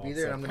when I'm going to be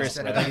there. And I'm going to Chris,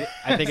 set I it up. think,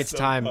 I think it's So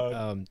time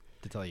fun.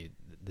 to tell you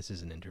this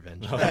is an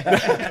intervention.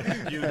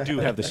 You do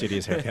have the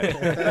shittiest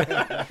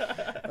haircut.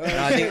 No,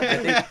 I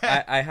think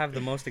I have the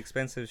most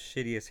expensive,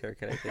 shittiest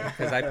haircut. I think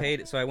because I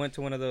paid. So I went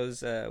to one of those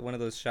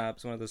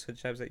shops, one of those hood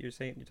shops that you're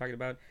talking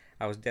about.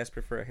 I was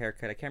desperate for a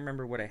haircut. I can't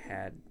remember what I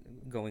had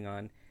going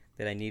on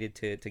that I needed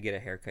to get a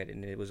haircut,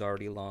 and it was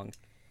already long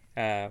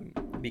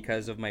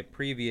because of my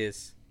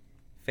previous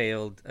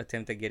failed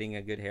attempt at getting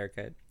a good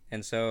haircut.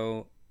 And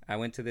so I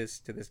went to this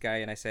guy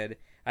and I said,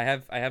 I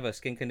have a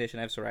skin condition.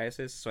 I have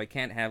psoriasis, so I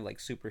can't have like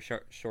super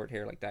short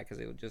hair like that because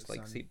it would just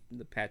like see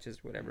the patches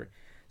or whatever.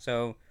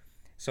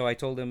 So I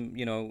told him,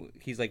 you know,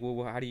 he's like,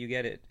 well, how do you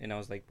get it? And I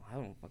was like, well, I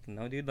don't fucking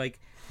know, dude. Like,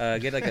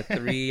 get like a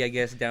 3, I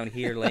guess, down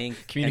here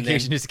length.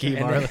 Communication is key,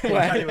 and Marlon.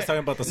 I thought he was talking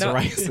about the No,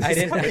 psoriasis. I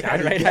didn't. I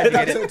had to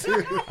get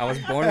it. I was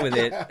born with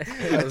it.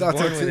 I was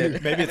born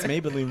with Maybe it's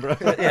Maybelline, bro.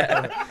 it.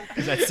 Yeah.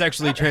 Is that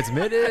sexually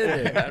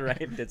transmitted? Yeah,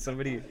 right. Did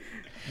somebody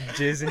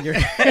jizz in your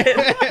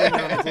head. Putting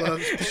on the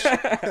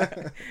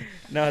gloves.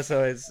 No,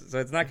 so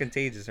it's not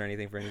contagious or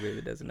anything for anybody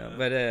that doesn't know.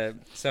 But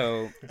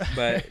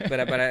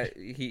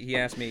he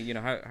asked me, you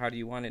know, how do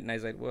you want it? And I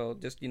was like, well,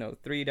 just, you know,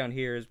 3 down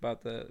here is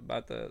about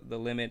the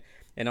limit,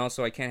 and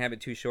also I can't have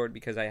it too short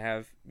because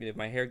if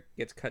my hair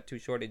gets cut too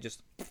short, it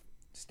just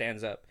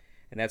stands up,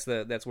 and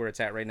that's where it's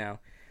at right now.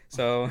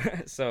 So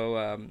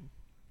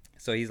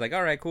so he's like,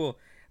 all right, cool.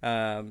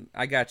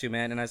 I got you,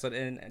 man. And I said,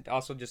 and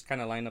also just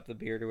kind of line up the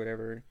beard or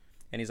whatever.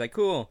 And he's like,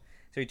 cool.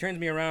 So he turns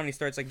me around and he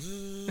starts like,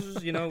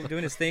 you know,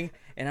 doing his thing.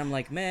 And I'm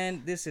like,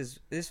 man, this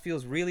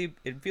feels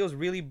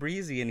really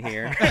breezy in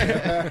here.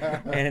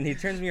 And he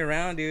turns me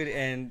around, dude.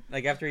 And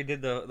like after he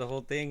did the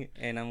whole thing,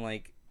 and I'm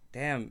like,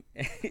 damn,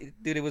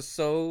 dude, it was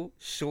so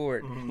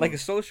short. Like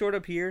so short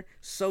up here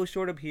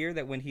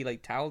that when he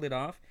like toweled it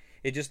off,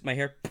 it just, my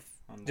hair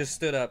just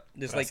stood up,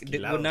 just like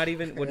would not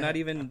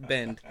even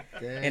bend.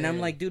 Dang. And I'm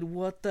like, dude,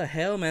 what the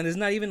hell, man? There's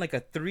not even like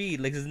a 3.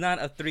 Like, it's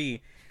not a 3.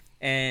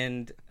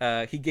 And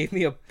he gave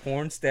me a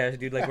porn stash,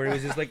 dude, like where it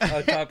was just like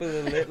on top of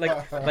the lip,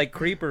 like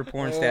creeper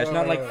porn stash,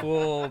 not like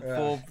full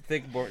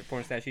thick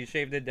porn stash. He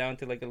shaved it down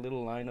to like a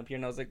little line up here,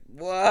 and I was like,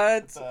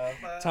 what?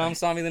 Tom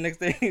saw me the next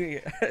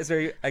day.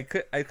 So I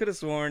could have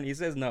sworn, he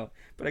says no,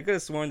 but I could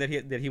have sworn that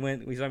he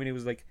went. We saw me, and he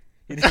was like.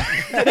 He did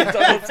a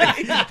double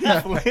take. He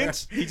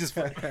flinched.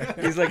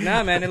 He's like,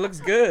 nah, man, it looks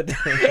good.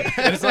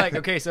 It's like,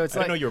 okay, so it's I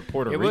like, didn't know you were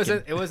Puerto it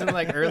Rican. wasn't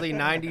like early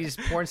 90s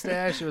porn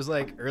stash. It was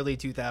like early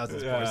 2000s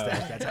porn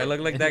stash. That's I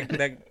look like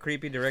that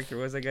creepy director.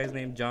 What was that guy's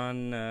name?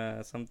 John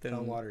something.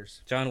 John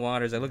Waters. John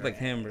Waters. I look like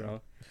him, bro.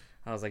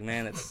 I was like,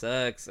 man, that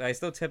sucks. I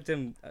still tipped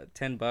him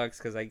 $10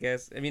 because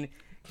I mean,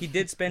 he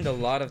did spend a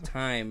lot of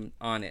time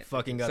on it.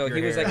 Fucking up so your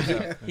he was hair.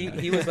 like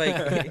he was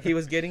like he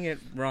was getting it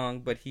wrong,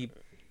 but he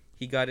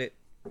got it.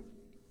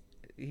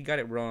 He got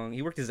it wrong.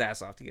 He worked his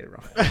ass off to get it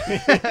wrong.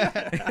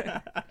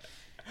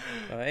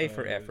 A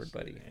for effort,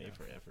 buddy. A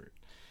for effort.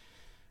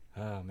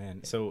 Oh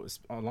man. So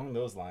along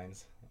those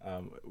lines,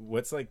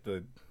 what's like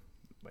the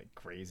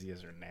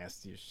craziest or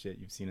nastiest shit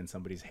you've seen in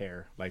somebody's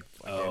hair? Like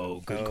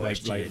good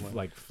question.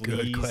 Like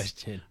fleas, Good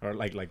question. or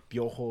like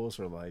piojos,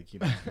 or like, you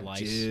know,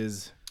 Lice.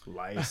 jizz,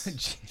 lice.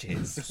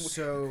 Jizz.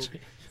 So,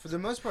 for the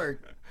most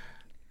part,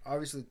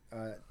 obviously,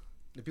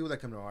 the people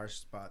that come to our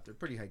spot, they're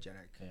pretty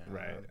hygienic. Yeah.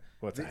 Right.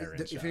 Well, it's a higher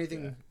end If shop,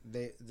 anything,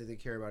 they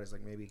care about is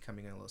like maybe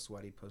coming in a little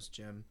sweaty post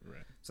gym.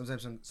 Right.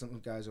 Sometimes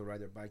some guys will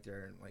ride their bike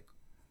there and like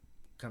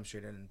come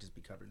straight in and just be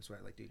covered in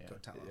sweat. Like, dude, go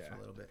towel off for a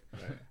little bit.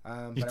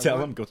 Right. You but tell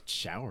them, go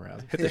shower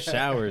out. Hit the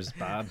showers,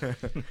 Bob.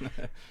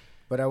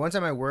 But one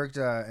time I worked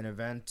an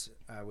event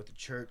with a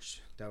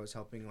church that was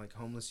helping like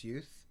homeless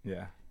youth,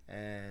 Yeah.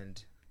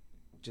 and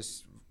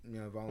just, you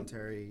know,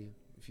 voluntary,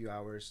 a few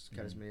hours,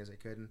 cut as many as I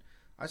could, and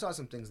I saw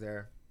some things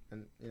there,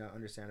 and, you know,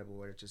 understandable,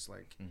 where it's just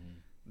like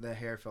the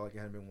hair felt like it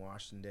hadn't been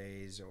washed in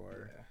days,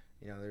 or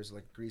you know, there's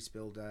like grease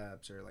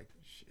buildups, or like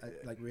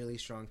really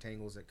strong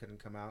tangles that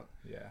couldn't come out.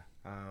 Yeah.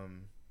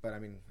 But I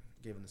mean,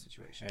 given the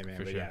situation, Hey man,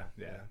 For but sure.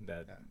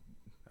 that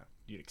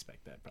you'd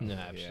expect that probably.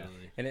 No, Yeah.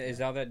 absolutely. And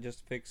is all that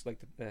just fixed, like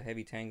the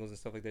heavy tangles and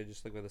stuff like that,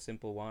 just like with a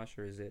simple wash,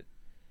 or is it?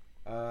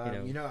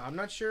 you know, I'm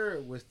not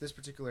sure with this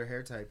particular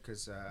hair type,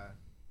 because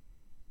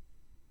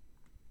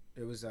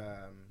it was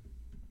a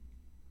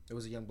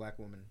young black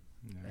woman,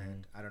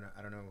 and I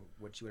don't know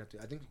what she would have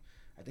to. I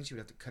think she would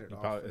have to cut it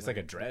off. Probably, it's like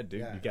a dread,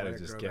 dude. Yeah, you gotta let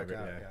it just grow get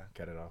back rid, out,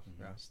 cut it off.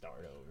 Yeah.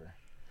 Start over.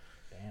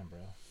 Damn, bro.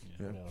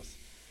 Yeah. What else?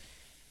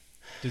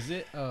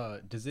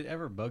 Does it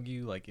ever bug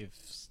you, like if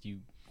you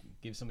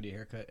give somebody a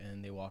haircut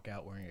and they walk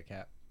out wearing a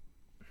cap?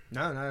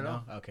 No, not at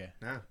all. No? Okay.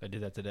 No. I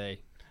did that today,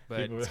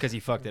 but People- it's because he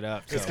fucked it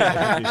up. So.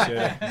 You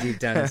should. Deep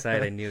down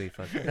inside, I knew he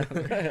fucked it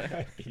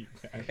up.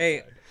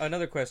 Hey,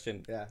 another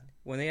question. Yeah.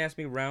 When they ask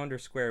me round or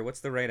square,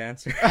 what's the right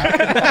answer?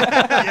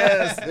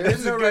 Yes, there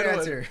is no right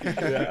answer.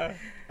 Yeah.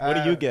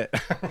 What do you get?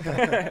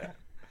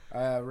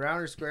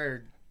 Round or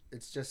square?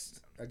 It's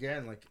just,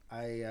 again, like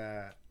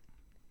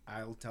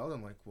I'll tell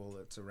them, like, well,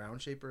 it's a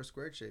round shape or a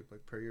squared shape,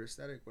 like per your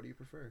aesthetic. What do you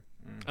prefer?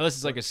 Unless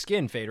it's like a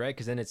skin fade, right?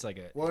 Because then it's like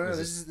a. Well, no,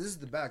 this is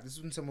the back. This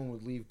is when someone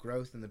would leave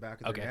growth in the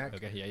back of their neck.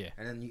 Okay, yeah.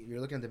 And then you're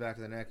looking at the back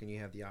of the neck, and you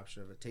have the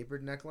option of a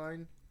tapered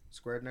neckline,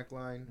 squared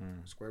neckline,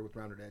 square with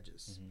rounded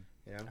edges.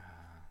 You know,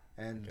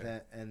 and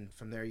and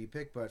from there you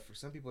pick. But for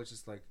some people, it's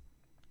just like,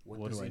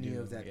 what does do I any do?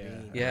 of that Yeah.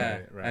 mean? Yeah.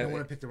 Right. I don't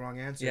want to pick the wrong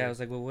answer. Yeah, I was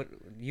like, well, what?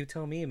 You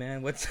tell me,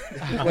 man. What's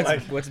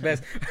Like- what's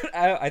best?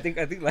 I think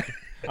like.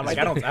 I'm like,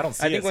 I don't see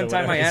I think it. one so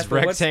time I whatever. asked,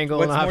 well, what's rectangle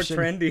more an option?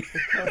 trendy?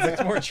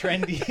 What's more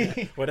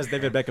trendy? What does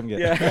David Beckham get?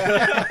 Yeah.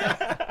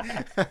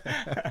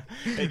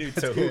 Hey, dude.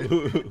 So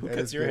who That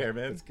cuts is your good. hair,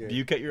 man? That's good. Do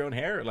you cut your own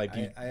hair? Or like,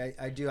 you,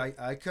 I do.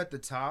 I cut the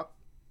top,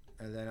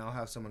 and then I'll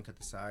have someone cut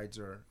the sides,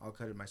 or I'll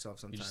cut it myself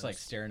You sometimes. just like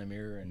stare in a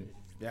mirror and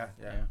yeah.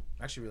 Yeah.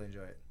 I actually really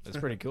enjoy it. That's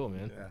pretty cool,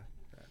 man. Yeah.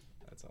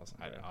 that's awesome.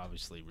 I'd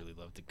obviously really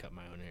love to cut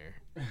my own hair.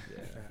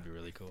 Yeah. It'd be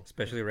really cool.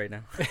 Especially right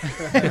now.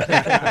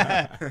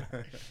 Yeah, for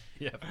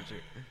sure.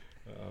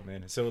 Oh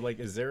man. So like,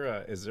 is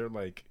there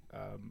like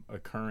a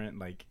current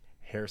like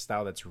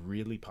hairstyle that's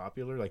really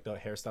popular? Like the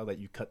hairstyle that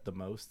you cut the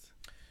most?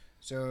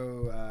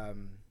 So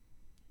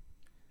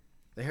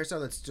the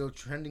hairstyle that's still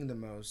trending the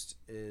most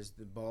is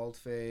the bald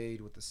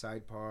fade with the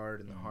side part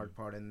and the hard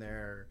part in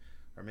there,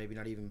 or maybe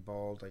not even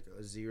bald, like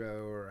a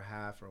 0 or a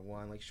half or a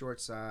 1, like short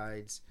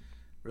sides,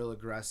 real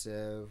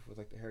aggressive with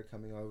like the hair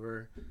coming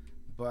over.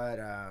 But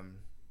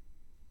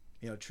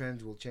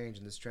trends will change,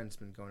 and this trend's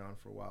been going on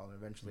for a while, and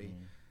eventually.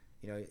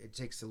 It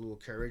takes a little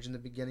courage in the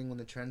beginning when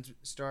the trends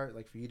start,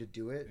 like for you to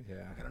do it. Yeah.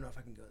 Like, I don't know if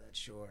I can go that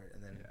short.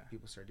 And then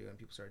people start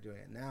doing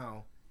it.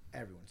 Now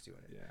everyone's doing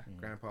it. Yeah.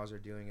 Grandpas are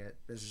doing it.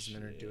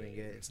 Businessmen are doing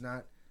it. It's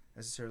not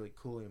necessarily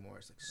cool anymore.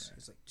 It's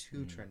like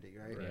too trendy,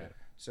 right? Right.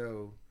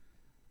 So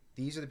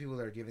these are the people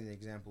that are giving the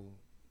example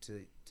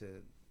to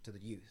the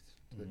youth,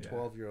 to the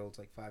 12-year-olds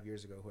like 5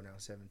 years ago who are now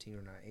 17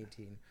 or now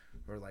 18,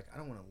 who are like, I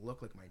don't want to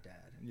look like my dad.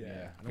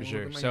 Yeah. I don't For wanna sure.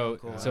 look like my So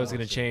uncle. so it's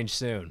gonna change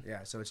soon.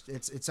 Yeah, so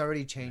it's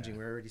already changing.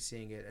 We're already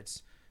seeing it.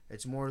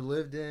 It's more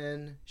lived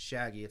in,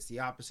 shaggy. It's the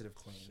opposite of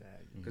clean,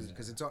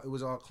 because it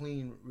was all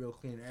clean, real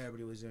clean.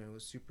 Everybody was doing it. It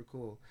was super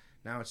cool.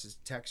 Now it's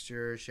just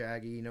texture,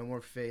 shaggy, no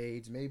more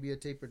fades, maybe a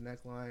tapered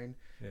neckline,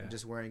 and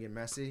just wearing it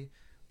messy.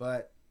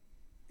 But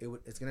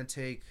it's gonna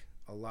take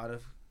a lot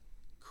of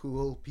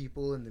cool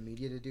people in the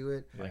media to do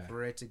it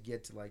for it to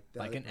get to like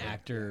an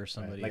actor or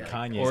somebody Like like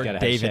Kanye's Or got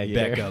David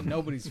Beckham.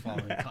 nobody's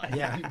following Kanye.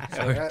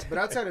 Yeah. But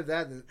outside of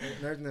that,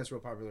 another thing that's real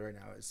popular right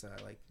now is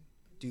like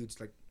dudes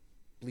like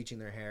bleaching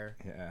their hair.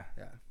 Yeah.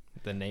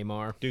 The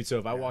Neymar. Dude, so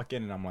if I walk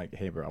in and I'm like,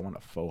 hey, bro, I want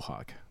a faux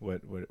hawk,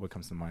 what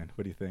comes to mind?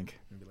 What do you think?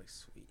 And be like,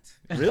 sweet.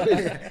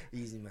 Really?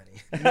 Easy money.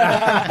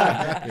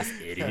 This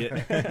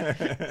idiot.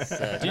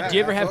 Do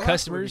you ever have Faux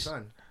hawks would be customers?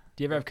 fun.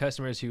 Do you ever have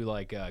customers who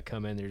like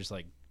come in? They're just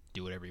like,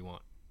 do whatever you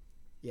want.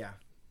 Yeah.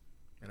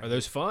 And Are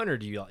those fun, or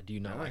do you not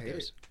No, I like hate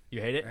those? it. You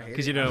hate it I hate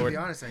because it. you know To we're be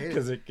honest, I hate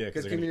Because it.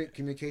 Because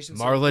communication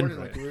Marlon. important,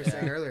 like we were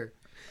saying earlier.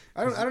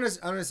 I don't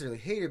necessarily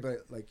hate it,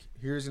 but like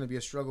here's gonna be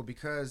a struggle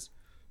because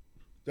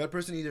that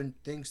person either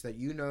thinks that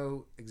you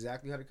know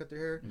exactly how to cut their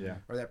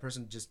hair, or that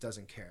person just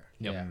doesn't care.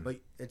 Yep. Yeah. But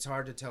it's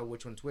hard to tell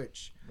which one's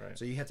which. Right.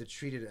 So you have to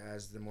treat it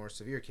as the more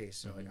severe case.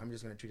 So like I'm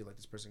just gonna treat it like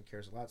this person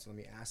cares a lot. So let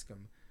me ask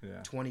them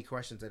 20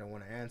 questions I don't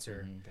want to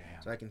answer,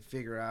 so I can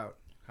figure out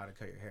how to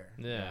cut your hair.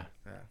 Yeah.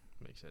 Yeah.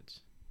 Makes sense.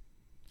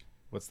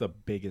 What's the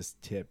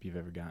biggest tip you've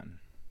ever gotten?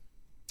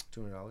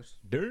 $200.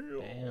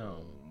 Damn,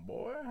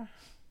 boy.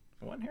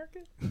 One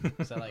haircut?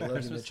 Is that like Logan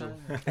Christmas Mitchell.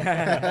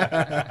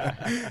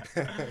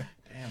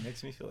 Damn,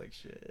 makes me feel like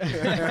shit.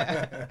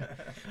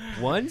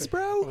 Once,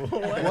 bro?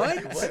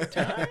 What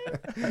time?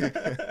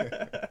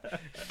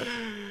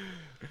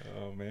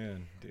 Oh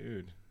man,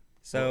 dude.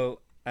 So,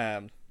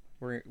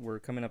 we're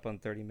coming up on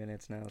 30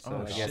 minutes now. So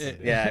Oh, I guess shit.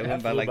 it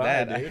went by flew like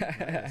by, that, dude.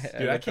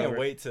 Dude, I can't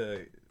wait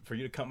for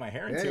you to cut my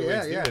hair in 2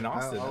 weeks, dude, in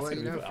Austin. I'll let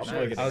you know I'm for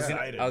really sure. I was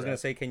excited. gonna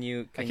say, can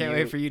you? I can't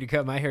wait for you to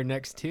cut my hair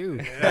next too.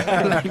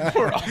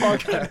 We're all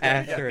gonna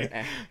after.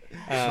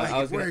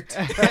 I was gonna. worked. So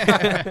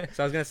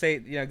I was gonna say,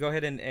 go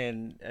ahead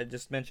and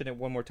just mention it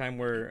one more time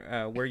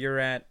where you're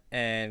at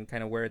and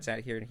kind of where it's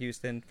at here in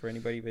Houston for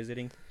anybody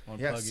visiting. Want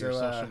Yeah, to plug your so,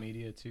 social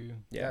media too?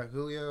 Yeah,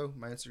 Julio.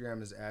 My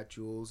Instagram is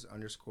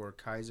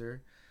 @Jules_Kaiser.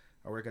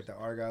 I work at the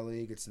Argyle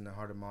League. It's in the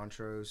heart of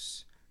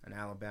Montrose in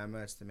Alabama.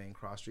 It's the main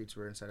cross streets.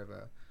 We're inside of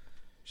a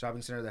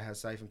shopping center that has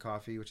Siphon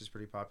Coffee, which is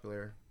pretty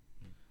popular.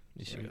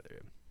 You should go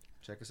there.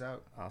 Check us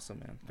out. Awesome,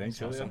 man. Thanks,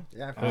 Julio. Awesome.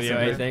 Yeah. Oh, yeah,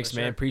 man, hey, for thanks,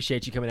 man. sure.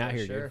 Appreciate you coming out For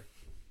here, sure.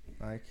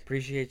 Mike.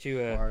 Appreciate you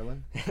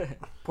Marlon.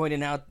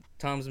 pointing out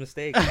Tom's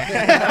mistake. I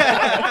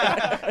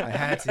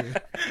had to.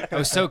 dude. I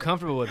was so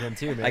comfortable with him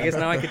too, man. I guess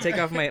now I could take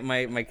off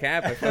my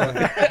cap. I feel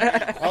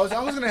like. I was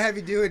gonna have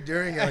you do it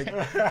during it, like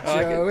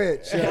I show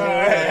it.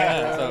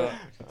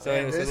 So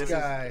anyway, this this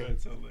guy,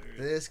 That's hilarious.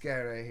 this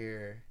guy right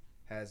here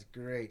has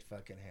great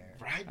fucking hair.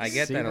 Right? I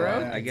get See, that a bro?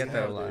 lot. I get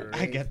that a lot.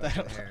 I get that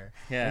a Great lot. hair.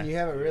 Yeah. And you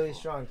have a really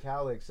strong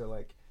cowlick, so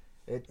like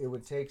it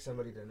would take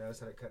somebody to know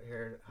how to cut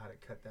hair, how to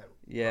cut that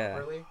Yeah,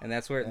 properly. and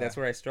that's where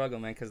I struggle,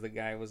 man, because the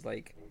guy was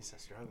like, He's so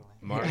struggling.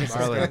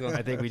 Marlon,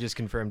 I think we just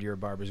confirmed you're a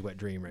barber's wet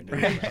dream right now.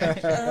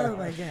 "Oh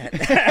my god."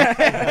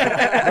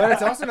 But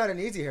it's also not an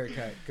easy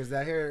haircut because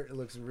that hair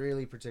looks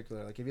really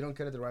particular. Like if you don't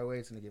cut it the right way,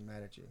 it's gonna get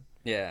mad at you.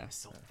 Yeah,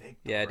 So thick.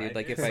 yeah, though, dude.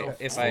 right? Like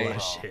It's so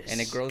luscious. and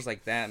it grows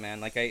like that,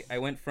 man. Like I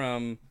went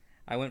from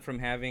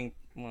having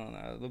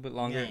a little bit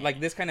longer,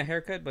 like this kind of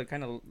haircut, but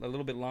kind of a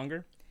little bit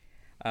longer.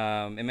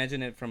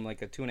 Imagine it from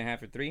like a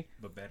 2.5 or 3,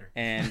 but better.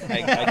 and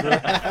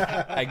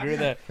I grew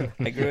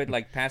it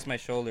like past my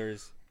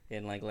shoulders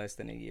in like less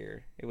than a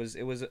year. It was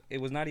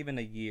not even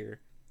a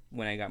year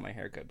when I got my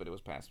haircut, but it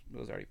was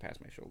already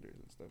past my shoulders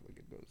and stuff. Like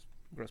it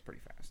grows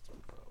pretty fast.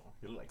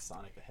 You look like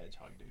Sonic the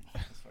Hedgehog, dude.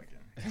 It's fucking.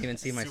 I can't even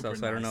see myself,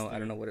 so I don't know. I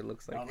don't know what it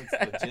looks That like. looks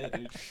legit,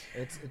 dude.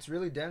 It's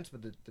really dense,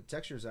 but the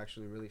texture is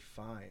actually really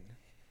fine,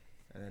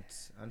 and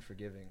it's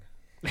unforgiving.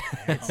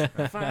 Like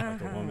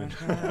a woman.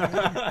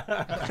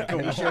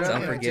 When you showed up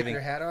and you took unforgiving.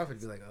 your hat off,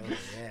 it'd be like, oh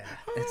yeah.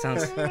 It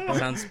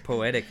sounds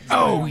poetic.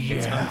 Oh,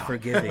 It's yeah.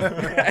 unforgiving.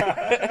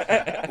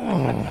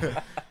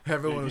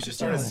 Everyone You was should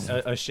just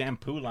start a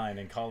shampoo line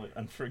and call it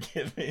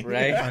Unforgiving.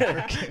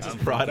 Right? Just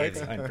products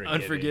Unforgiving.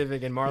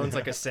 Unforgiving, and Marlon's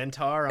like a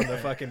centaur on the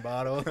fucking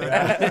bottle.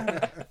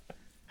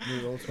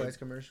 new Old Spice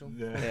commercial.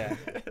 Yeah. Yeah.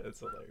 That's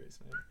hilarious,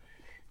 man.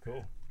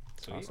 Cool.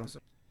 Sweet.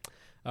 Awesome.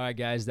 All right,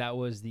 guys, that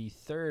was the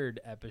third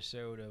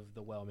episode of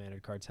the Well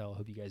Mannered Cartel.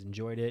 Hope you guys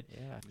enjoyed it.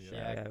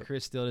 Yeah,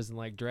 Chris still doesn't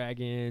like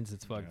dragons.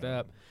 It's fucked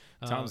up.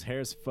 Tom's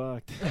hair's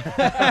fucked.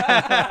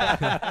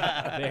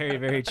 Very,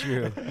 very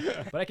true.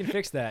 But I can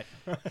fix that.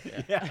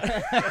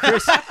 Yeah.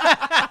 Chris,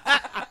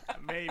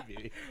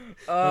 Maybe.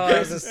 Oh,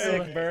 that's a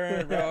sick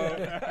burn,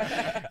 bro.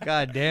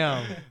 God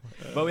damn.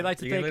 but we'd like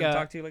to You gonna thank. let him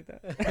talk to you like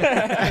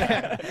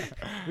that?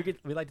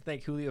 We'd like to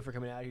thank Julio for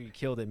coming out here. You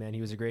killed it, man.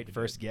 He was a great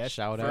first guest.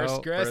 Shout First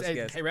out. guest. First Hey,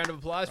 guest. hey, round of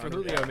applause for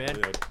Julio, man.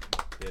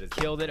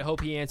 Killed it.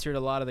 Hope he answered a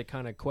lot of the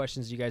kind of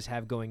questions you guys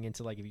have going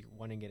into, like, if you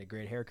want to get a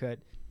great haircut.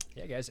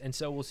 Yeah, guys. And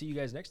so we'll see you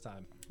guys next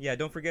time. Yeah,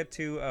 don't forget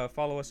to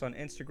follow us on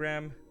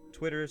Instagram,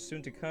 Twitter,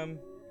 soon to come.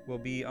 We'll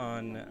be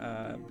on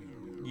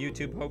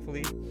YouTube,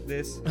 hopefully,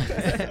 this.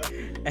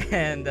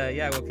 And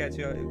yeah, we'll catch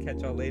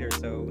y'all later.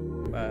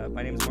 So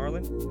my name is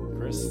Marlon.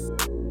 Chris.